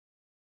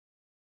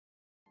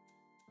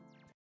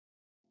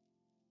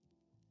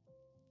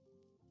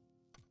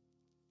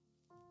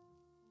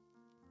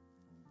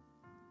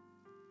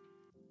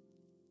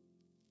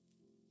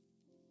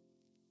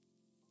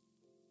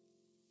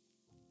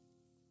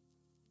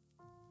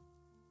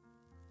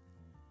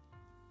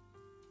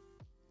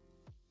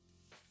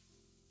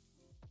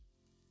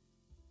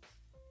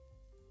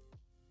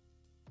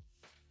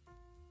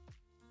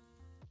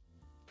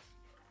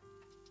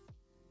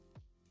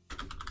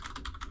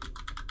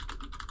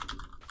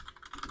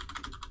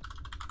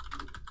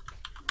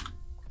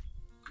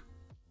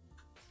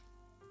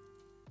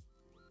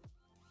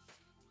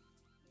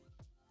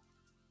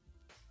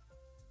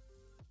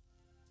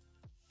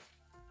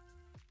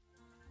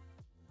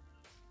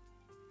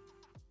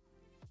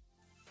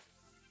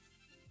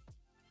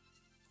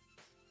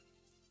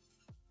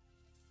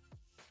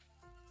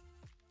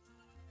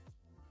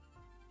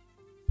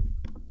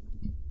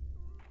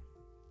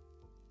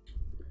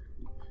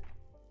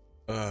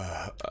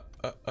What's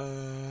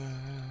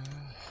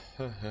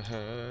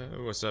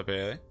up,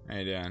 Haley? How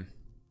you doing?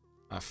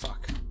 Ah,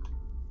 fuck.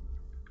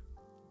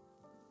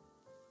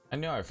 I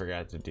knew I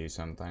forgot to do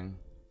something.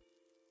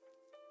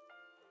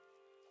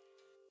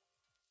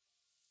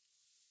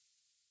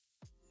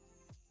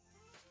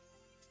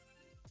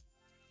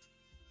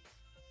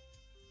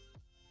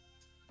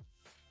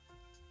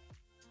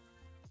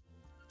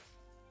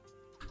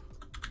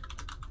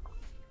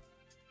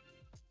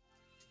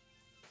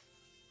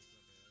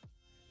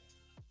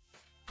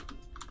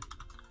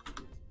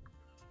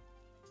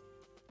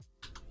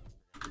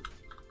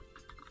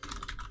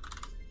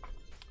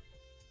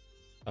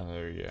 Oh,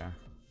 there you go.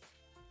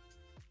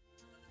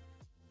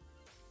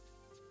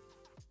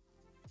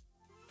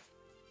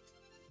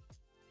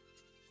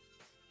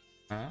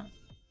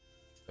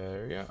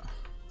 There we go.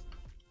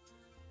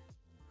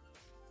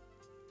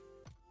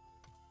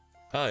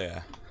 Oh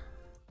yeah.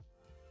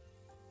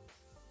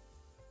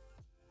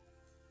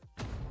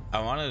 I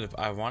wanted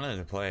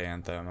to play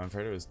Anthem. I've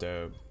heard it was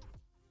dope.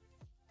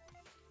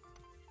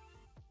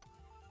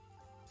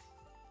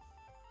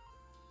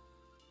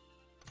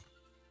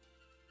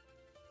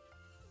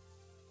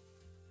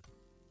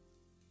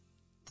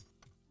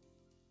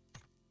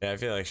 Yeah, I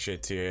feel like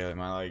shit too. Like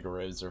my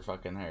ribs are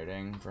fucking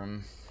hurting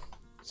from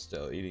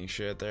still eating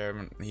shit there. I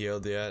haven't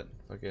healed yet.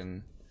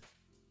 Fucking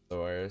the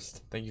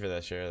worst. Thank you for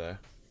that share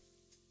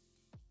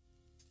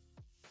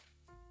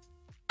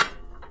though.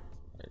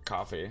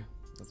 Coffee.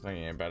 That's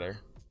making it better.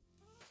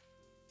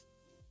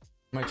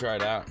 Might try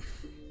it out.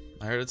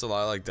 I heard it's a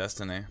lot like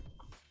Destiny.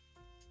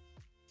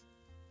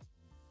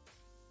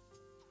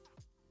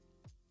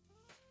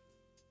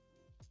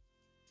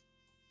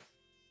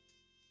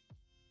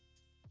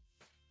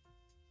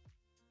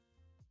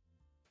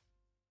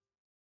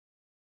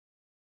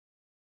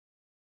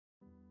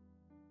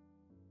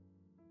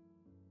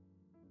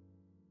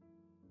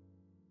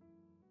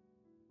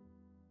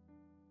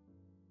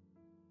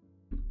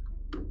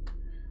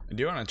 I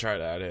do want to try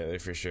it out, Haley,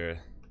 for sure.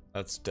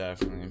 That's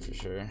definitely for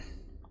sure.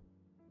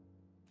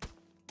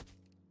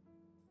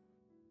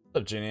 What's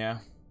up, Genio?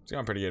 It's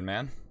going pretty good,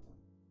 man.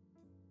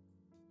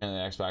 And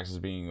the Xbox is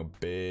being a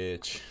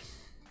bitch.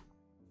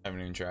 I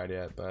haven't even tried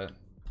yet, but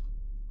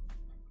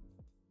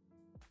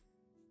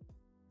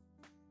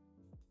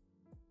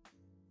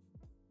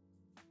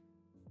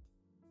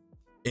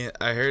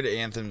I heard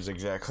Anthem's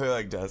exactly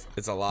like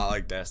it's a lot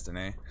like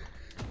Destiny.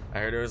 I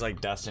heard it was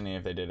like Destiny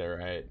if they did it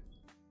right.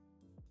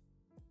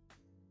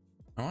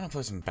 I want to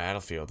play some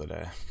Battlefield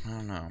today. I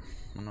don't know. I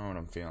don't know what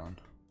I'm feeling.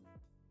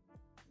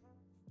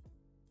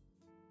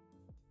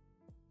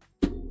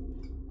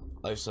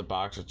 Life's a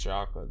box of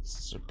chocolates.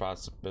 It's a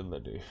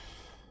possibility.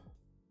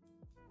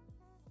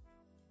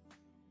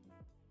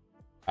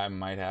 I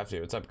might have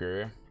to. What's up,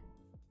 Guru?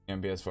 You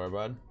on PS4,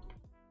 bud?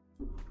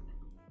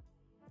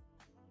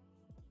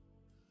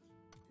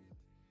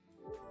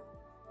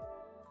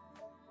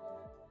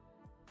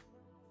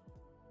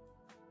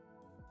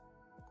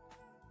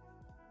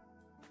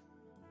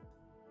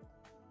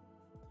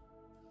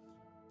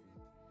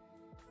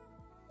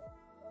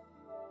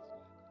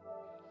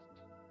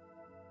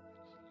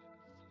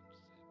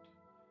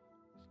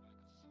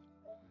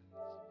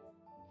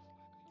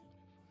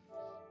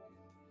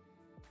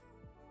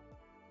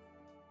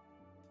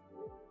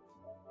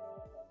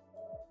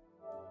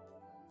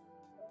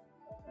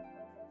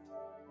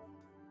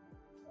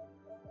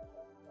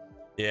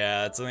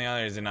 Yeah, that's the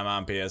only reason I'm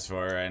on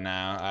PS4 right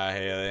now,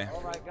 Haley.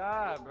 Oh my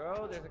god,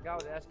 bro, there's a guy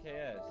with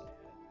SKS.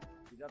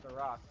 He's at the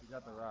rock, he's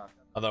at the rock.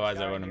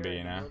 Otherwise I wouldn't be,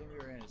 you know? The building we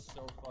were in is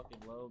so fucking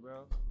low,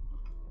 bro.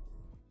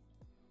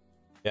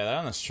 Yeah, they're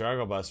on the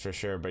struggle bus for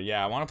sure, but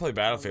yeah, I want to play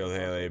Battlefield,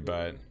 Haley,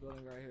 but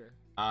Building right here.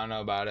 I don't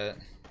know about it.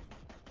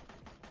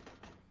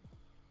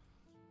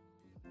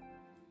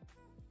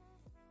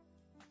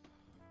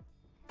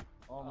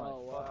 Oh my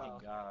fucking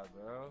god,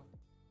 bro.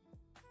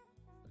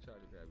 I tried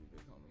to grab you, big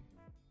homie.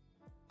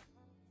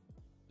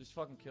 Just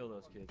fucking kill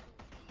those kids.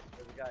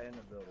 There's a guy in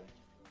the building.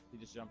 He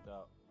just jumped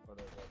out. Right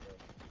there.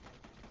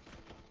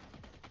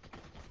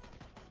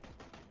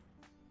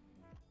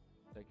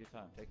 Take your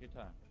time, take your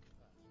time.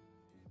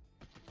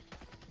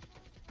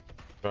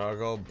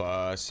 Struggle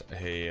bus,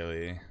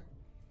 Haley.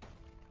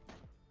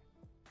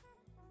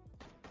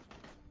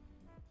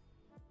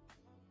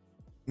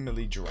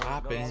 Millie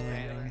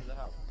dropping.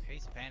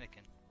 He's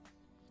panicking.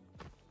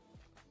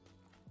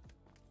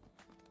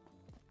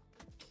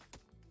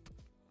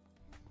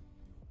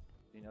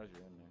 He knows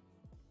you're in there.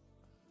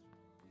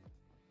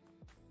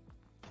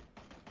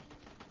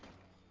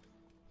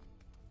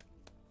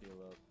 Heal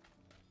up.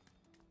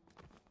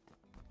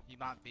 You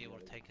might be able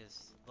to take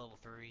his level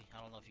 3.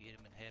 I don't know if you hit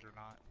him in the head or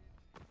not.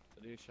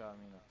 The dude shot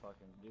me in the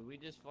fucking... Dude, we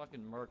just fucking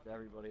murked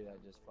everybody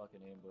that just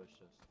fucking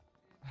ambushed us.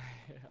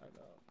 Yeah, I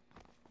know.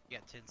 You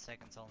got 10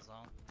 seconds on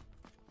zone.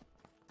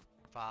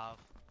 5.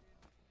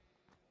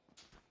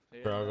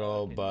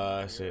 Struggle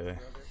bus, Haley.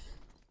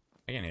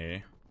 I can hear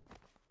you.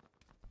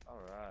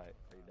 Alright,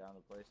 are you down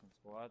to play some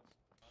squads?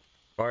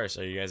 Of course,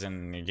 are you guys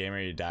in the game or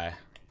you die?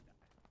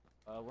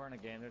 We're in a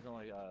game, there's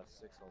only 6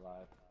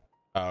 alive.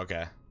 Oh,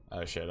 okay.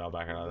 Oh shit, I'll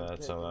back out of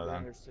that solo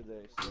then.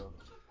 Today, so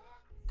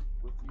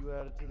with you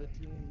added to the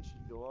team, you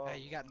should go off. Hey,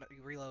 you got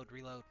reload.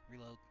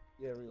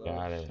 Yeah, reload.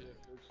 Got it.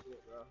 Good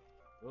shit, bro.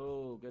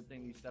 Oh, good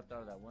thing you stepped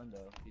out of that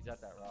window. He's at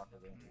that rock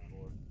with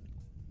M4.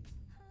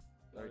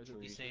 Third You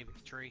tree. saved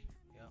the tree.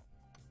 Yeah.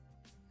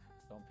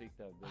 Don't peek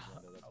that big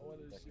window. That's I what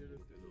wanna that shoot can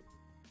it, do. dude.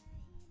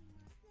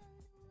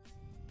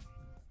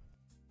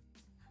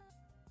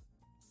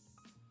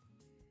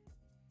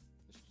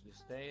 Just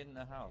stay in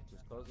the house.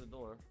 Just close the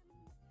door.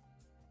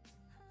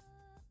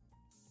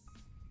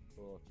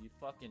 Well, if you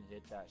fucking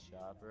hit that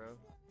shot, bro.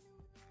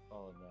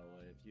 Oh, no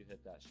way. If you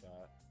hit that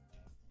shot.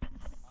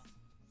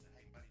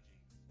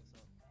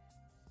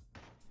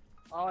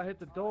 Oh, I hit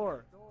the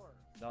door.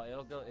 No,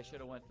 it'll go. It should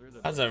have went through the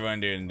How's everyone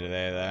doing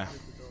today, though?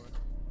 Hit the door.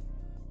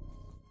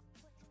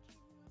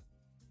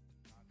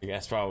 I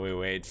guess probably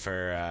wait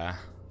for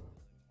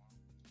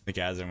the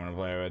guys I'm gonna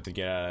play with to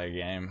get out of the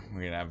game.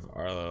 We're gonna have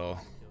our little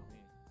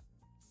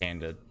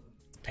panda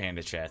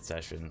chat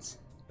sessions.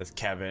 As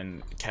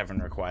Kevin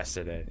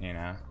requested it, you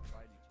know.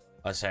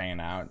 Us hanging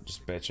out,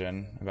 just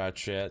bitching about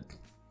shit,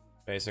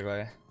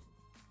 basically.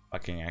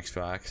 Fucking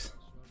Xbox.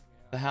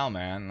 The hell,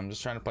 man? I'm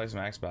just trying to play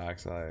some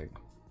Xbox. Like,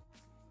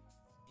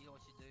 You know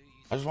what you do?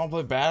 I just want to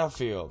play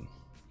Battlefield.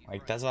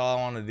 Like, that's all I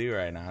want to do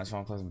right now. I just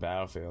want to play some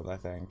Battlefield, I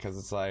think. Because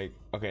it's like,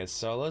 okay,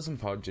 solos and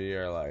PUBG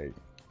are like,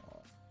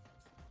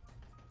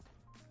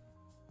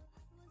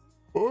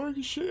 oh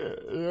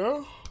shit,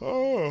 yeah?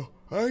 Oh,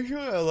 actually,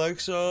 I like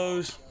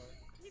solos.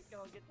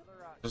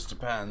 Just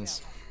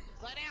depends.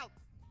 Let out.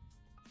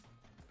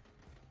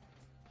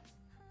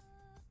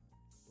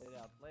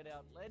 Lay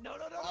down. No.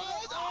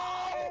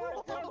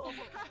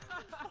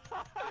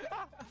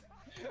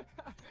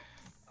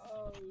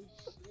 Oh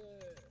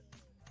shit.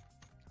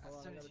 Hold on,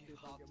 I soon gotta as see you if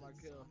I hopped get my in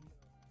the kill. zone.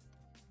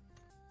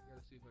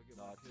 Gotta see if I get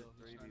No, my it's kill. a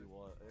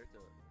 3v1. It's a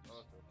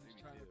He's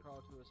trying to 3v2.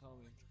 crawl to his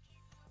homie.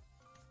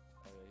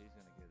 Oh yeah, he's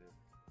gonna get it.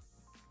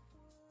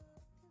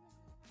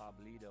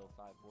 Pablito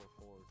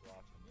 544 is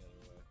watching the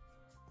other way.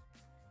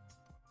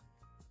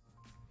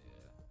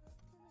 Yeah.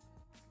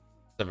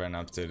 What's everyone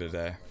up to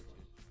today?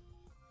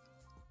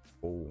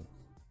 Oh.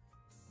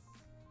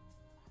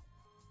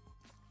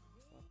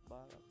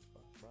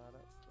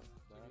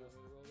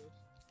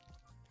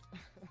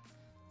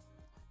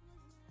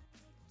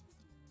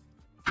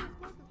 Do you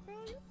want me to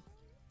roll this?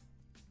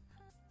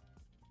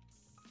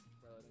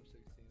 Bro, that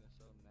M16 is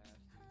so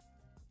nasty.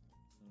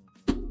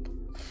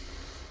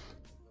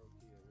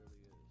 Low-key, it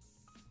really is.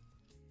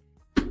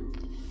 I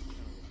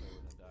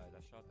wouldn't have died.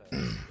 I shot that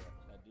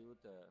dude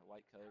with the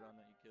white coat on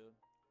that you killed.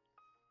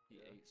 He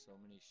Yeah. ate so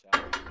many shots.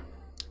 He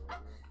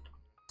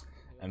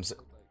only M6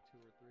 took like 2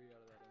 or 3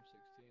 out of that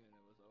M16 and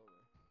it was over.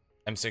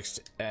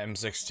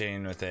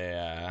 M16 with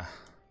a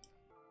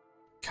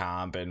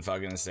comp and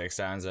fucking 6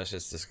 times. That's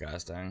just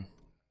disgusting.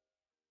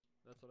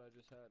 That's what I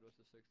just had was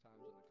the 6 times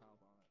in the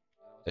comp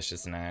on it. That's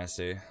just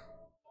nasty.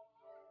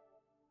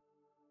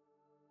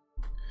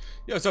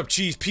 Yo, what's up,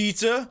 Cheese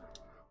Pizza?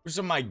 What's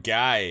up, my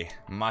guy?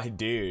 My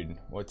dude.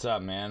 What's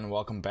up, man?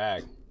 Welcome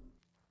back.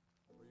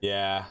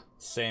 Yeah,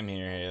 same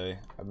here, Haley.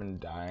 I've been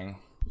dying.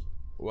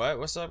 What?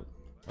 What's up?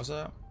 What's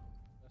up?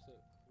 That's it.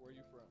 Where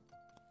you from?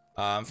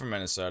 I'm from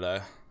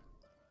Minnesota.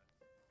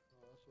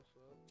 Oh, that's what's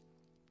up.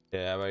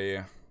 Yeah, how about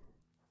you?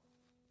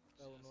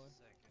 Illinois.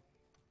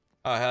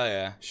 Oh, hell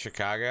yeah.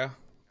 Chicago?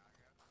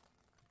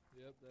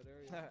 Yep, that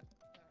area.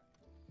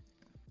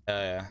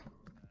 Hell yeah.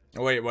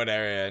 Wait, what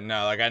area?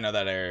 No, like, I know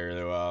that area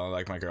really well.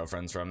 Like, my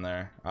girlfriend's from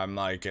there. I'm,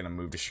 like, gonna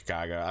move to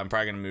Chicago. I'm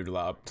probably gonna move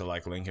up to,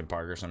 like, Lincoln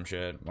Park or some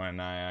shit when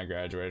I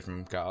graduate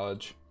from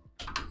college.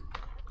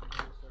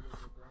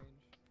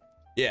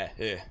 Yeah.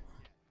 Yeah.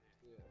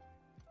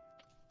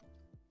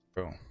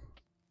 Cool.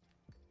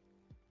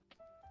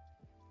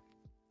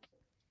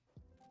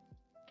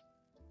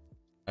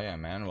 Oh yeah,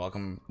 man.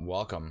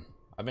 Welcome.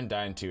 I've been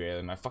dying too,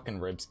 Alien. My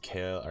fucking ribs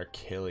are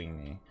killing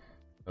me.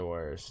 The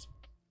worst.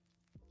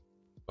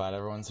 Glad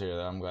everyone's here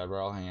though. I'm glad we're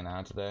all hanging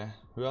out today.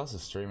 Who else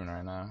is streaming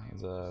right now?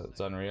 Is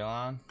Unreal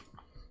on?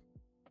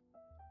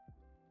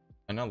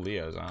 I know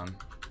Leo's on.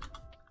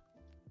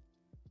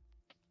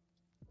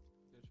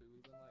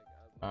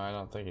 Oh, I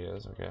don't think he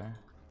is. Okay.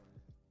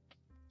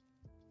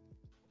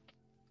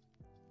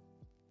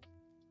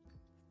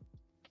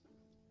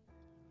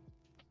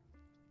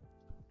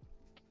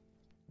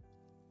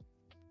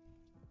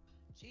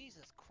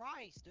 Jesus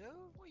Christ, dude.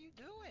 What are you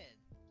doing?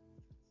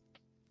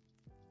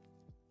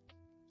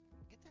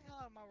 Get the hell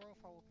out of my roof,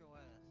 I'll whoop your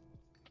ass.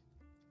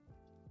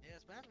 Yeah,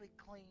 it's about to be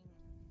clean.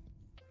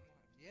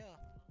 Yeah.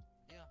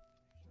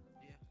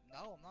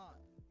 No, I'm not.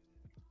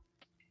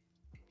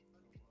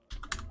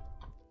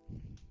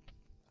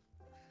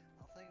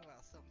 I'll think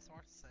about something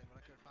smart to say, but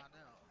I couldn't find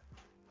out.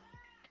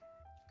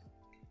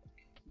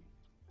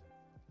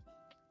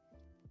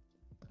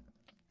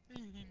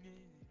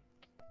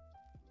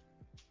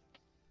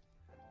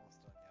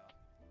 Almost done,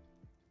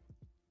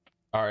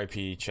 y'all.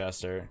 R.I.P.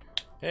 Chester.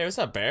 Hey, what's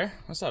up, Bear?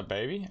 What's up,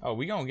 baby? Oh,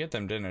 we gonna get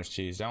them dinners,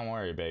 cheese. Don't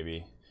worry,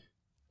 baby.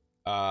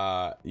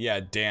 Yeah,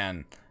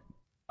 Dan.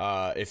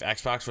 if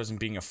Xbox wasn't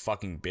being a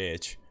fucking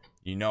bitch,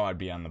 you know I'd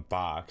be on the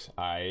box.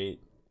 Alright.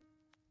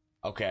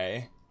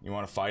 Okay. You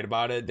want to fight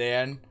about it,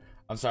 Dan?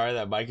 I'm sorry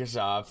that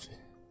Microsoft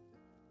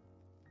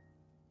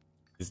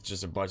is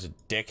just a bunch of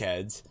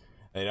dickheads.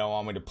 They don't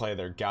want me to play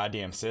their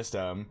goddamn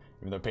system,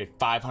 even though I paid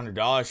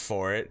 $500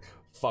 for it.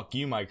 Fuck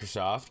you,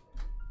 Microsoft.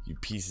 You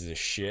pieces of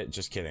shit.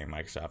 Just kidding,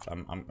 Microsoft.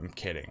 I'm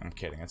kidding. I'm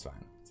kidding. It's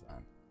fine. It's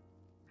fine.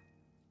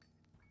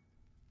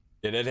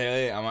 Did it,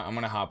 Haley? I'm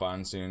gonna hop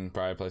on soon.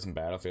 Probably play some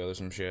Battlefield or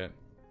some shit.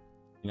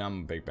 You know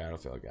I'm a big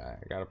Battlefield guy.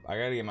 I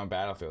gotta get my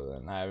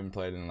Battlefield in. I haven't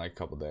played in like a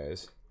couple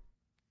days.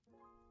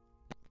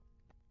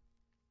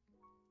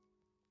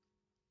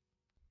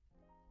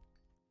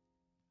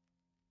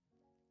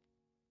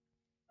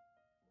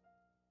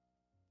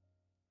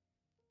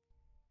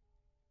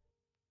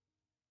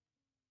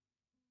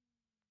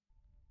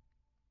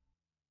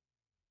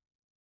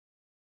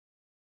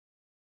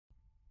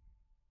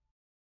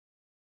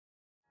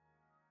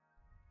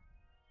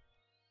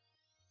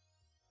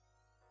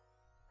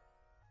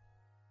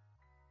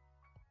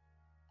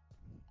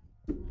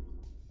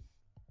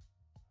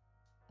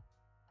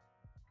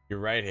 You're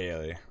right,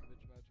 Haley. Bitch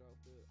match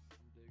outfit. I'm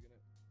digging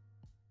it.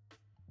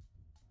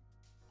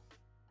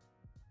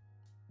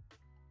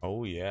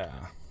 Oh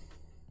yeah.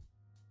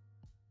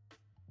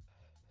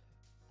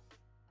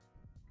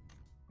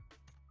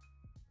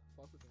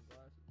 Fuck with them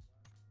glasses.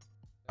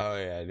 Oh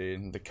yeah,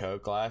 dude. The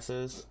Coke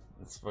glasses.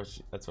 That's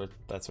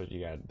what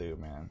you gotta do,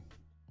 man.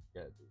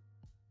 You gotta do.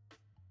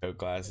 Coke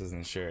glasses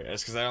and shirt.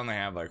 It's because I only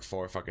have like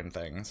 4 fucking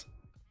things.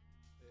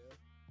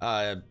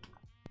 Yeah.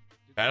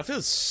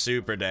 Battlefield's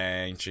super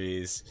dang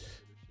cheese.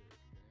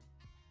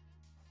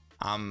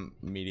 I'm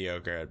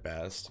mediocre at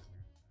best.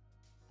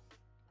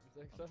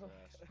 You think so?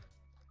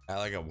 I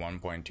like a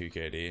 1.2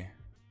 KD.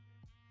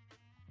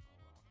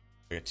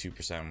 Like a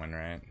 2% win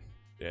rate.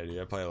 Yeah, dude,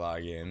 I play a lot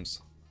of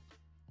games.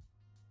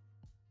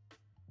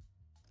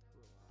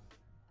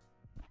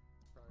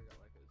 Probably got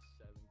like a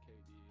 7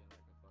 KD and like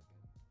a fucking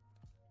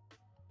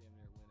damn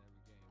near win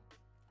every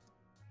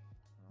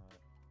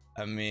game.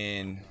 I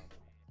mean,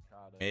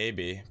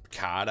 maybe.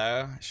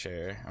 Kato?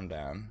 Sure, I'm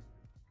down.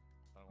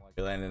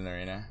 We land in the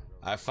arena.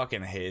 I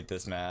fucking hate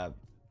this map.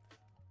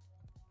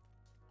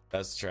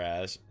 That's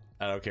trash.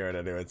 I don't care what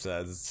anyone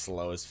says. It's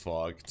slow as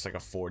fuck. It's like a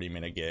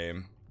 40-minute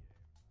game.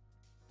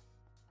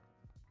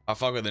 I'll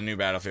fuck with the new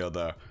Battlefield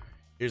though.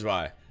 Here's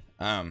why.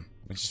 It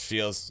just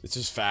feels, it's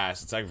just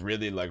fast. It's like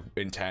really like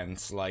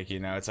intense. Like,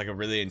 you know, it's like a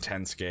really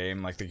intense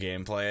game. Like the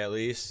gameplay, at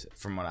least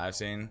from what I've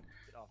seen.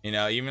 You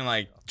know, even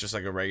like just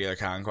like a regular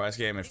Conquest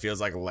game, it feels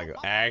like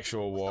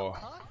actual war.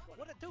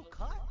 What it do,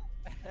 cut?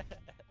 What's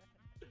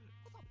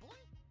up, boy?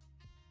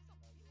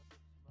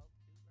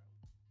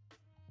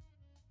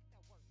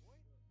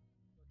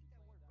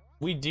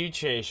 We do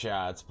chase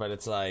shots, but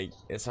it's like,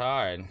 it's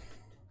hard.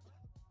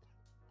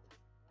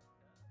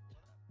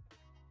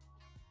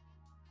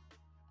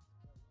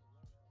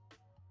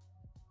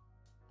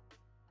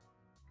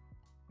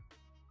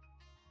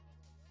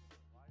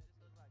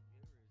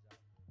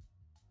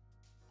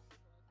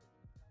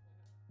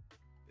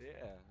 Yeah,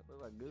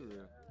 look like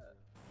Guru.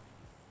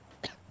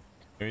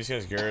 Maybe this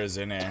guy's Guru's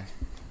in there.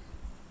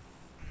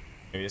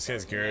 Maybe this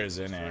guy's Guru's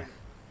in there.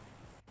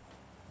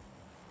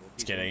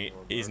 Just kidding,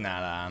 he's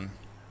not on.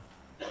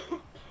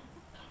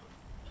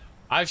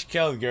 I've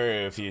killed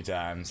Guru a few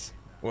times.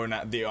 Or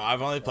not.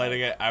 I've only played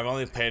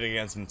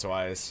against him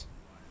twice,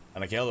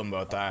 and I killed him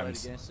both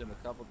times. Played against him a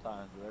couple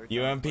times.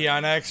 UMP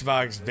on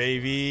Xbox,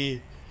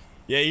 baby.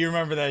 Yeah, you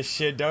remember that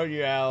shit, don't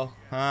you, Al?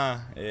 Huh?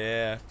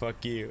 Yeah,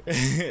 fuck you.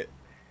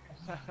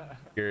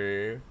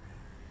 Guru,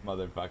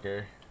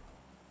 motherfucker.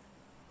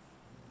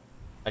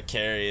 I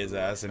carry his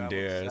ass in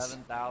duos.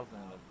 7,000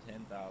 of 10,000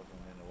 in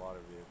the water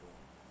vehicle.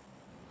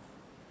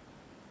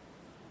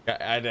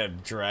 I had to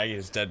drag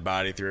his dead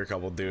body through a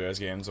couple duos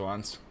games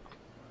once.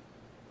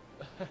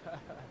 Gotta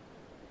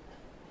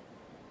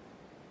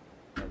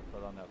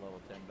put on that level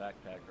 10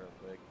 backpack real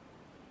quick.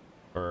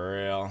 For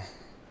real.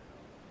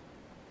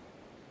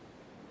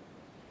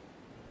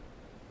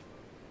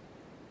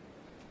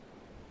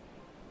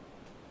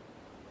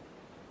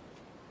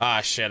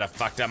 Ah, shit, I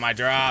fucked up my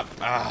drop.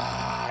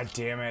 Ah,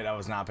 damn it, I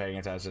was not paying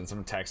attention.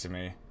 Someone texted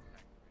me.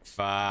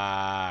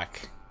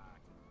 Fuck.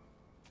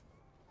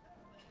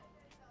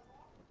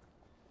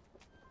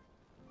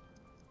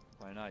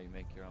 Why not? You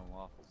make your own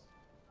waffles.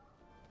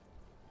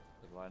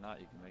 'Cause why not?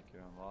 You can make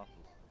your own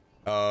waffles.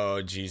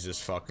 Oh, Jesus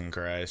fucking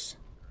Christ.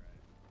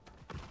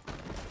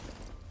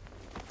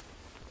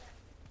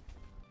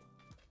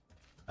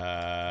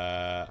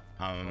 Oh,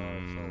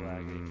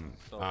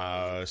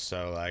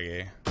 so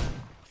laggy.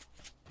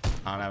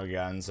 I don't have a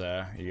gun,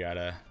 so you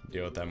gotta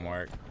deal with them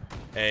work.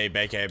 Hey,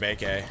 Bake,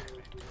 Bake. What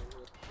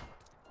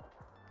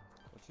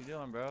you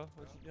doing, bro?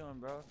 What you doing,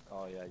 bro?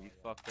 Oh yeah, you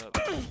fucked up.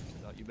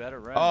 You better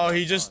run. Oh,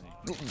 they just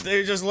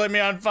lit me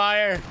on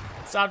fire.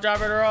 Stop,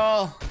 drop, and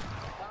roll.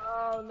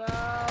 Oh no!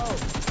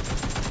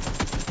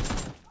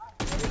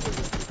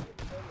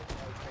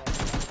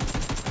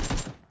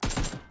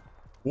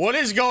 What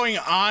is going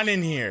on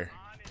in here?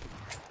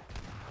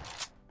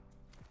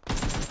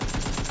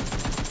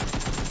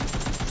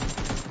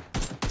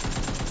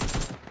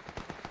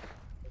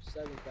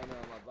 7 down there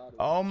on my body.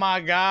 Oh my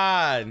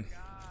god.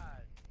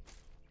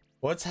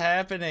 What's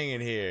happening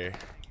in here?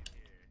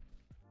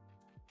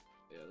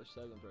 Yeah, there's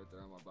 7s right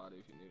there on my body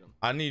if you need them.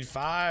 I need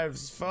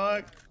 5s.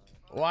 Fuck.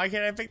 Why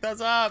can't I pick those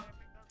up?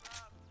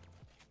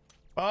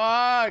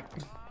 Fuck.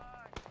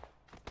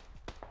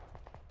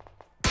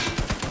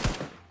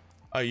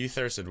 Oh, you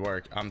thirsted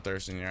work. I'm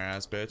thirsting your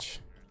ass, bitch.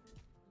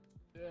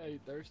 Yeah, you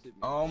thirsty. Man.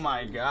 Oh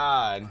my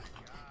god.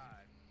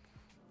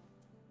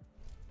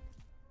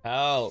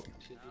 Help.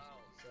 Shit just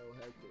so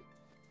hectic.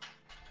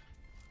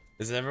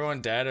 Is everyone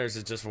dead or is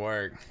it just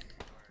work?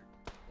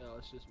 No,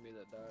 it's just me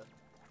that died.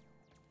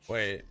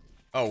 Wait.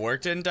 Oh,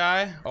 work didn't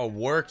die? Oh,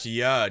 worked,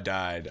 yeah,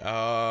 died.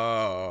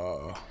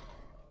 Oh.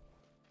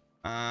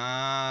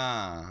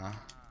 Ah.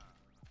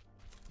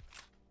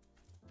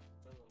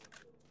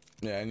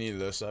 Yeah, I need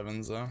those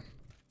 7s though.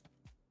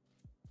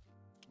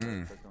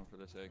 Hmm. Took one for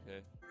this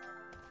AK.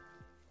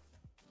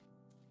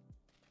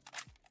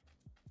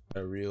 I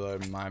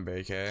reload my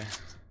BK.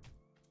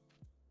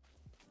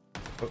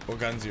 What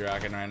guns you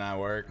rocking right now?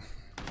 Work?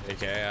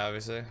 AK,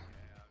 obviously.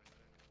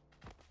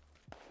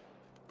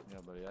 Yeah,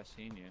 buddy, I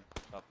seen you.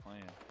 Stop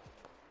playing.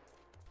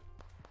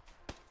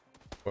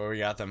 Where we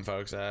got them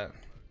folks at?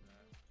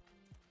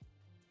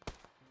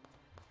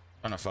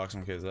 Trying to fuck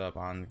some kids up,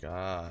 on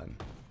God.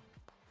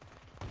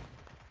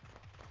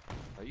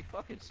 Are you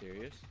fucking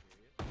serious?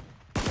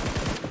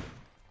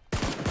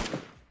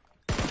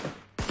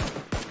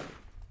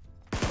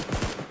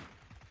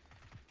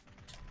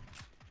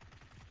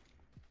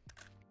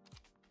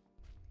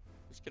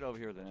 Just get over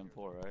here with an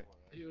M4, right?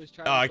 He was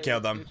trying Oh, to I take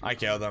killed a him. picture I of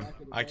the killed him. back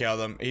of the I bus. killed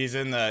him. He's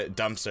in the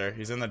dumpster.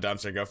 He's in the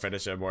dumpster. Go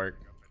finish him, work.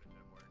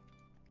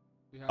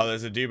 Behind Oh,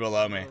 there's a dude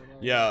below me.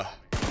 Yeah.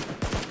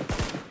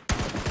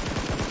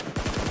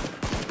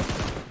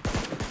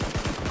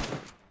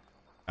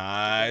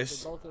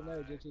 Nice. Both in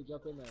there, Jitsu,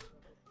 jump in there.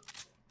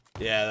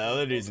 Yeah, the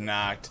other dude's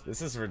knocked.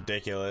 This is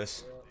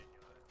ridiculous.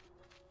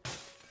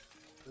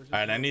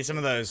 Alright, I need some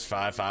of those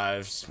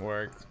 5.5s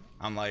work.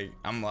 I'm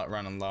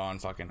running low on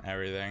fucking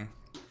everything.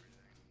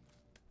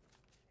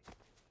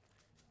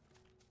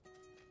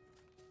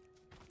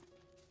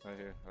 Right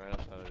here, right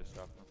outside. I just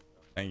dropped them.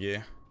 Thank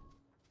you.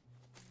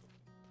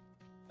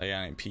 I got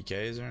any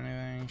PKs or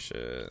anything?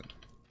 Shit.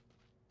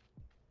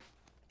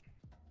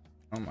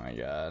 Oh my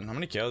god. How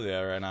many kills do you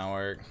have right now,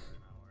 work?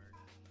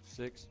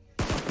 6.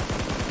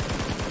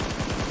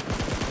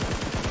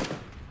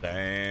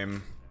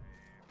 Same.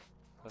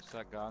 That's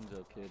that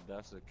Gonzo kid.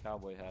 That's a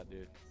cowboy hat,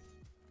 dude.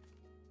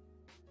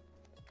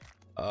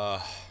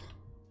 Well.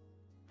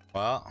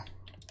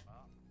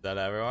 Is that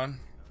everyone?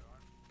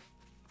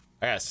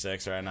 I got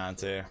 6 right now,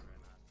 too.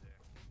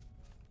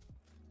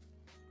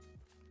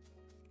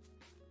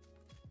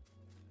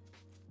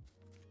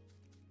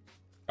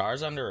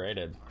 Car's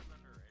underrated.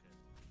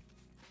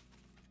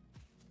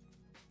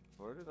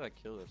 Where did I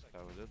kill this guy?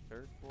 Was it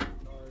third, fourth?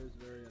 Car is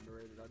very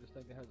underrated. I just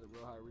think it has a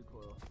real high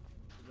recoil.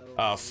 Is that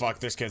Oh, overrated? fuck.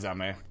 This kid's on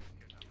me.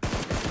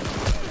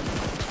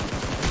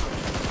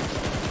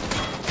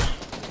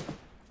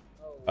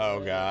 Oh,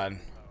 God.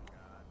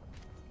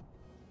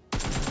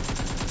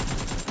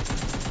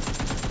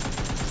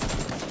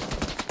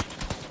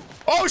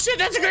 Oh, shit.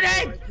 That's a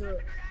grenade!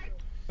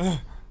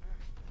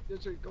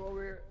 Jitsu, go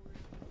over here.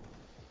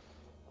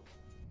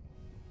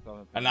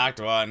 I knocked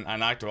one. I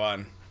knocked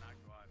one.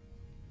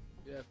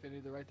 Yeah, Finny,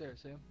 they're right there.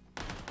 See him?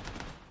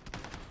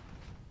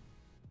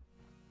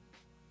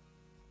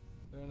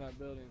 They're in that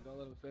building. Don't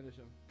let him finish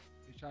him.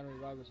 He's trying to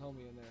revive his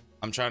homie in there.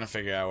 I'm trying to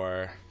figure out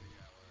where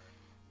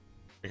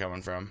you're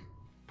coming from.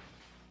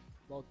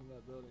 Both in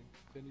that building.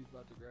 Finny's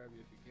about to grab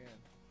you if you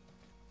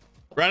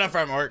can. Right up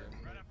front, work.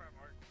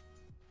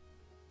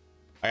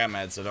 I got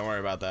meds, so don't worry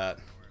about that.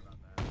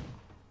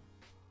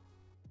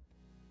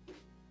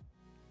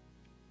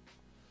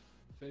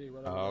 Finny,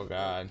 right Oh, over there.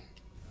 God.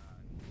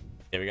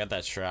 Yeah, we got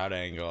that shroud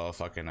angle,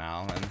 fucking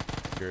Alan.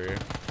 Screw.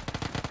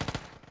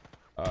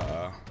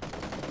 Uh-oh.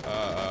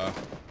 Uh-oh.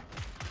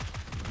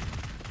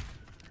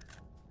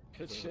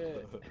 Good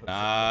shit.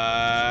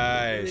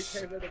 Nice. He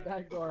came in the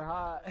back door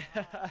hot.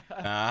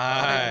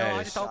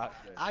 Nice.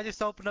 I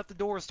just opened up the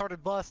door and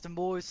started busting,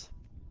 boys.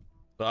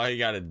 That's all you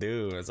gotta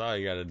do. That's all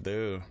you gotta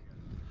do.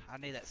 I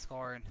need that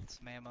scar and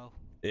some ammo.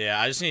 Yeah,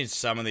 I just need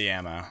some of the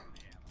ammo.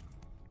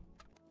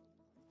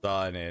 That's all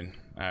I need.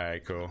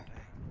 Alright, cool.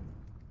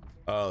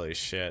 Holy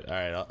shit.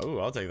 Alright, ooh,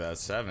 I'll take that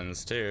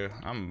 7s too.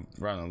 I'm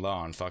running low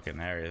on fucking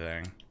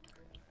everything.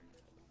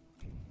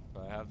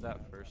 I have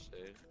that first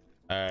aid.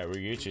 Alright, we're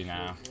Gucci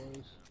now.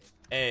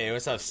 Hey,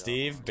 what's up,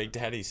 Steve? Big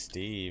Daddy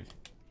Steve.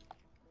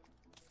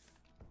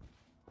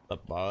 What's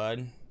up,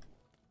 bud?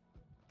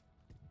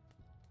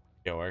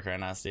 You at work right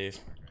now, Steve?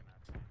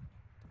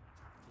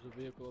 There's a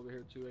vehicle over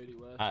here, 280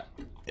 west.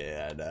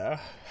 Yeah, I know.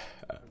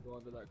 Go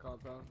into that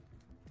compound.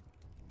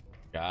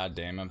 God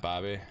damn it,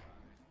 Bobby.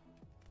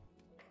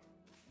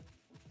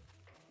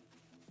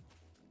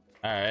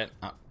 Alright,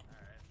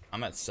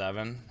 I'm at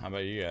 7. How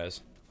about you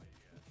guys?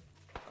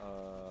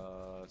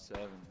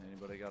 7.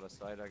 Anybody got a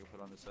sight I can put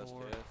on this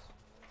SKS?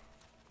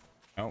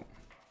 Nope.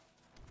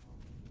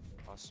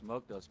 I'll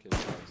smoke those kids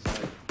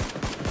outside.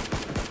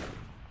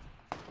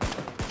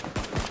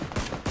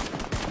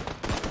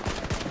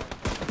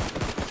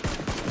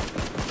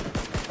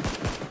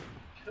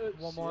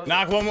 One more.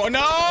 Knock one more.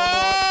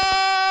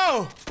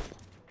 No!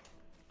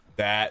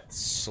 That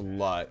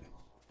slut.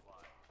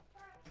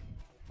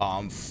 Oh,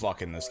 I'm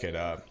fucking this kid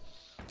up.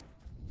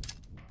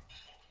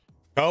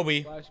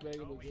 Kobe. Flashbang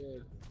him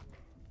again.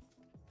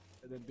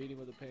 And then beat him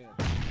with a pan.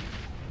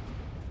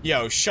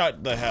 Yo,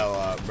 shut the hell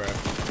up, bro.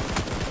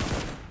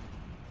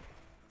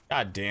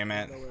 God damn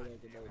it. No way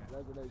that grenade.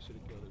 That grenade should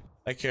have killed him.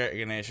 That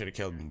grenade should have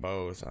killed them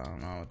both. I don't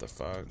know what the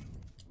fuck.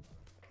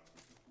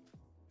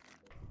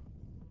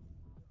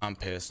 I'm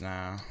pissed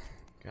now.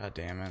 God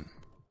damn it.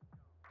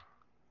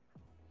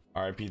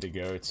 RIP the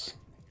goats.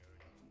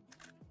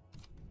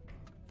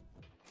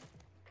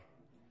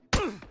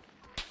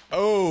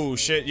 Oh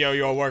shit,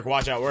 yo, work,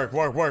 watch out, work.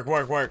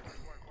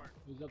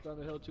 He's up down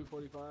the hill,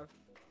 245.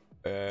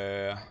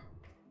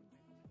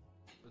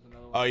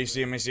 Oh, you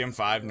see him,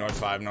 5, north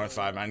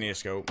 5. I need a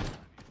scope.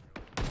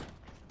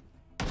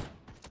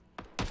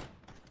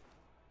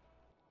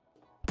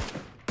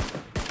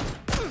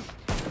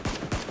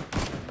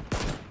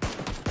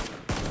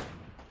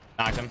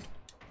 Knocked him.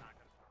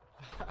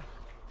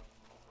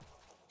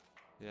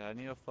 Yeah, I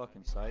need a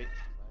fucking sight.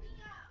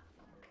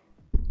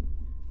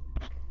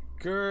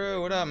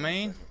 Girl, what up,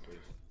 man?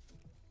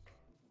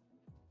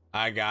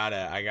 I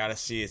gotta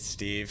see it,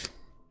 Steve.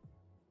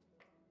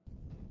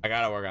 I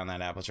gotta work on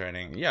that Apple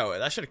training. Yo,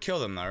 that should have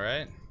killed him though,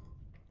 right?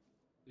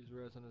 He's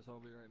resing his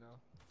homie right now.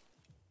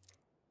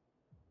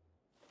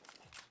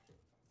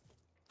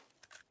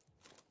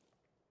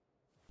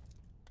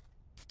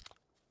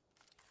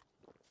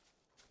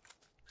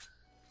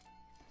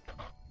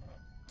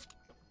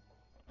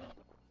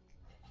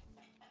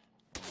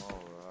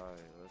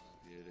 Alright, let's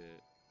get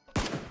it.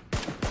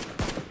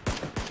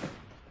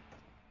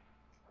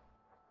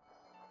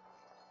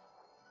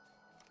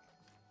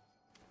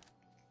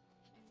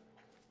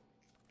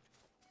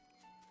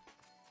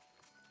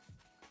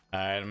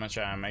 Alright, I'm gonna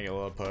try and make a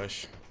little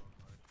push.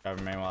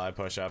 Cover me while I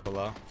push up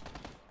below.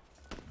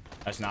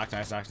 Nice knock.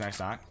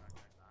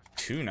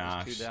 2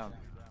 knocks. 2 down.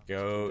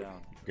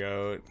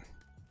 Goat.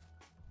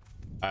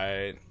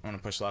 Alright, I'm gonna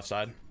push left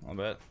side a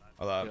little bit.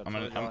 Hold up.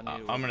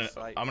 Yeah,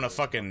 I'm gonna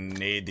fucking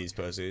nade these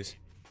pussies.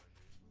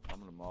 I'm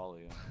gonna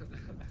molly him.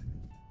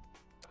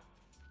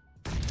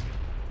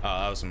 Oh,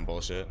 that was some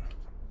bullshit.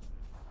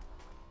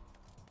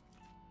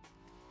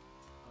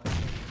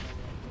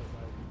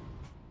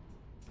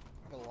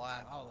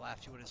 I'll laugh.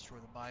 You would destroy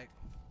the bike.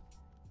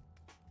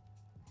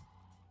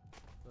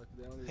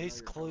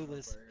 He's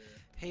clueless.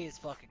 He is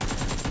fucking.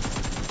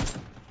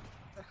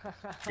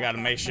 You gotta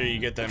make sure you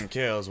get them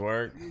kills,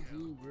 work.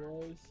 GG,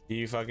 bros.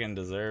 You fucking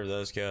deserve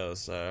those kills,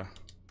 so.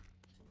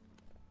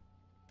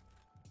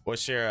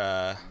 What's your,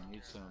 I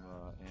need some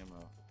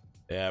ammo.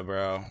 yeah,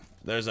 bro.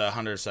 There's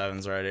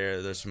 107s right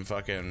here. There's some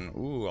fucking,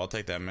 ooh, I'll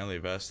take that melee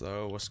vest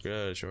though. What's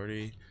good,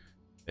 shorty?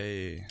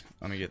 Hey,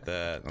 let me get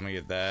that.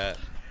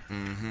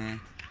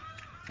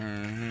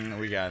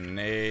 We got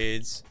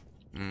nades.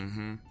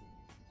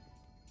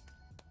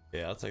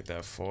 Yeah, I'll take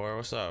that 4.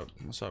 What's up,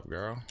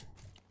 girl?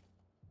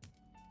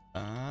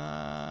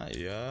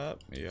 Yup.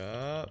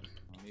 I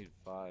need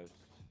 5s.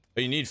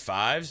 Oh, you need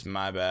 5s?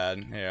 My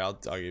bad. Here, I'll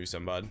give you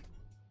some, bud.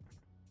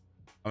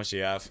 How much do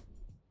you have?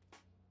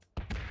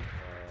 Right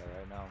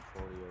now I'm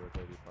 40 over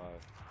 35.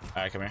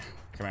 Alright, come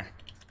here.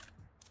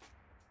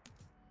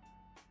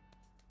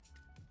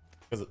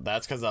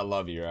 That's because I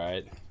love you,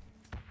 right?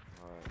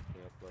 Alright,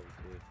 yeah, love you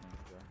too.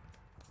 Thanks, bro.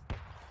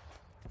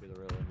 Be the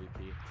real MVP.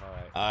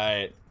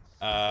 Alright.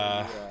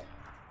 Alright.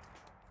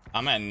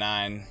 I'm at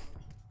 9.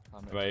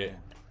 I'm at Wait. 10.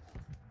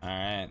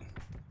 Alright.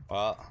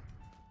 Well,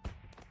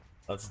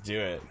 let's do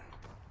it.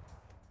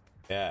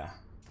 Yeah.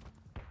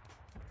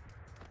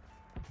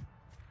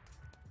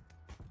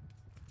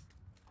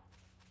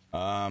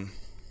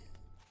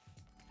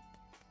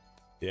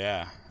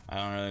 Yeah. I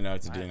don't really know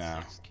what to do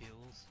now. 6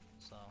 kills,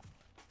 so.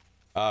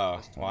 Oh,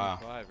 That's wow.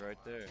 25 right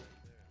there.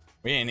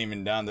 We ain't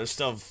even done. There's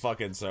still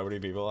fucking so many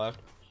people left.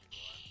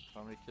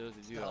 How many kills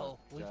did you have? Oh,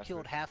 we've Jasper?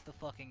 killed half the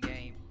fucking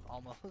game,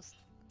 almost.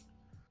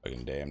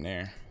 Fucking damn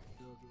near.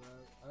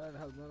 I didn't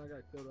have none. I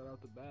got killed right off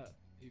the bat.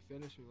 He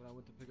finished me when I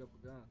went to pick up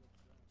a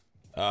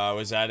gun.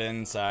 Was that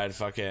inside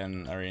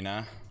fucking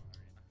arena?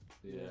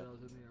 Yeah. I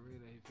was in the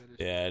arena. He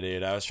finished Yeah,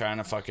 dude, I was trying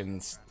to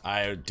fucking,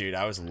 I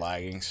was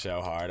lagging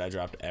so hard. I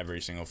dropped every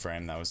single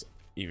frame that was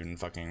even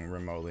fucking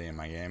remotely in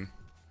my game.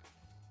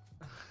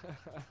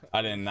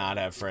 I did not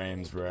have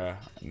frames, bro.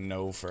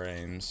 No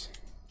frames.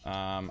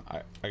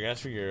 I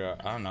guess we could,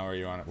 I don't know where do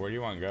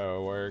you want to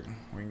go? Work?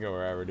 We can go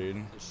wherever,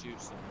 dude. Just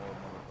shoot some more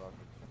motherfuckers.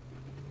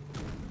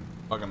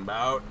 Fucking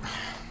bout.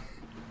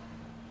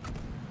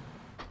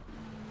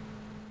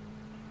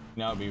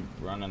 Now I'll be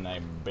running a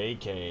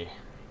vacay.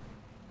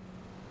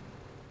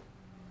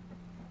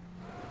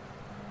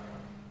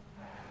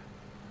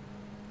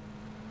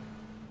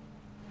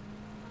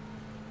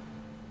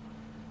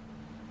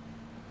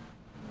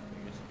 Can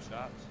we get some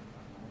shots?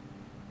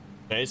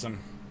 Chase him.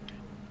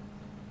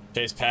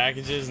 Chase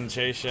packages and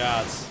chase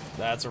shots.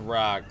 That's a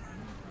rock.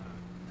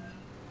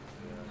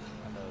 Yeah,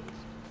 I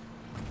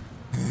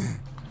noticed.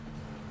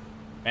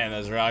 Man,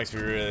 those rocks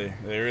they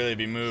really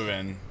be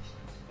moving.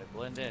 They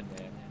blend in,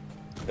 man.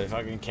 They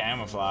fucking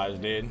camouflage,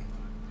 dude.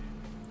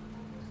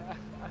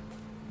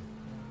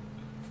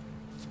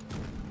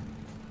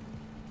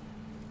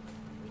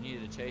 We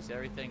need to chase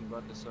everything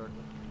but the circle.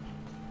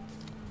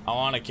 I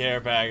want a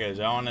care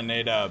package. I want a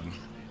nade-up.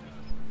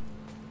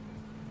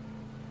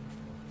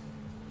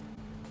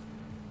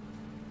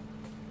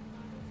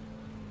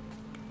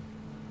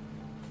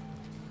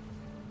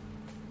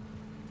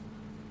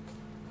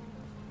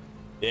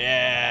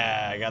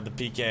 Yeah, I got the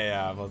PK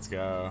off. Let's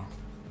go.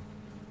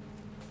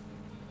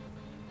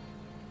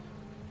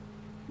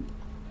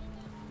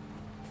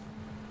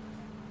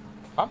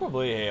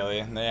 Probably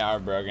Haley. They are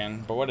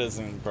broken. But what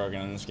isn't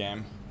broken in this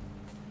game?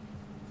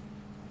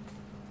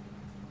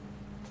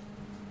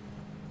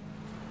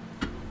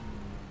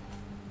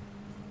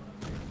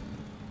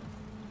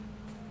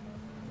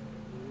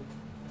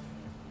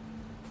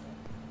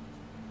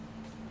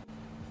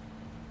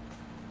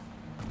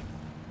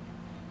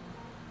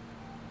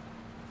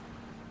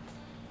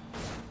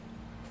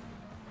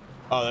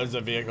 Oh, there's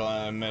a vehicle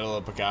in the middle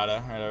of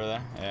Picada, right over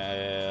there.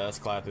 Yeah, let's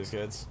clap these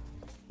kids.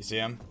 You see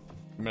him?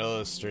 Middle of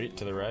the street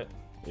to the right.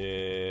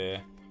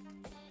 Yeah.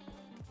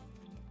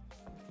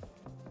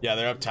 Yeah,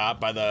 they're up top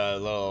by the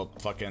little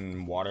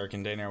fucking water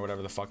container,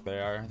 whatever the fuck they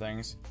are,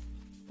 things.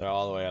 They're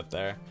all the way up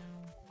there.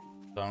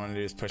 So I'm gonna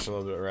do is push a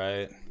little bit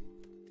right.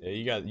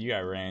 Yeah, you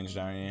got range,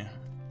 don't you?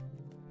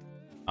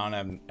 I don't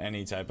have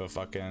any type of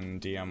fucking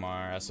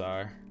DMR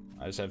SR.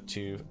 I just have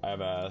two. I have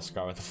a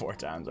Scar with the 4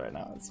 times right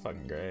now. It's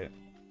fucking great.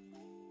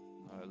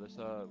 Let's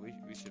we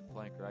should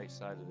flank right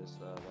side of this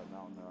that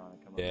mountain they're on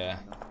and come Yeah.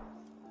 up.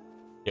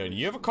 Yo, do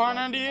you have a car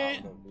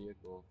 98?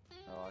 Vehicle.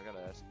 Oh, I got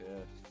an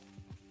SKS.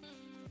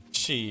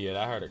 Shit,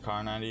 I heard a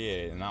car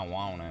 98 and I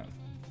want it.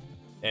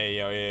 Hey,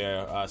 yo,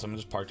 yeah. Someone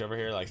just parked over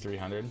here, like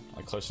 300,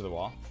 like close to the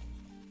wall.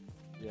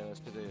 Yeah, that's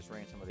because they just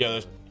ran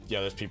somebody.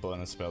 There's people in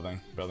this building.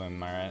 Building,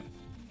 am I right?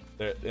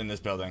 They're in this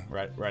building,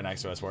 right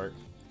next to us. Work.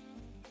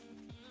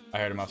 I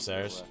heard him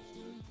upstairs.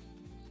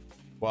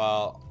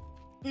 Well.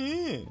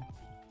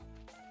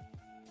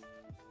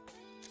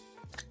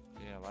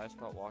 I just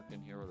about walked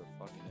in here with a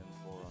fucking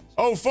M4 on.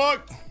 Oh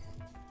fuck!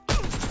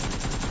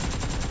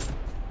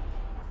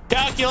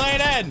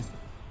 Calculated!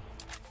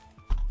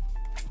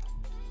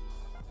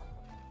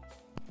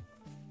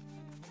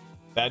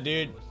 That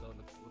dude,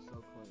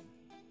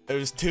 it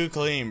was too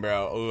clean,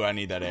 bro. Ooh, I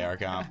need that AR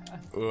comp.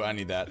 Ooh, I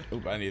need that.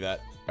 Ooh, I need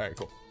that. Alright,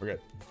 cool. We're good.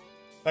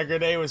 That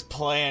grenade was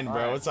planned,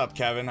 bro. Right. What's up,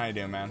 Kevin? How you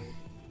doing, man?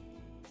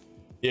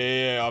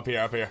 Yeah, up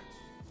here.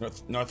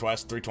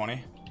 Northwest,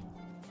 320.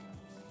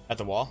 At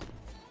the wall.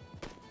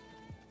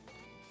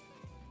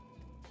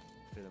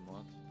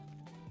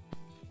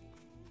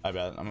 I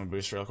bet. I'm gonna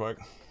boost real quick.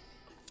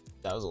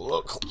 That was a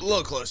little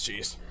close,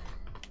 cheese.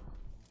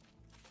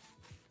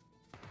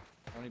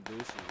 How many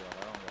boosts you got?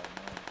 I don't got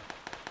none.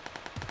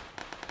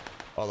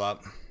 Hold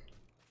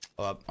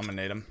up. I'm gonna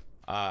nade him.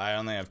 I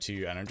only have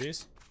 2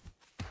 energies.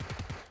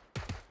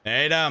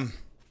 Nade him.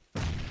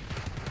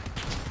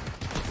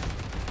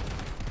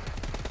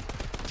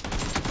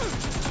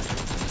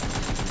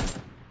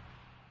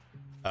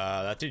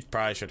 That dude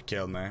probably should have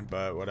killed me,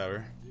 but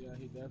whatever. Yeah,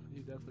 he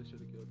definitely should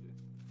have killed you.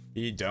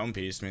 He dome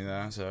pieced me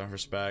though, so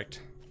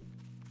respect.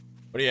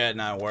 What are you at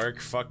now, work?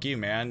 Fuck you,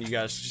 man. You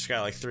guys just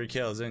got like 3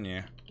 kills, didn't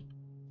you?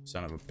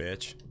 Son of a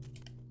bitch.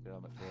 Yeah,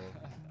 I'm at 12.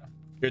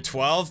 You're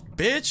 12?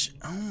 Bitch!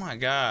 Oh my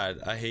god,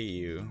 I hate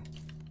you.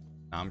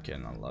 No, I'm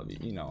kidding, I love you.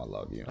 You know I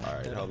love you.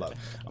 Alright, hold up.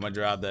 I'm gonna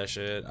drop that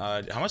shit.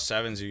 How much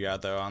 7s you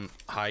got though? I'm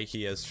high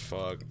key as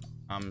fuck.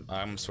 I'm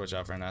gonna switch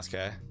out for an SK.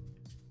 Right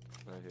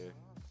here.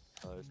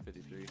 Oh, it's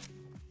 53.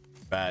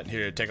 Bad.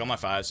 Here, take all my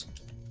 5s.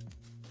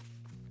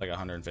 Like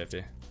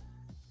 150.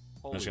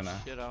 Holy shit, I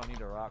don't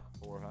need a rock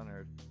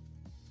 400.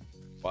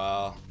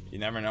 Well, you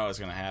never know what's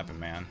gonna happen,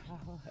 man.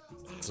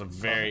 It's a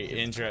very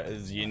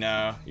you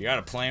know, you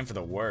gotta plan for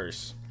the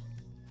worst.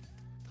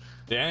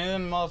 Did any of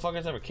them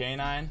motherfuckers have a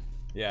K9?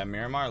 Yeah,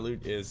 Miramar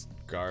loot is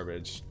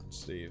garbage,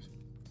 Steve.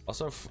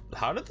 Also,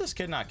 how did this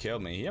kid not kill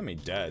me? He had me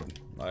dead.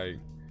 Like,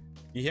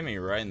 he hit me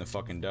right in the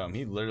fucking dome.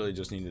 He literally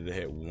just needed to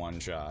hit 1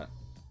 shot.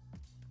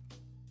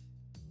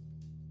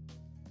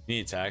 You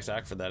need a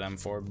tac for that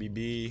M4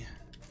 BB.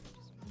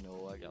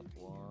 No, I got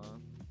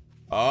 1.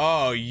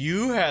 Oh,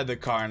 you had the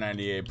car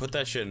 98. Put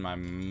that shit in my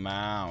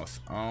mouth.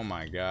 Oh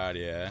my god,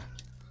 yeah.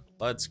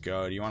 Let's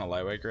go. Do you want a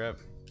lightweight grip?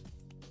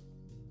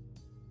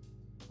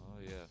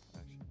 Oh yeah,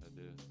 actually I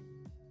do.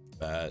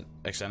 That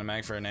extended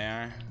mag for an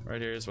AR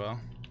right here as well,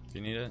 if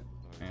you need it.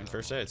 And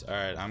first aids.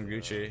 Alright, I'm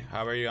Gucci.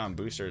 How are you on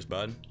boosters,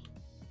 bud?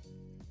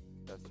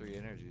 Got 3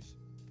 energies.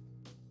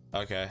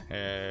 Okay,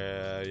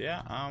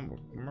 yeah,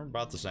 we're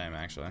about the same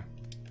actually. It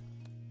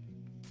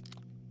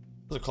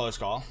was a close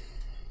call.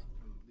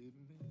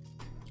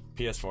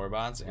 PS4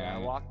 bots. Yeah,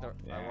 And, I walked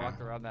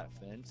around that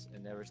fence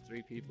and there was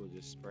 3 people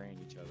just spraying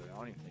each other. I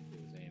don't even think they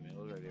was aiming. It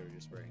looked like they were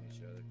just spraying each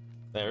other.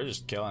 They were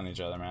just killing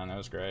each other, man. It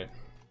was great.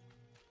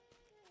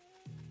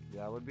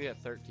 Yeah, I would be at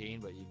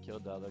 13, but you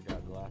killed the other guy,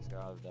 the last guy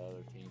of the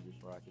other team,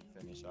 before I could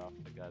finish off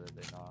the guy that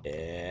they knocked.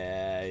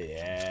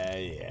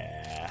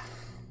 Yeah.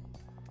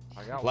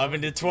 I got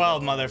 11 to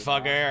 12,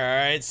 motherfucker.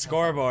 All right,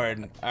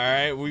 scoreboard. All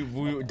right,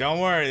 we don't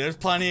worry. There's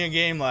plenty of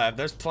game left.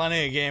 There's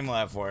plenty of game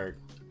left, work.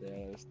 Yeah,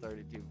 there's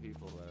 32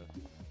 people left.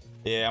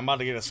 Yeah, I'm about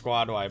to get a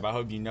squad wipe. I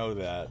hope you know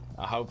that.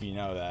 I hope you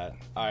know that.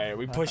 All right,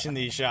 we pushing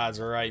these shots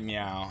right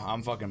meow.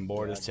 I'm fucking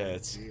bored as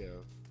tits.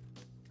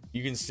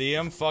 You can see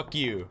him? Fuck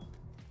you.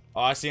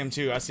 Oh, I see him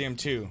too. I see him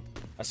too.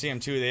 I see him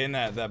too. They in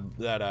that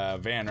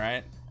van,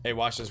 right? Hey,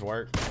 watch this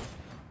work.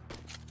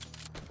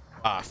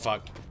 Ah,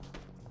 fuck.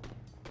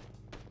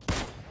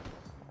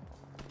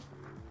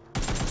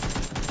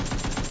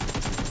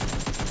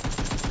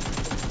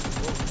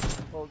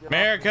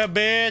 America,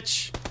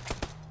 bitch.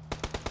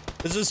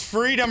 This is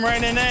freedom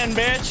raining in,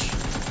 bitch.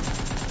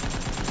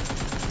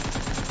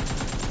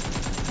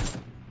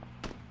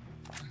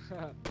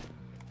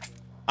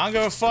 I'm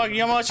gonna fuck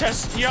you. How much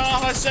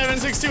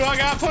 762 I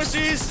got,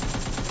 pussies?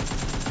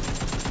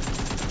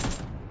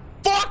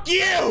 Fuck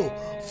you!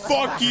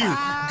 Fuck you!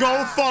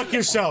 Go fuck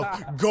yourself!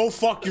 Go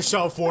fuck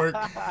yourself for it.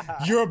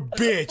 You're a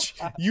bitch.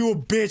 You a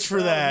bitch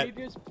for that.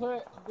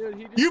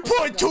 You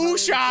put 2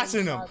 shots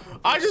in him.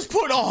 I just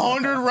put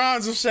 100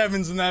 rounds of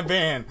 7s in that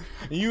van.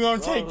 You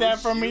gonna take that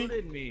from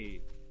me?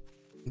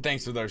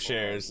 Thanks for those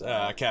shares,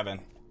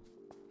 Kevin.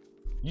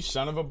 You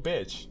son of a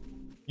bitch.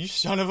 You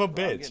son of a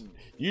bitch.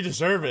 You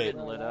deserve it.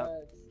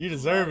 You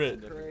deserve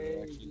it.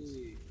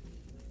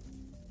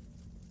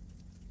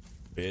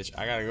 Bitch,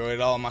 I gotta go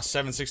get all of my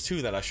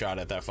 7.62 that I shot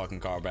at that fucking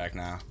car back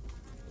now.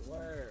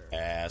 Where?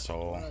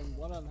 Asshole.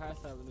 One of them has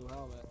to have a new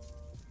helmet.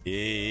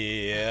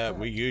 Yeah,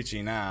 we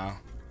Gucci now.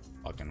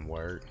 Fucking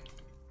work.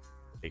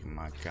 Take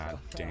my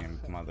goddamn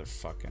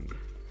motherfucking.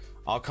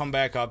 I'll come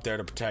back up there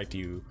to protect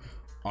you.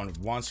 On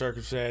one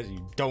circumstance,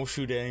 you don't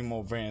shoot any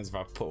more vans if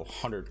I put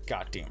 100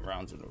 goddamn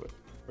rounds into it.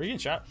 Were you getting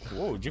shot?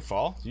 Whoa, did you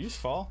fall? Did you just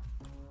fall?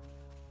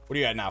 What are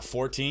you at now?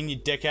 14, you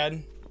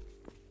dickhead?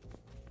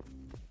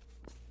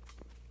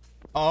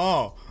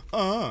 Oh,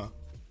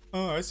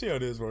 I see how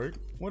this works.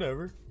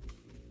 Whatever.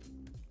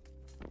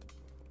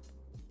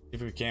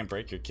 If we can't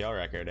break your kill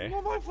record, eh?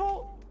 Not my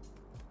fault.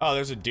 Oh,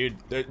 there's a dude.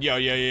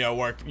 Yo,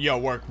 work.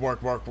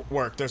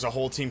 There's a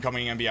whole team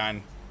coming in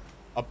behind.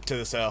 Up to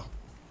the cell.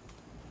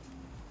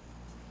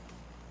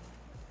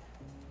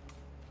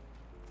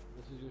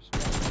 This is your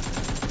spot.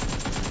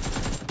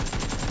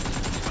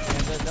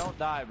 Yeah, don't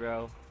die,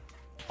 bro.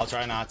 I'll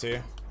try not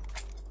to.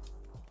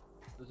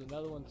 There's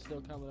another one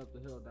still coming up the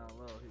hill down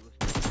low. He was.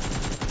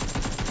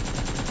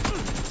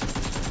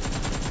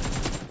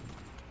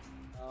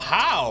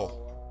 How?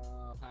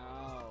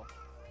 How?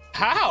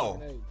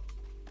 How? Hey,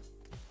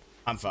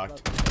 I'm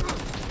fucked.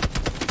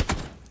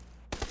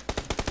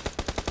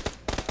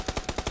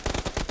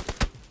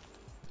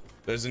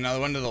 There's another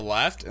one to the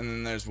left, and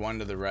then there's one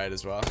to the right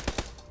as well.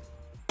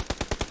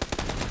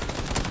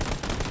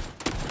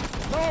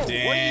 No,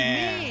 Damn. what do you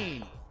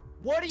mean?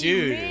 What do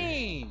you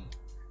mean?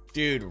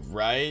 Dude,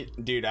 right?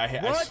 Dude,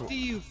 What do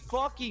you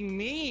fucking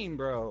mean,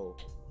 bro?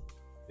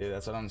 Dude,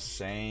 that's what I'm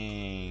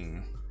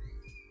saying.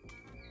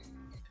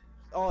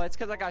 Oh, it's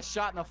because I got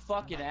shot in the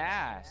fucking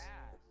ass.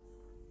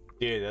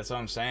 Dude, that's what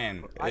I'm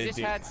saying. I just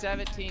had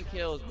 17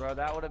 kills, bro.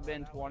 That would have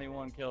been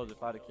 21 kills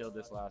if I'd have killed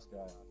this last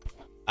guy.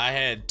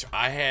 I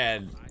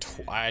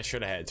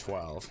should have had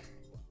 12.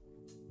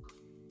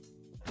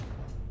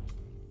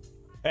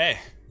 Hey,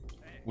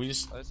 we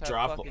just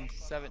dropped. Fucking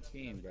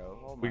 17, bro.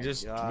 Oh my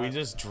We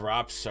just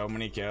dropped so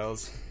many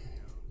kills.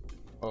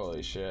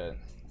 Holy shit.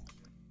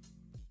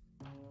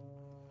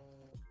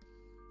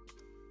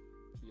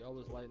 y'all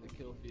was lighting the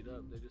kill feed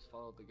up. They just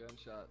followed the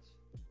gunshots.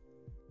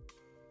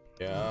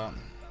 Yeah.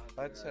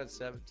 I just had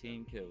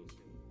 17 kills.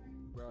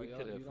 Bro,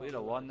 If we'd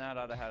have won that,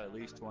 I'd have had at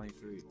least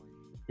 23.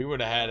 We would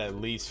have had at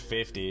least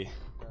 50.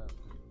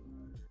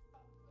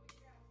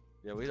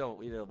 Yeah, we'd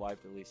have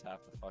wiped at least half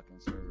the fucking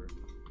server.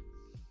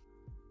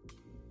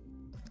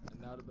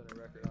 And that would have been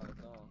a record on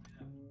its own.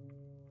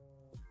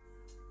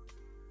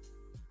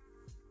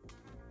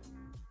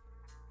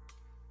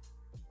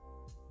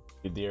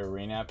 Dude, the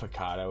arena at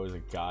Picado was a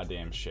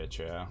goddamn shit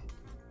show.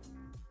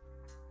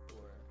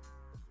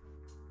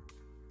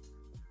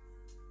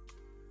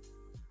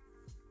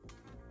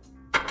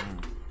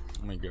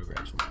 Let me go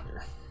grab some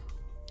beer.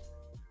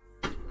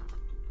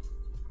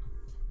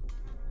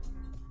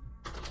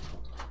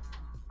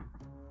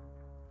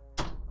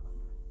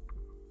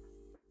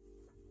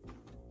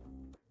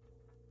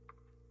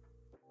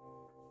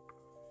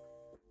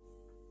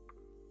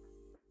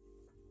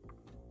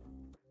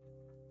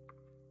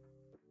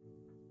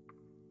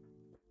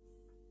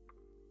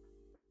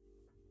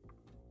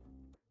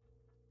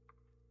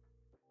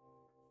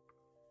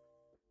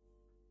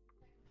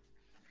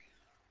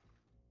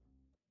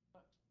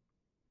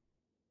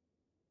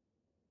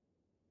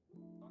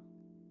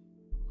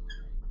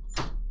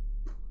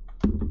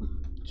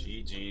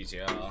 GG's,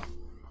 y'all.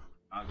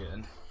 All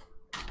good.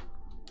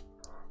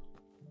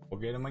 We'll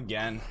get him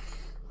again.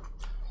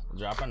 We'll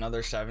drop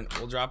another 7.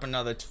 We'll drop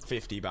another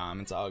 50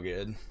 bomb. It's all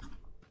good.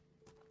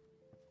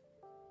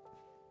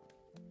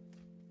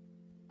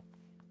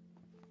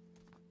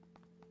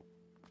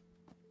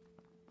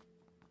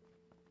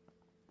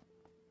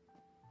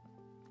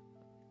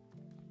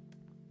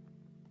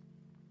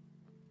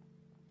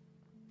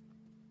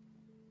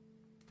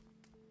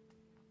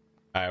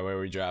 Alright, where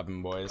are we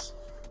dropping, boys?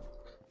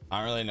 I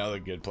don't really know the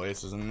good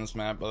places in this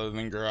map other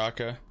than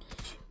Garaka. I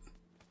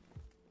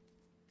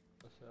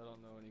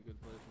don't know any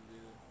good places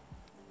either.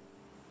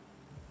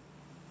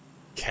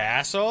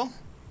 Castle?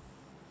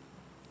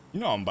 You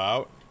know what I'm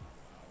about.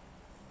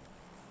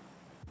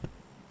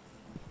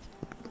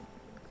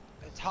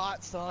 It's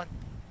hot, son.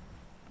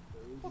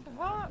 Fucking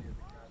hot.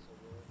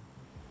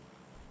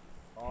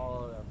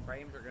 Oh, the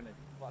frames are gonna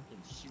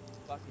fucking shoot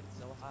fucking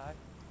so high.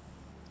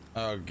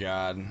 Oh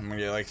god, I'm gonna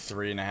get like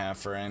 3.5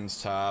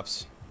 frames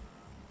tops.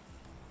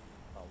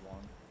 About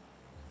one.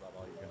 That's about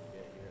all you're gonna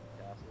get here at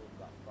the castle.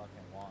 About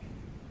fucking one.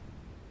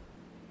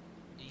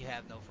 You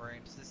have no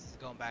frames. This is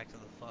going back to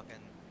the fucking.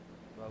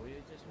 Bro, we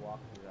just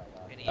walked through that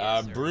last.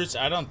 NES or- Bruce,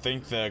 I don't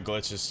think the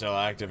glitch is still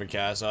active at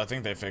Castle. I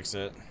think they fixed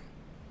it.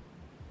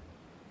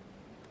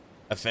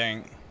 I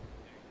think.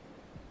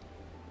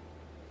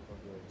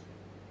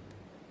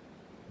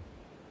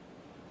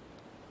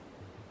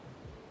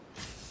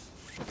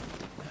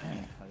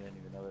 I didn't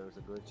even know there was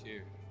a glitch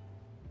here.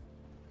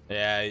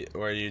 Yeah,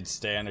 where you'd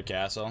stay under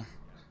Castle.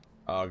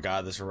 Oh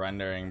god, this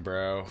rendering,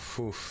 bro.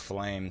 Whew,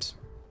 flames.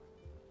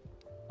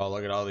 Oh,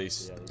 look at all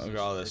these. Yeah, look at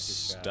all this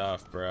is trash.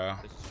 stuff, bro.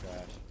 This is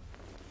trash.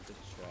 This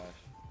is trash.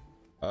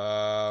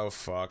 Oh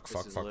fuck, This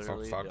fuck, is fuck, fuck,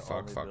 literally fuck, the fuck,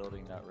 only fuck.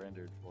 building not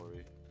rendered for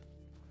me.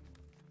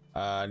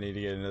 I need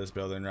to get into this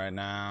building right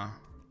now.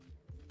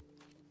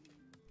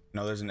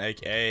 No, there's an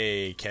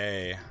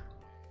AK.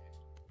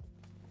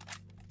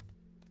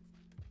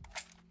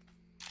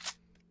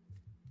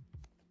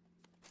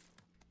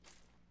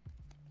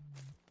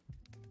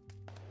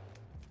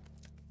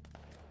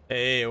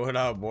 Hey, what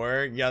up,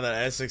 work? You got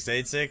that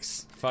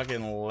S686?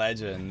 Fucking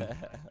legend.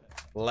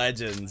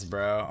 Legends,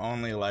 bro.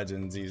 Only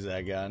legends use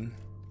that gun.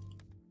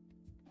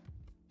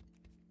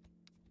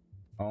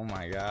 Oh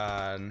my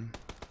god.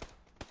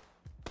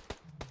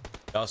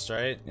 Y'all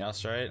straight? Y'all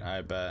straight?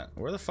 I bet.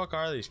 Where the fuck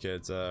are these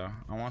kids, though?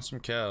 I want some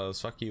kills.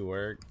 Fuck you,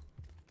 work.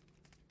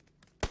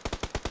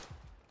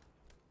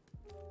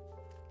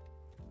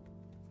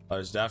 Oh,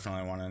 there's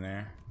definitely one in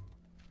there.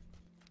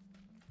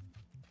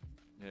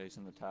 Yeah, he's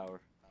in the tower.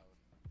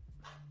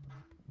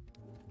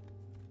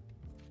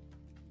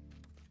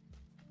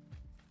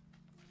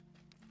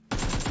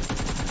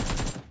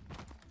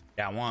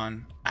 Got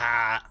one.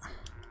 Ah.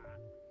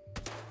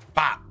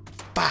 Bop,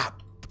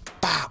 bop,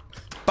 bop,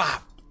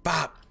 bop,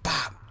 bop,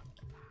 bop.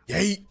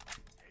 Yeet.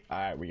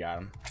 Alright, we got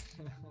him.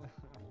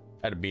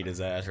 Had to beat his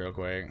ass real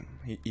quick.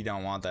 He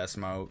don't want that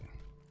smoke.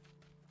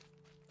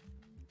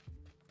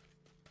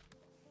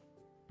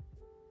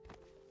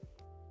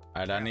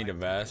 Alright, I need a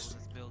vest.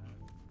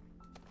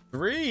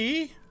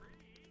 Three?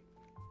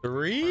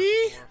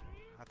 Three?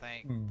 I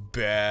think.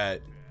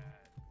 Bet.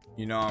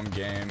 You know I'm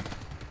game.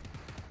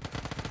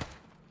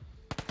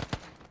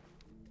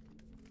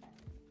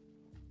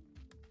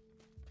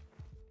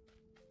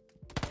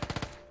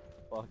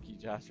 Fuck you,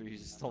 Jasper. You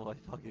just stole my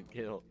fucking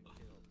kill.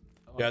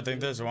 Yeah, I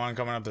think there's one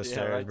coming up the Yeah,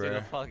 stairs, right through bro.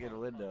 the fucking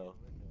window.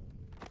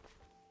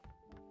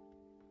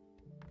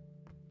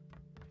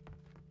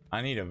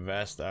 I need a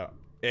vest though.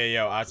 Yeah,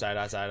 yo, outside,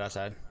 outside,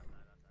 outside.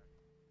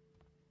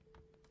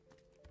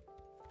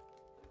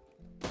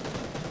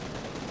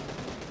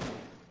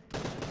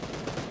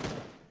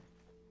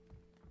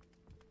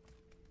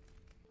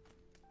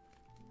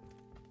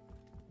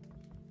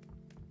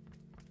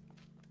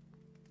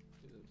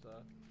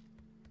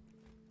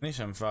 I need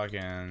some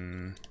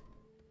fucking.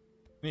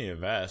 I need a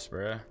vest,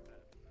 bro.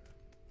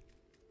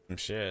 Some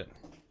shit.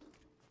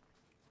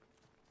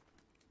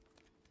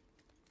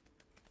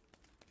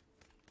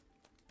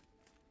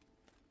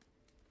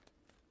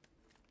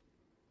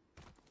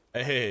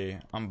 Hey,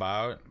 I'm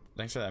about.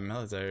 Thanks for that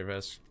military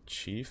vest,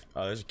 chief.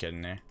 Oh, there's a kid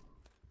in there.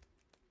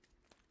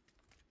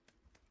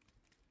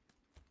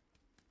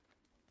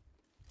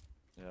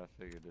 Yeah,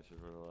 I figured this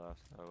is where the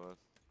last guy was.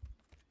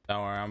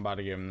 Don't worry, I'm about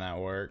to give him that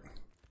work.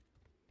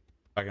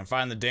 If I can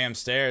find the damn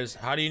stairs.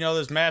 How do you know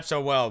this map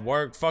so well?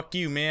 Work, fuck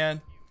you,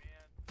 man.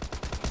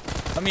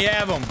 Let me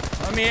have him.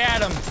 Let me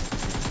at him.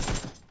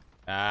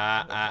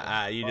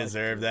 You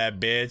deserve that,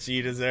 bitch.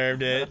 You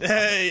deserved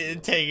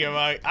it. Take him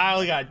out. I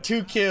only got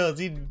 2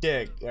 kills. Eat a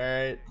dick. All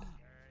right.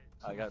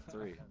 I got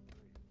 3.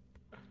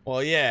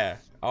 Well, yeah.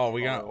 Oh,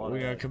 we Oh,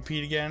 gonna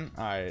compete again?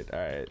 All right, all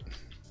right.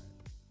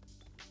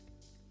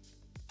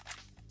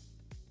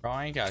 Bro,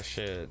 I ain't got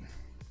shit.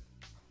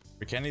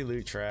 But can he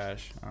loot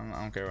trash? I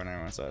don't care what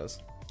anyone says.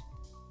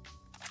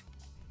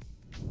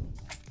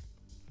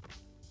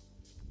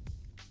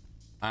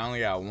 I only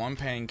got 1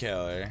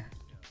 painkiller.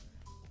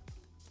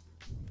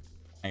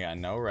 I got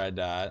no red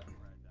dot.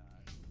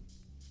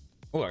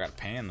 Oh, I got a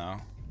pan though.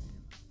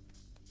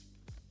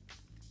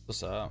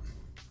 What's up?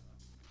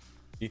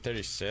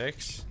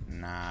 E36?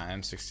 Nah,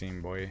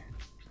 M16 boy.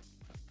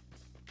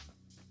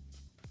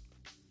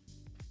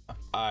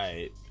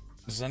 Alright.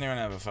 Does anyone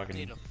have a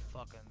fucking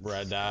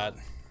red dot?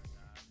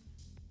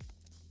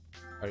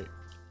 Oh,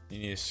 you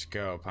need a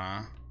scope,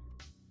 huh?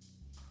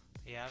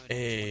 Yeah.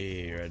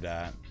 Hey, red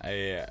dot.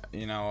 Hey,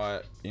 you know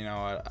what? You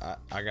know what?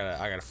 I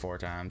got a 4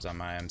 times on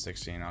my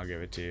M16. I'll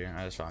give it to you.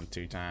 I just found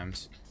 2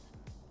 times.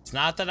 It's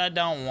not that I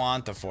don't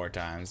want the 4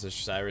 times. It's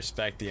just I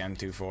respect the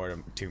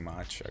M24 too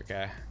much.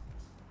 Okay.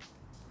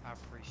 I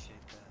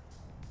appreciate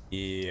that.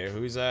 Yeah.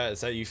 Who's that?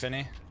 Is that you,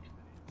 Finny?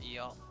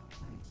 Yup.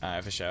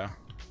 Alright, for sure.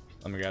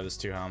 Let me grab this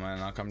 2 helmet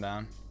and I'll come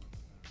down.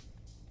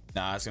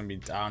 Nah, it's gonna be.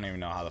 I don't even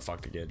know how the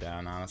fuck to get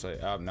down, honestly.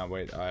 Oh, no,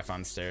 wait. Oh, I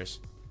found the stairs.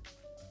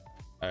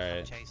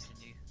 Alright. Chasing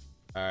you.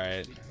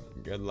 Alright.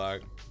 Good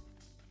luck.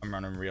 I'm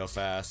running real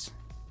fast.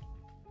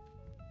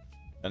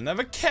 You'll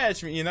never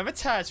catch me. You never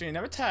touch me. You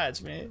never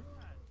touch me.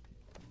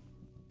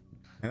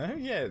 You never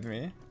get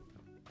me.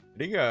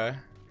 Where'd he go?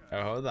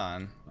 Oh, hold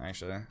on.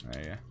 Actually,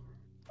 there you go.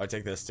 I'll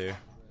take this too.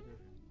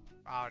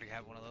 I already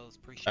have one of those.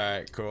 Appreciate it.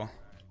 Alright, cool.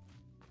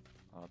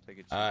 I'll take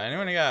it.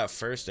 Anyone got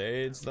first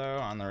aids though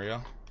on the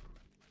real?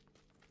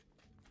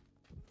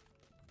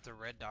 It's a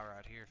red dot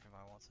right here if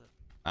anybody wants it.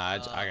 I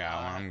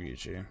got one. I'm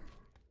Gucci.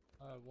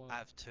 I have one. I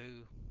have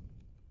 2.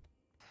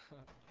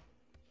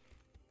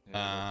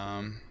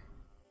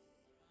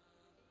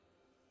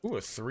 Ooh,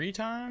 3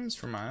 times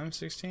for my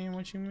M16?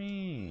 What you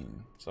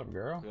mean? What's up,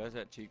 girl? Who has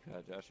that cheek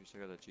pad, Josh? You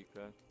still got that cheek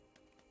pad?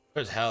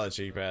 There's hella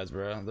cheek pads,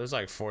 bro. There's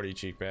like 40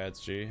 cheek pads,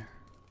 G.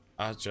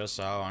 I just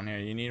saw on here.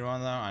 You need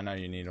one though? I know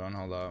you need one.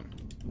 Hold up.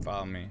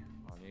 Follow me.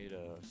 I need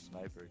a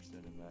sniper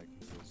extended mag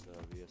for this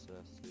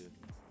VSS too.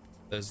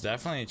 There's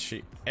definitely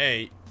cheek.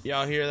 Hey,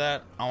 y'all hear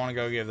that? I want to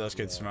go give those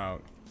kids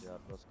smoke. Yeah,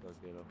 let's go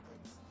get them.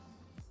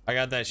 I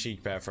got that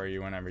cheek pad for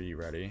you whenever you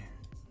ready.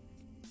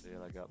 So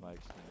yeah, I got my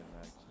extended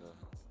mag.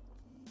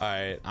 So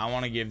Alright, I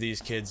want to give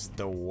these kids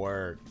the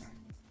work.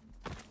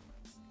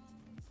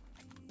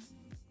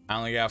 I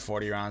only got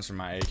 40 rounds for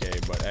my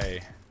AK, but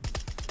hey.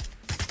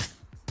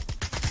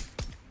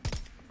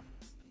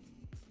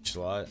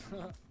 Slut. Who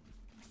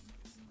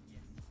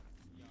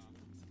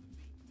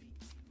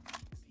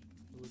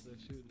was that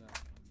shooting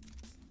at?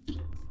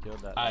 killed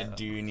that. I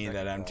do need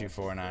that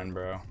M249,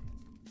 bro.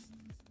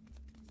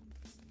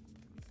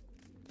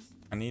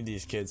 I need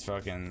these kids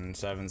fucking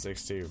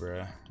 7.62,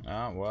 bro.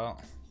 Oh,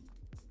 well.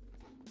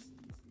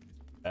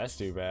 That's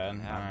too bad.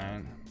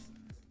 Alright.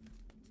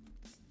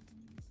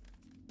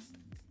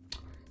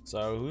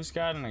 So, who's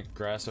got an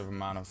aggressive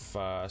amount of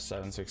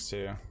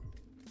 7.62?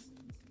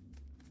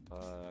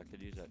 I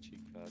could use that cheek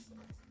pad.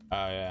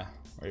 Oh, yeah.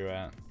 Where you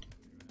at?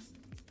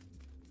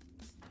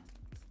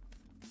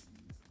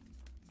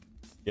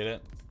 Get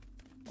it?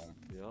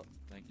 Yep.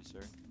 Thank you,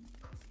 sir.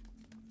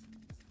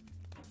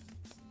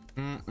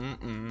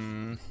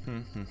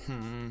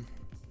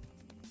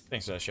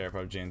 Thanks for that share,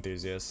 PUBG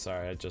enthusiast.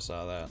 Sorry, I just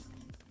saw that.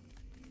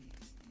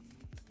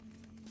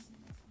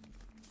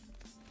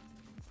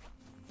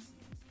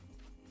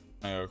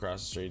 I go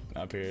across the street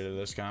up here to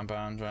this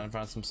compound, trying to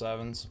find some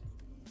 7s.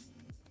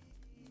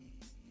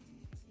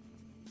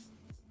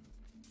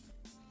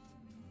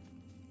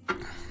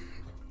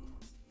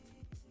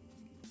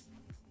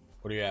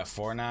 What do you at?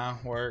 4 now?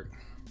 Work?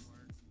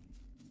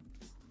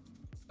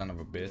 Son of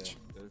a bitch.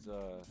 Yeah, there's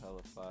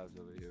hella 5s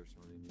over here if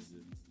somebody needs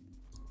it.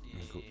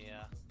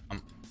 Yeah.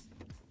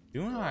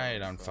 Doing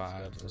alright on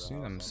 5. Let's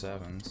do them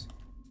 7s.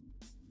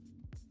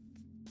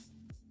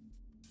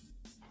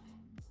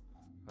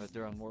 Right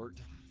there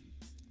unworked.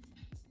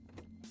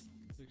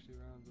 60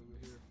 rounds over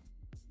here.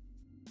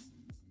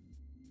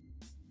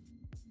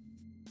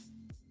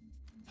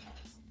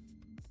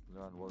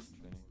 They're unworked,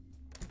 Finny.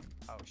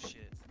 Oh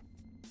shit.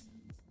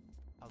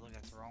 I was looking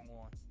at the wrong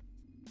one.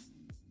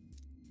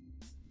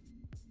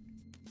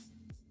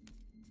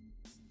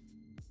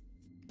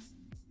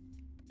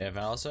 If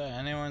also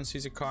anyone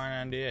sees a car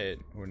 98,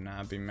 would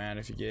not be mad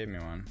if you gave me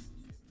one.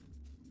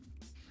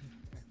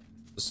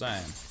 Just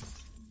saying.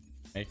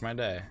 Make my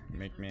day.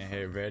 Make me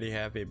a very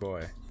happy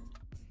boy.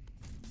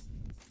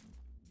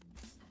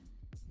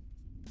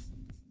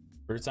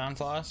 Fruits on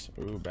Floss?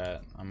 Ooh,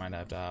 bet. I might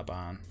have to hop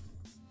on.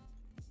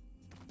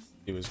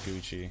 It was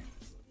Gucci.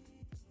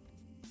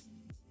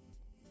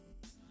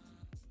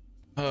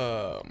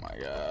 Oh my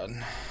god.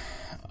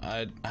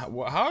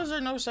 How is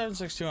there no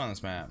 7.62 on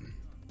this map?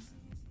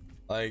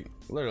 Like,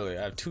 literally,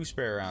 I have 2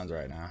 spare rounds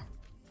right now.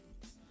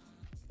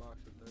 Box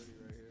of 30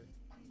 right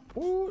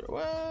here. Ooh,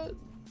 what?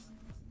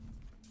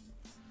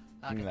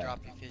 I can Nah. drop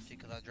you 50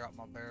 because I dropped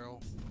my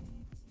barrel.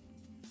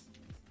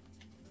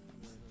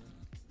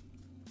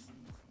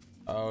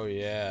 Oh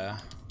yeah.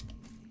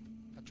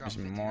 I dropped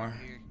Some 50 more. right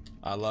here.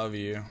 I love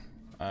you.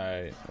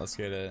 Alright, let's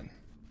get it.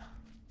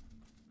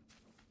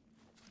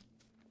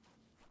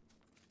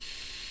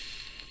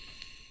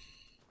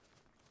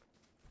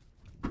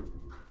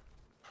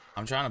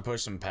 I'm trying to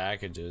push some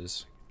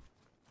packages.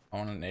 I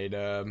want an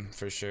A-dub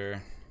for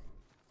sure.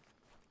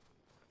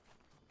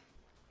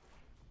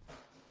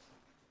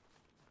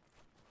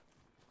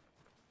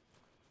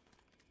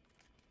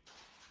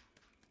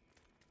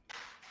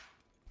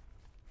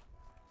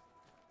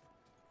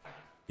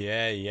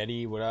 Yeah,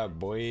 Yeti, what up,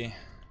 boy?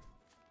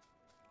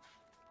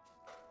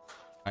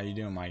 How you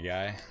doing, my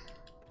guy?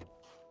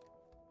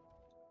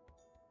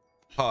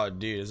 Oh,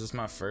 dude, is this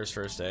my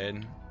first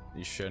aid?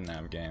 You shouldn't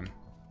have, game.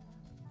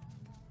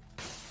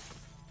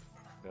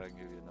 Yeah, I can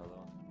give you another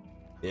one.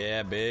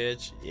 Yeah,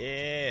 bitch.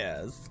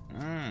 Yes.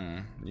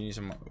 You need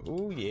some.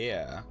 Ooh,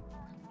 yeah.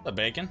 The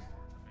bacon.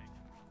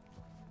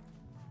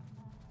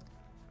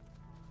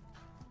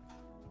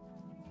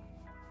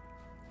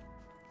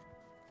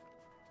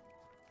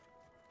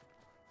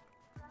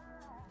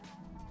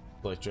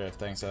 Blue Drift,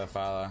 thanks for the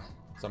follow.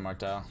 What's up,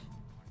 Martel?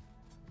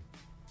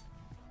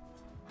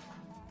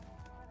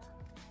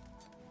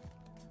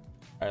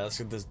 Alright, let's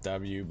get this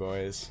W,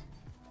 boys.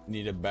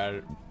 Need a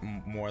better,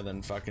 more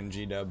than fucking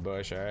G-Dub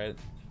Bush, alright?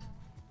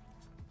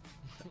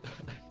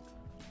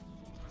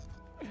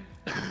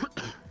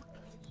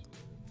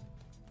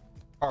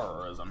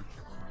 Terrorism.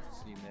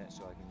 Cement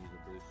so I can use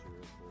a booster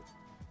real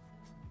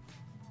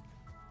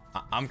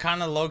quick. I'm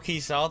kind of low-key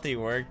salty,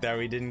 work, that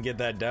we didn't get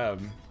that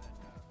dub.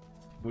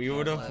 We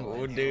would have,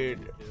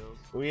 dude.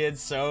 We had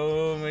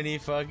so many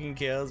fucking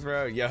kills,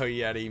 bro. Yo,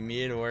 Yeti,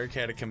 me and work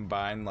had a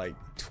combined like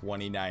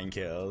 29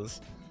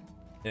 kills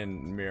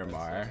in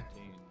Miramar.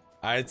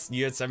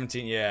 You had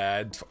 17,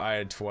 yeah, I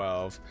had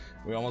 12.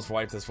 We almost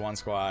wiped this one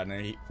squad,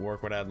 and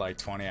work would have had like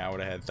 20. I would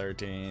have had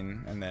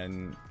 13, and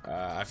then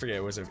I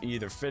forget, was it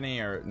either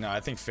Finny or no? I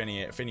think Finny,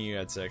 you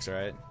had 6,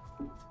 right?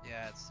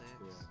 Yeah, it's 6.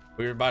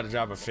 We were about to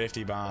drop a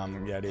 50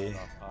 bomb, Yeti.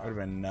 Would have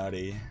been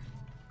nutty.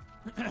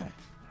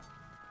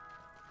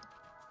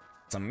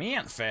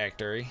 Cement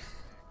factory.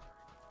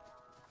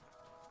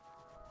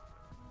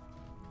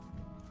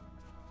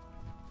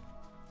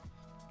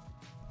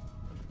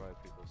 There's probably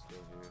people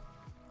still here.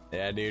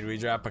 Yeah, dude, we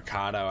dropped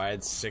Picado. I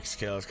had 6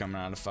 kills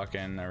coming out of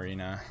fucking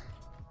arena.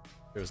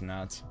 It was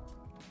nuts.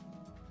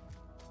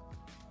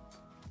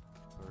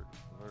 Vert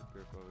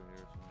grip over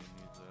here, somebody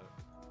needs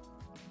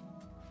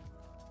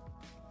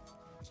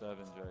that.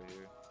 7's right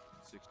here.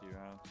 60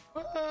 rounds.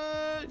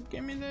 What?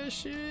 Give me that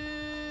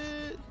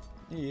shit.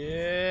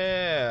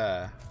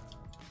 Yeah.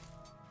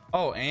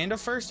 Oh, and a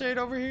first aid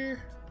over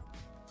here?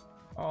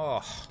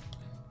 Oh,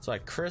 it's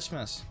like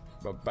Christmas,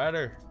 but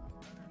better.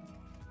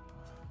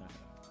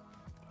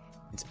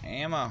 It's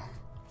ammo.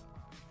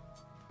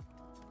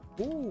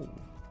 Ooh.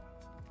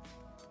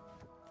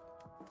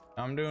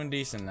 I'm doing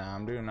decent now.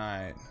 I'm doing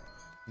alright.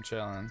 I'm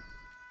chilling.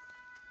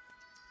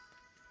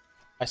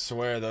 I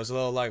swear, those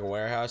little like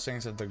warehouse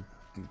things have the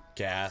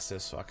gas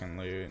this fucking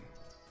loot.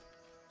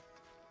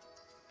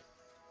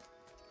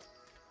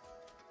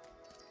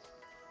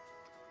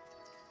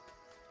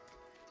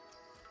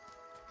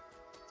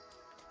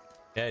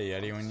 Yeah,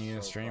 Yeti, when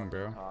you stream,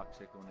 bro.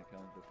 Toxic when it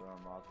comes to throwing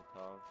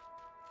Molotov.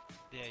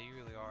 Yeah, you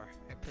really are.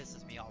 It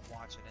pisses me off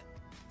watching it.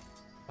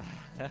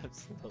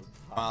 That's so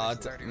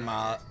toxic.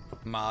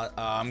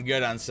 I'm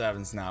good on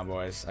 7s now,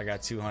 boys. I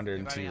got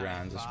 202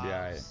 rounds. Just be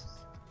alright.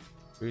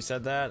 Who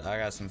said that? I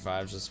got some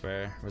 5s to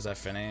spare. Was that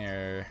Finny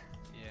or?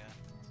 Yeah.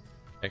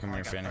 Take him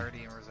here, Finny.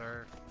 30 in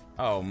reserve.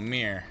 Oh,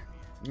 Mir.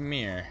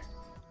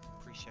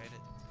 Appreciate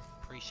it.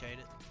 Appreciate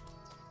it.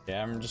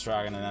 Yeah, I'm just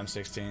rocking an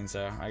M16,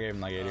 so I gave him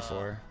like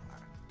 84.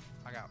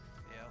 I got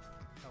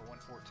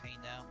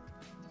 114 now.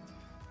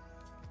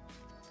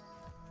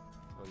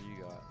 What do you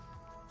got?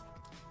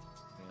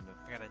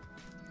 Panda?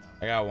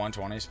 I got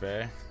 120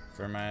 spare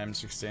for my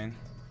M16.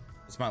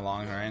 It's my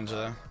long range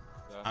though.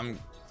 Yeah. I'm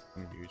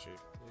Gucci.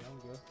 Yeah, I'm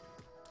good.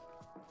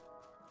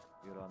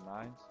 Good on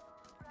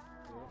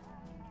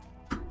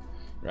 9s?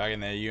 Rocking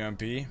the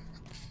UMP. Yep.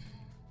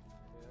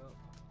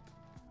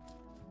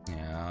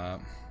 Yeah.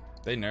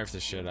 They nerfed the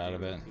shit out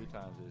of it. 2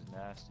 times is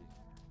nasty.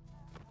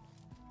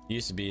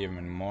 Used to be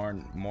even more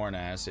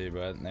nasty,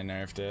 but they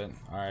nerfed it.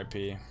 RIP.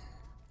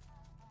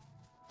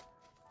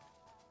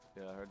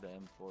 Yeah, I heard the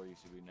M4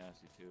 used to be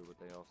nasty too, but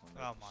they also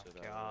nerfed Oh the my shit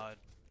out of god.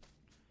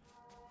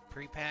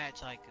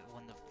 Pre-patch, like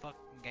when the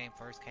fucking game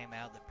first came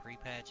out, the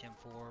pre-patch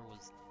M4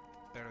 was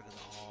better than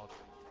the Hog.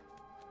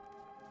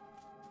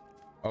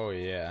 Oh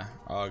yeah.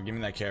 Oh, give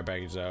me that care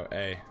package though.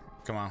 Hey,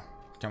 come on.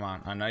 Come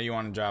on. I know you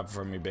want to drop it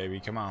for me, baby.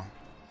 Come on.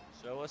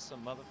 Show us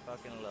some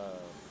motherfucking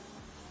love.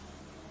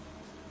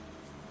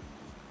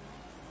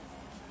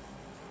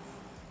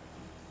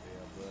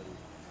 Yeah, buddy.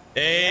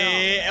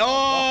 Hey, oh!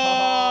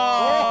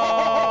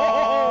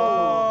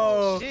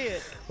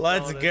 Shit!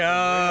 Let's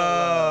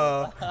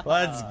go!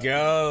 Let's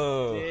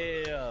go!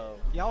 Damn.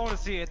 Y'all want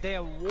to see a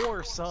damn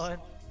war, son?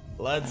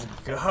 Let's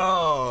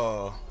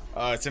go!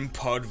 Oh, it's in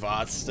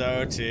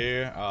Podvatsto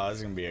too. Oh, this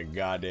is gonna be a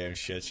goddamn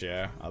shit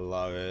show. I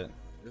love it.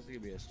 This is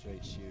gonna be a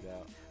straight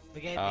shootout. The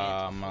game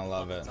I'm gonna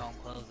love it.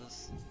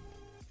 closes.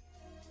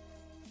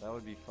 That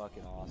would be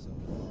fucking awesome.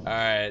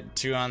 Alright,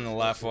 2 on the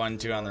left one,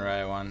 2 on the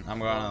right one. I'm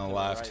going on the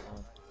left. Right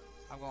one.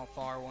 I'm going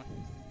far one.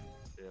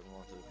 Yeah, I'm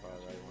going to the far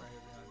right one. Right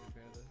here behind you,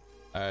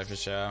 Panda. Alright, for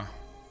sure.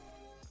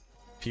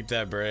 Peep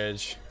that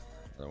bridge.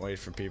 Wait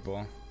for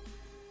people.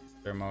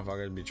 There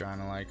motherfuckers be trying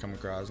to like come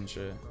across and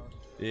shit.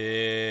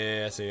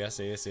 Yeah, I see. He ran to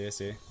the left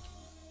side.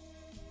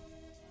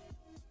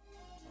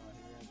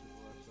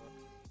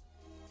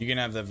 You can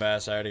have the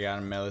vest. I already got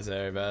a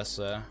military vest,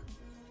 so.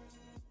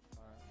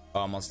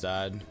 Almost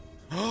died.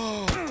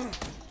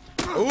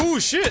 Oh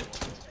shit!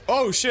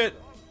 Oh shit!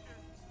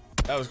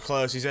 That was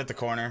close. He's at the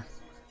corner.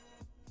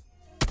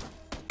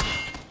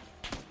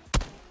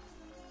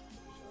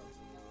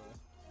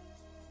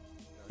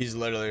 He's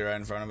literally right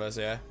in front of us,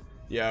 yeah.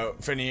 Yo,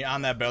 Finny,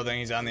 on that building,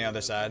 he's on the other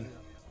side.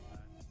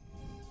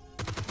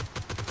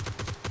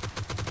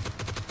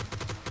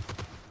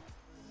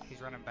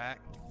 He's running back.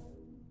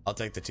 I'll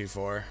take the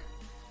 2-4.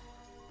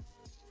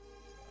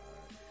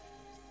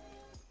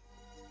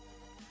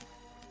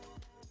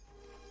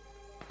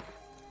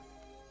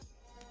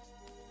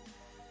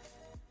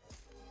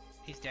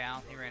 He's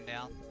down. He ran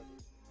down.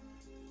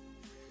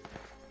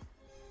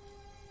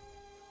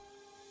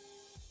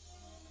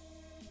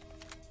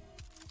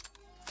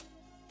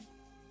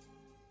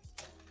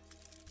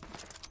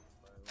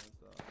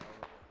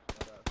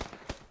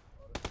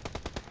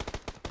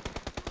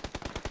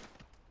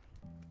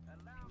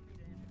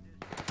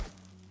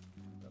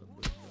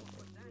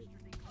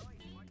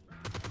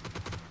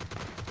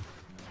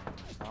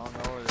 I don't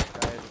know where this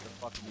guy is with the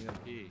fucking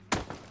UMP.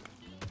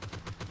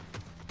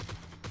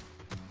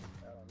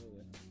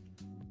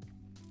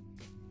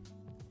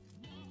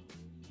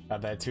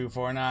 Got that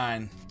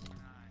 249.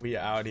 We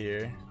out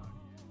here.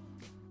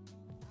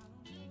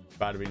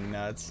 About to be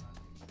nuts.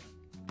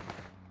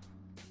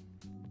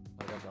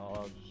 I got the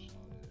all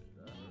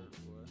That hurt,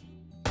 boy.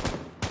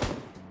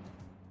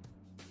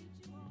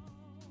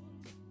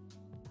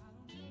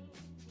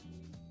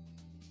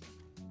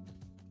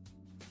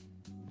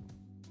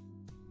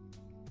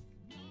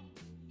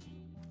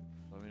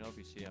 Let me know if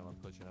you see him. I'm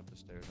pushing up the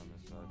stairs on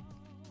this side.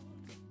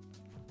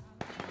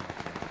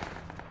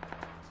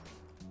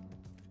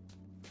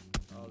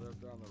 Oh, they're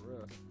up there on the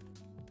roof.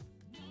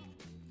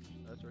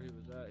 That's where he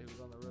was at. He was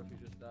on the roof. He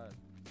just died.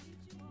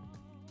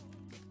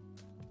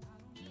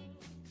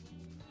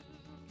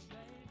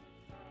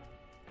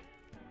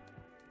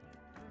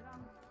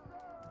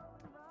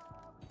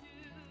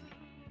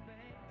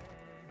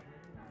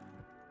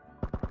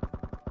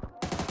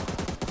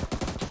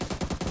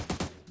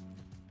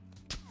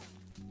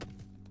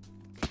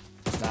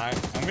 It's not,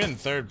 I'm getting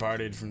third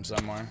partied from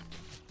somewhere.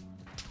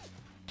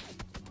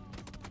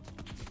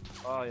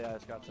 Oh yeah,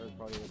 it's got third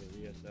party with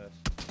the ESS.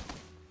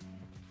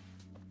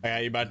 I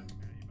got you, bud.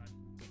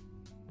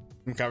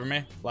 Come cover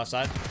me. Left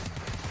side.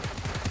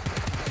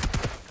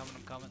 I'm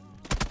coming.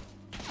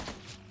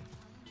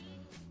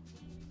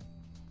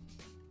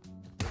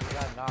 There's a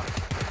guy knocked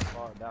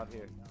far down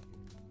here.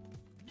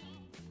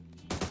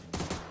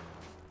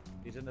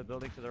 He's in the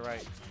building to the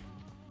right.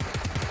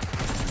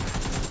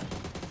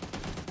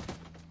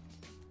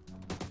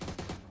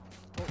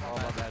 Oh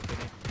my bad,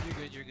 Vinny.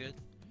 You're good.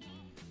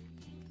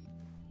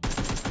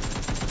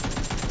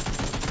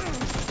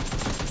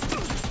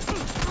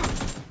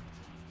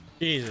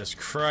 Jesus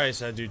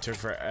Christ, that dude took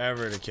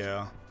forever to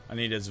kill. I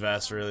need his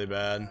vest really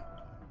bad.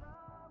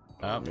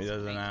 Oh, he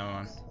doesn't have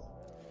one.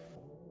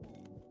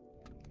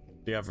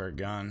 What do you got for a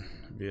gun?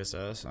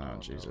 VSS? Oh,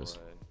 Jesus.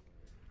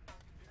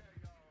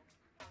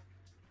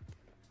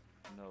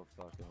 No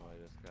fucking way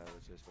this guy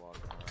was just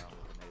walking around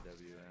with an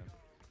AWM.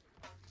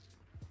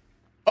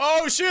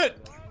 Oh, shit!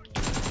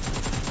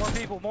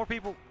 More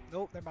people.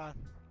 Nope, never mind.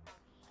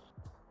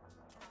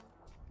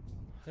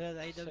 Yeah,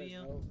 the AWM. Said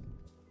no.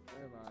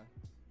 Never mind.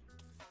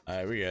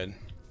 Alright, we good.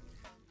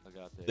 I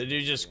got The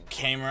dude just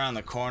came around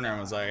the corner and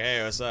was like,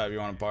 hey, what's up? You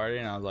want to party?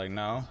 And I was like,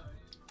 no.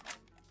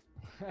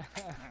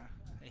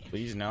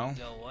 Please, no.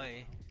 Go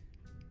away.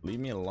 Leave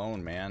me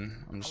alone,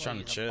 man. I'm just trying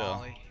to chill.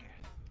 I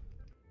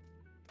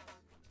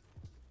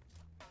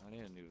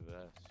need a new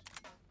vest.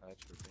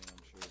 That's for damn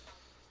sure.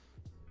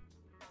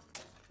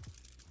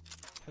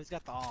 Who's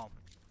got the arm?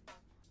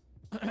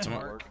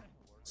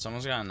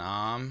 Someone's got an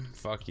arm.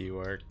 Fuck you,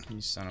 work.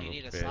 You son of You a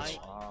need a bitch. sight?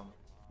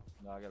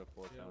 No, I got a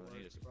 4 ton. I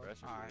need a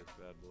suppressor for this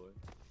bad boy.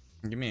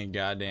 Give me a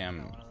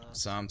goddamn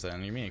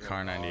something. Give me a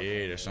car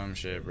 98 or some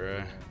shit,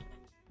 bro.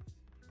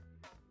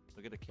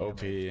 Look at the camera.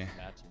 OP. It's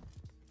matching.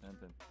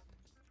 Pimping.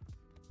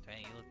 Dang,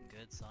 you looking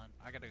good, son.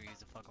 I gotta go use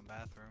the fucking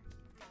bathroom.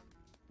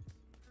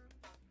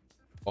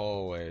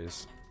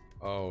 Always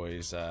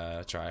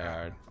try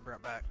hard. I'll be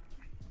right back.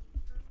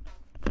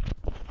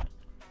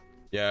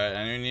 Yeah,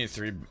 I need a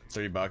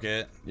three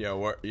bucket. Yo,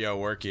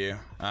 work you.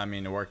 I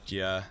mean, worked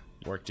ya.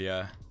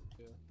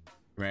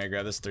 Come here,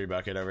 grab this 3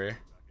 bucket over here.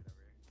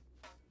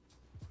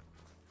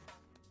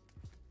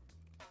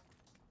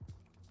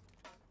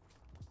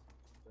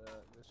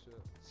 This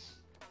shit.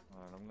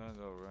 Alright, I'm gonna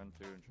go run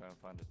through and try and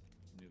find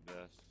a new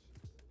vest.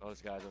 Oh,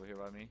 this guy's over here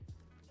by me.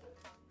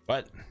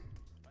 What?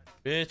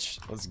 Bitch,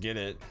 let's get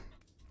it.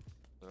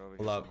 They're over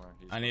Hold here up. somewhere.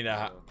 He's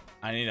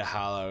I need a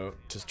hollow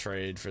to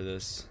trade for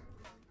this.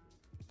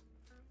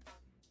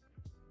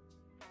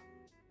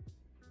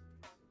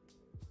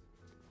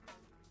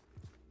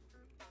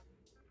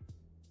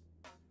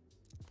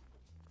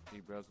 He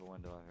broke a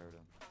window, I heard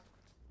him.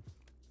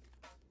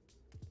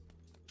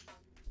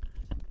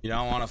 You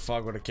don't want to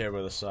fuck with a kid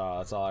with a saw.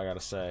 That's all I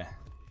gotta say.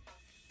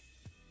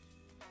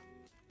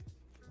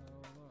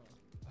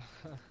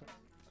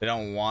 They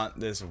don't want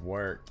this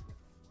work.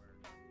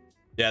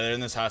 Yeah, they're in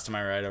this house to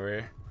my right over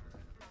here.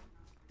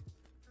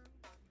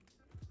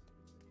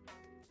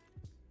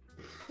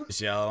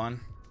 This yellow one.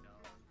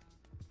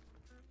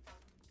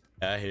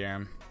 Yeah, I hear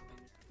him.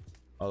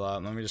 Hold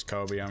up, let me just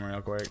Kobe him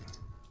real quick. That's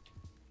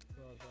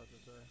what I was about to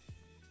say.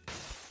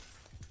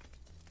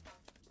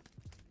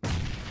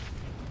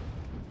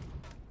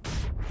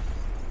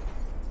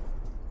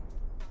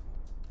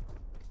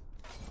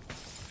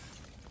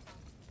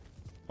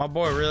 My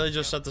boy really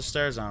just set the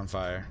stairs on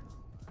fire.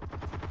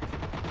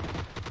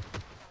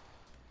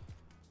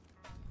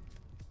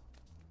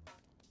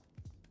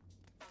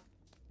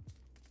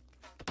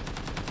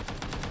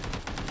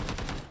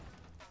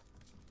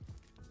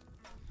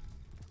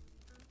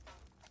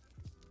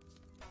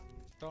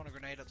 Throwing a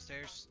grenade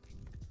upstairs.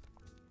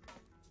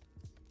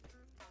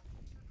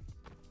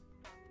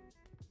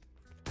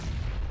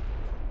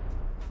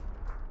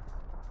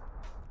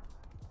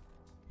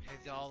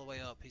 He's all the way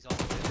up. He's all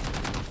the way up.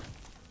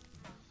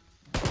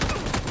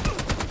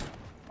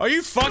 Are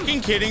you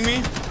fucking kidding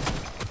me?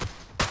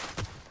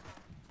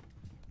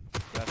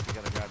 Jasper,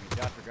 gotta grab me.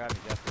 Jasper, grab me.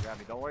 Jasper, grab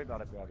me. Don't worry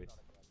about it, grab me.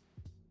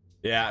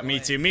 Yeah,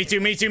 me too. Me too.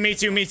 Me too. Me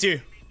too. Me too.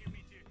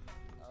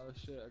 Oh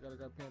shit, I gotta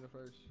grab Panda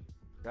first.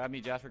 Grab me,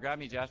 Jasper, grab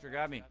me. Jasper,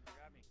 grab me.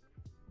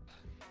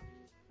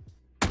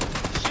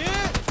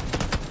 Shit!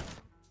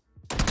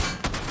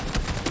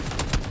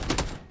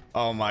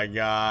 Oh my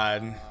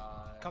god.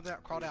 Come down,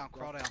 crawl down,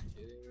 crawl down.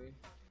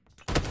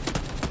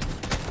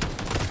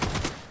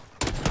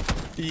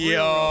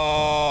 Yo.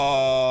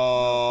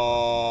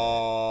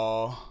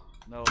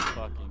 No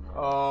fucking way.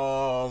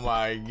 Oh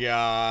my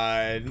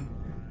god.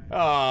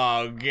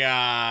 Oh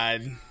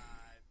god.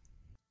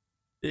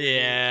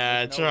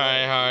 Yeah, no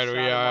try way. hard Shot we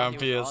him are while on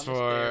he was on the PS4.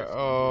 stairs.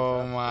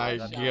 Oh my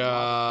That's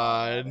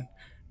god.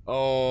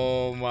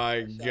 Oh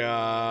my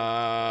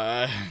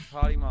god.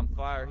 Caught him on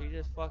fire. He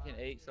just fucking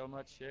ate so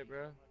much shit,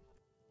 bro.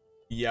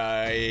 He Yikes.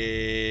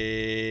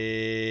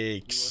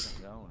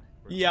 wasn't going.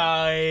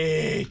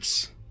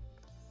 Yikes.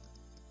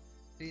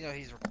 You know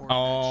he's recording.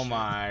 Oh that shit.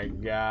 my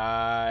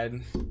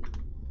god.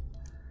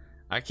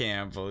 I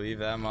can't believe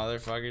that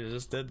motherfucker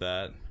just did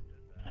that.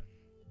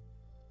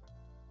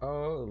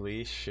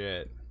 Holy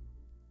shit.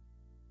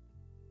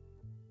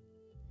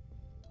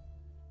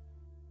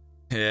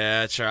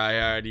 Yeah, try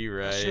hard, you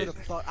right.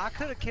 I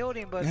could have killed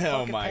him, but Oh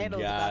fucking my Panda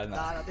was about to God.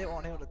 die. I didn't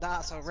want him to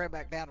die, so I ran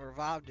back down and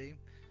revived him.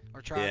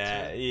 Or tried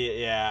Yeah, to.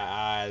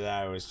 yeah,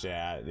 that was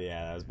yeah,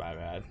 that was my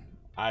bad.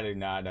 I do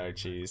not know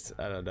cheese.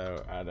 I don't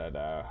know.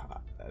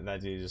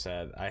 That dude just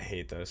said, I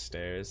hate those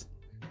stairs.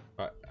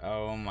 But,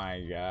 oh my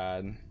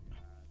god.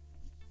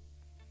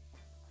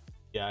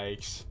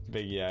 Yikes.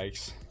 Big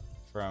yikes.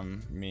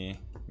 From me,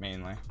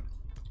 mainly.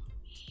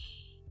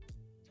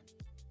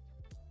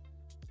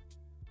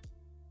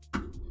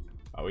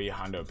 Oh, we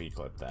Hondo P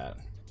clipped that.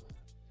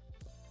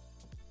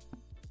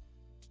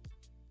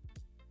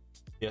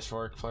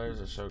 PS4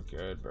 players are so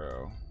good,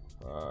 bro.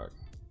 Fuck.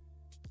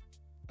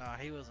 Nah,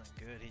 he wasn't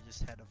good. He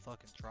just had the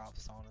fucking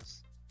drops on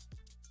us.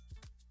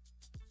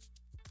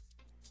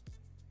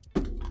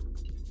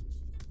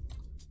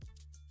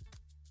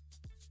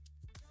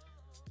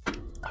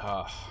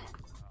 That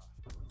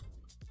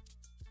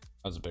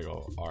was a big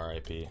old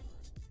RIP.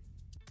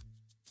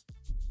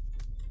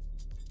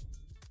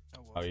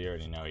 Oh, you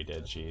already know he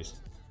did, cheese.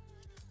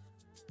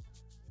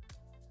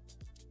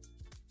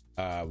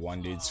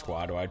 One dude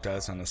squad wiped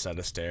us on a set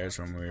of stairs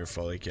when we were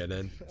fully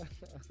kitted.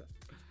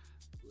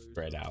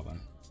 Great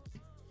Alvin.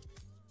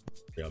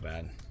 Real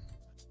bad.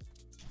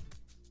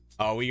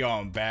 Oh, we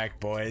going back,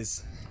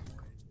 boys.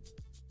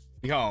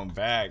 We going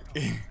back.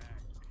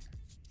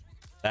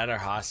 That or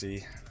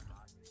Hossie.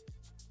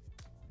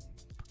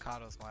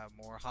 Picado's might have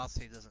more.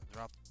 Hossie doesn't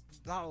drop.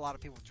 Not a lot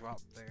of people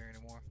drop there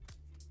anymore.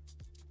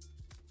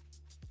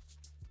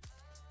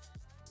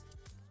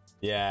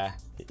 Yeah.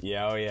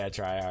 Yeah, oh yeah,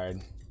 try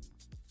hard.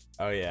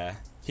 Oh yeah.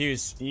 He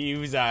was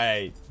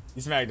alright. He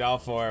smacked all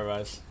four of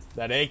us.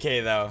 That AK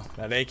though.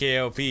 That AK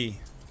OP.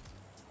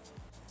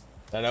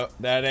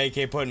 That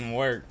AK put in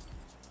work.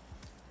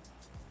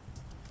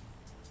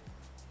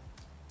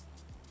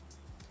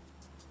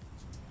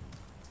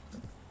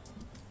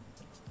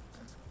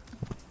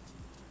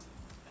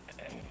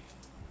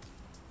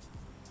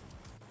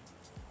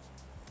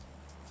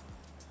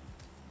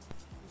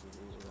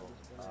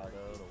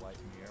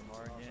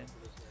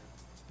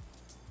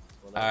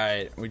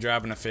 Alright, we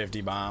dropping a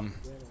 50 bomb.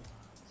 Well,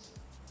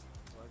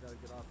 I gotta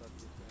get off after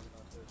this game and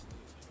I'll search me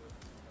and shit.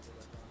 I'll go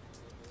back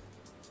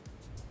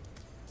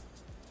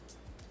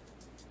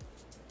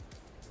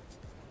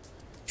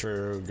on.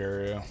 True,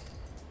 Guru.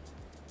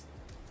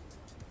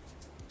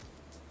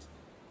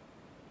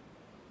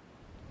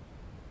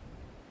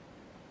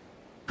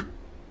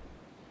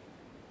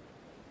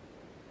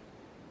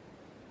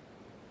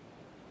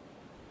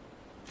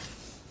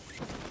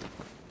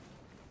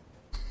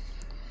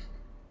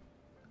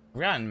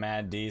 We've gotten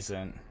mad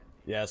decent.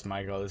 Yes,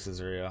 Michael, this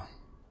is real.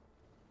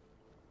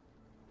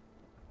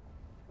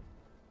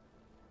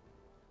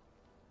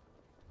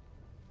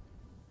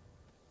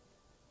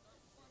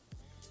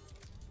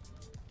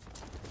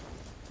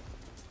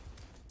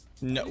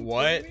 No,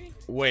 what?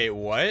 Wait,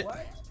 what?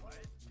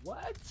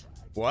 What?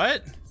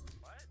 What?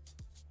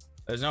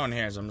 There's no one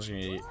here, so I'm just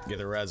gonna get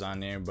the res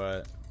on you,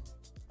 but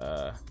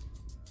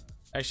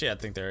actually I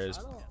think there is.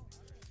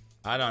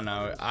 I don't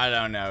know. I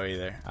don't know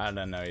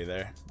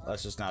either.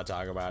 Let's just not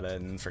talk about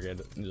it and forget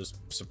it and just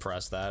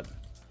suppress that.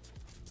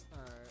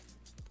 Alright.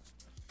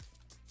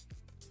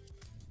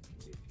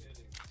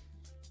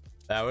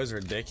 That was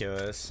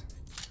ridiculous.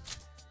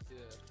 Yeah.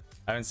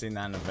 I haven't seen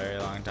that in a very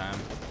long time.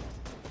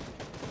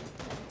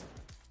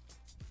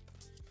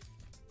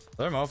 Are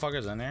there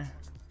motherfuckers in there?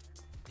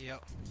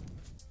 Yep.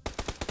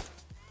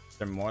 Is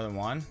there more than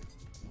one?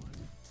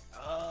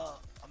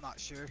 I'm not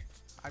sure.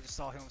 I just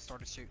saw him and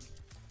started shooting.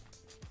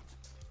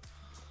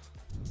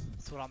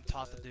 That's what I'm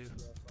taught to do.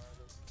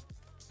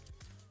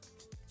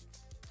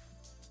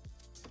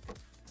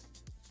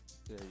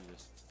 Yeah, you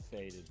just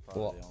faded.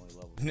 Probably Well, the only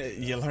level.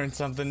 you learn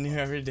something new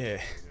every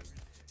day.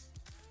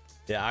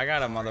 Yeah, I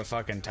got a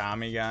motherfucking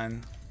Tommy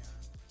gun.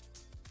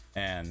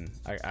 And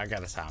I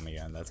got a Tommy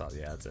gun. That's all.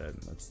 Yeah, that's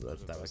it.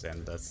 That was the end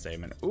of that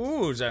statement.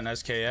 Ooh, is that an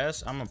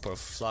SKS? I'm gonna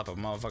slap a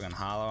motherfucking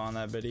hollow on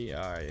that bitty.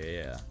 Oh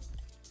yeah.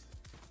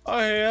 Oh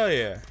hell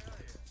yeah.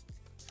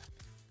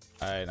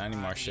 Alright, I need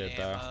more shit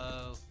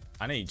though.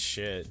 I need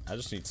shit. I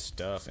just need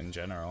stuff in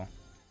general.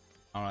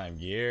 I don't have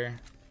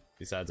gear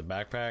besides a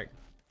backpack.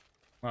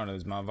 We're on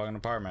this motherfucking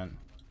apartment.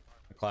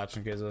 I clapped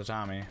some kids with a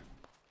Tommy.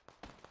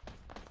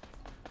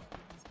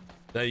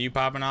 Is that you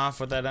popping off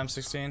with that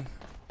M16?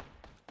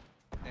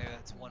 Yeah,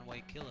 that's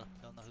one-way killer.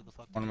 Don't know who the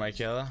fuck. One-way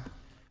killer?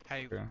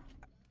 Hey, True.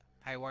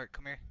 hey, work,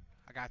 come here.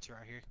 I got you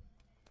right here.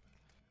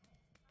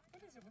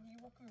 What is it when you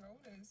rock and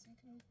rollers? You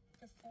can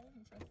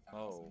perform for 1,000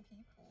 Oh.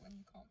 people and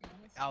you can't be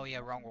honest. Oh yeah,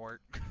 wrong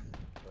work. Right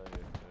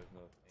here, there's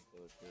no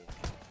painkiller too.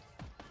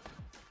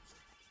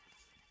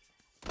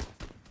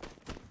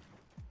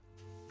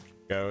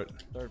 Goat.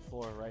 Third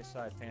floor, right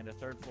side, Panda.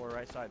 Third floor,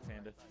 right side,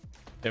 Panda.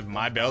 If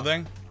my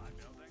building?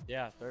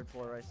 Yeah, third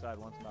floor, right side.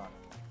 One's not.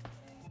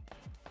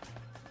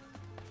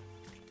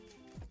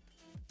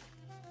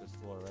 This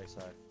floor, right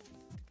side.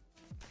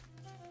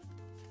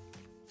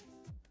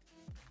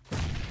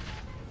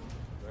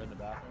 We're in the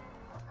bathroom.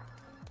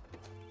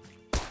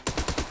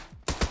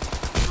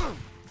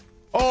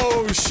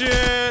 Oh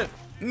shit!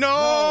 No,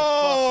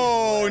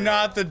 fucking way.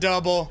 not the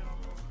double.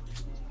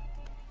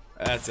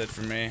 That's it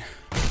for me.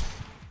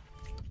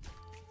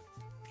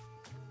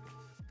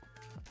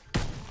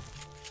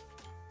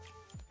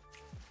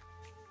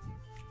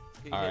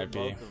 He hit R.I.P.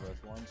 both of us.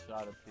 One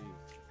shot apiece.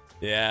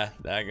 Yeah,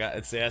 that guy.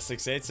 It's the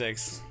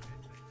S686.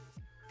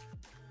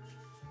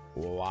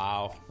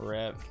 Wow,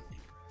 rip.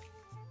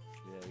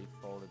 Yeah, he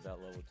folded that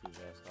level 2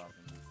 vest off.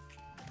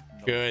 And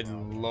no Good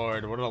problem.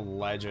 lord, what a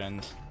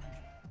legend.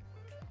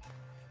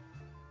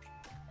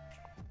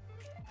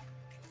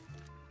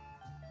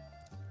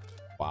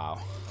 Wow.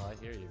 Oh, I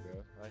hear you,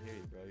 bro. I hear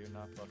you, bro. You're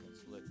not fucking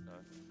slick,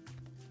 dog.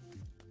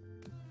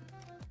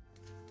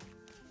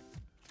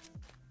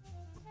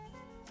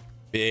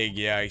 Big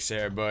yikes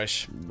there,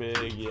 Bush. Big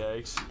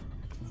yikes.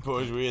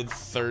 Bush, we had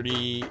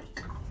 30.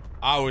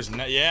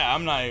 Yeah,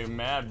 I'm not even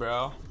mad,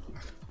 bro.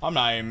 I'm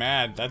not even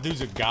mad. That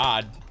dude's a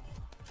god.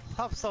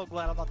 I'm so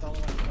glad I'm not the only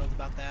one who knows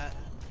about that.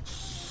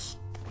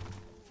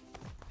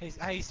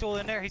 He's still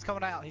in there. He's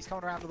coming out. He's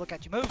coming around to look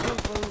at you. Move,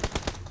 move, move.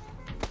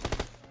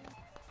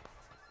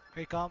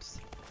 Here he comes.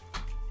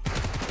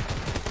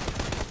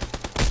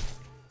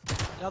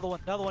 Another one,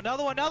 another one,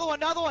 another one, another one,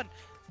 another one.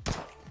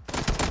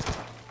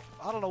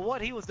 I don't know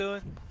what he was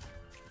doing.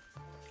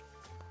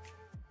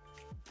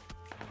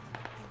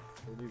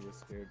 He was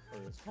scared for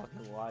his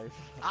fucking life.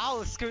 I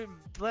was scooting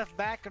left,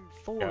 back, and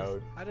forth.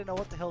 Goat. I didn't know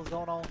what the hell was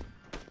going on.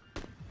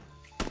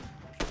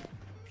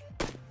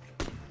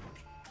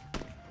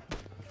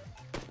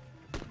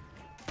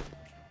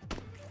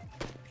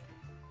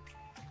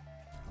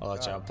 I'll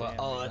let y'all play.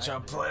 I'll let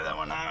y'all play that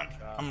one out.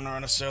 I'm gonna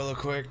run a solo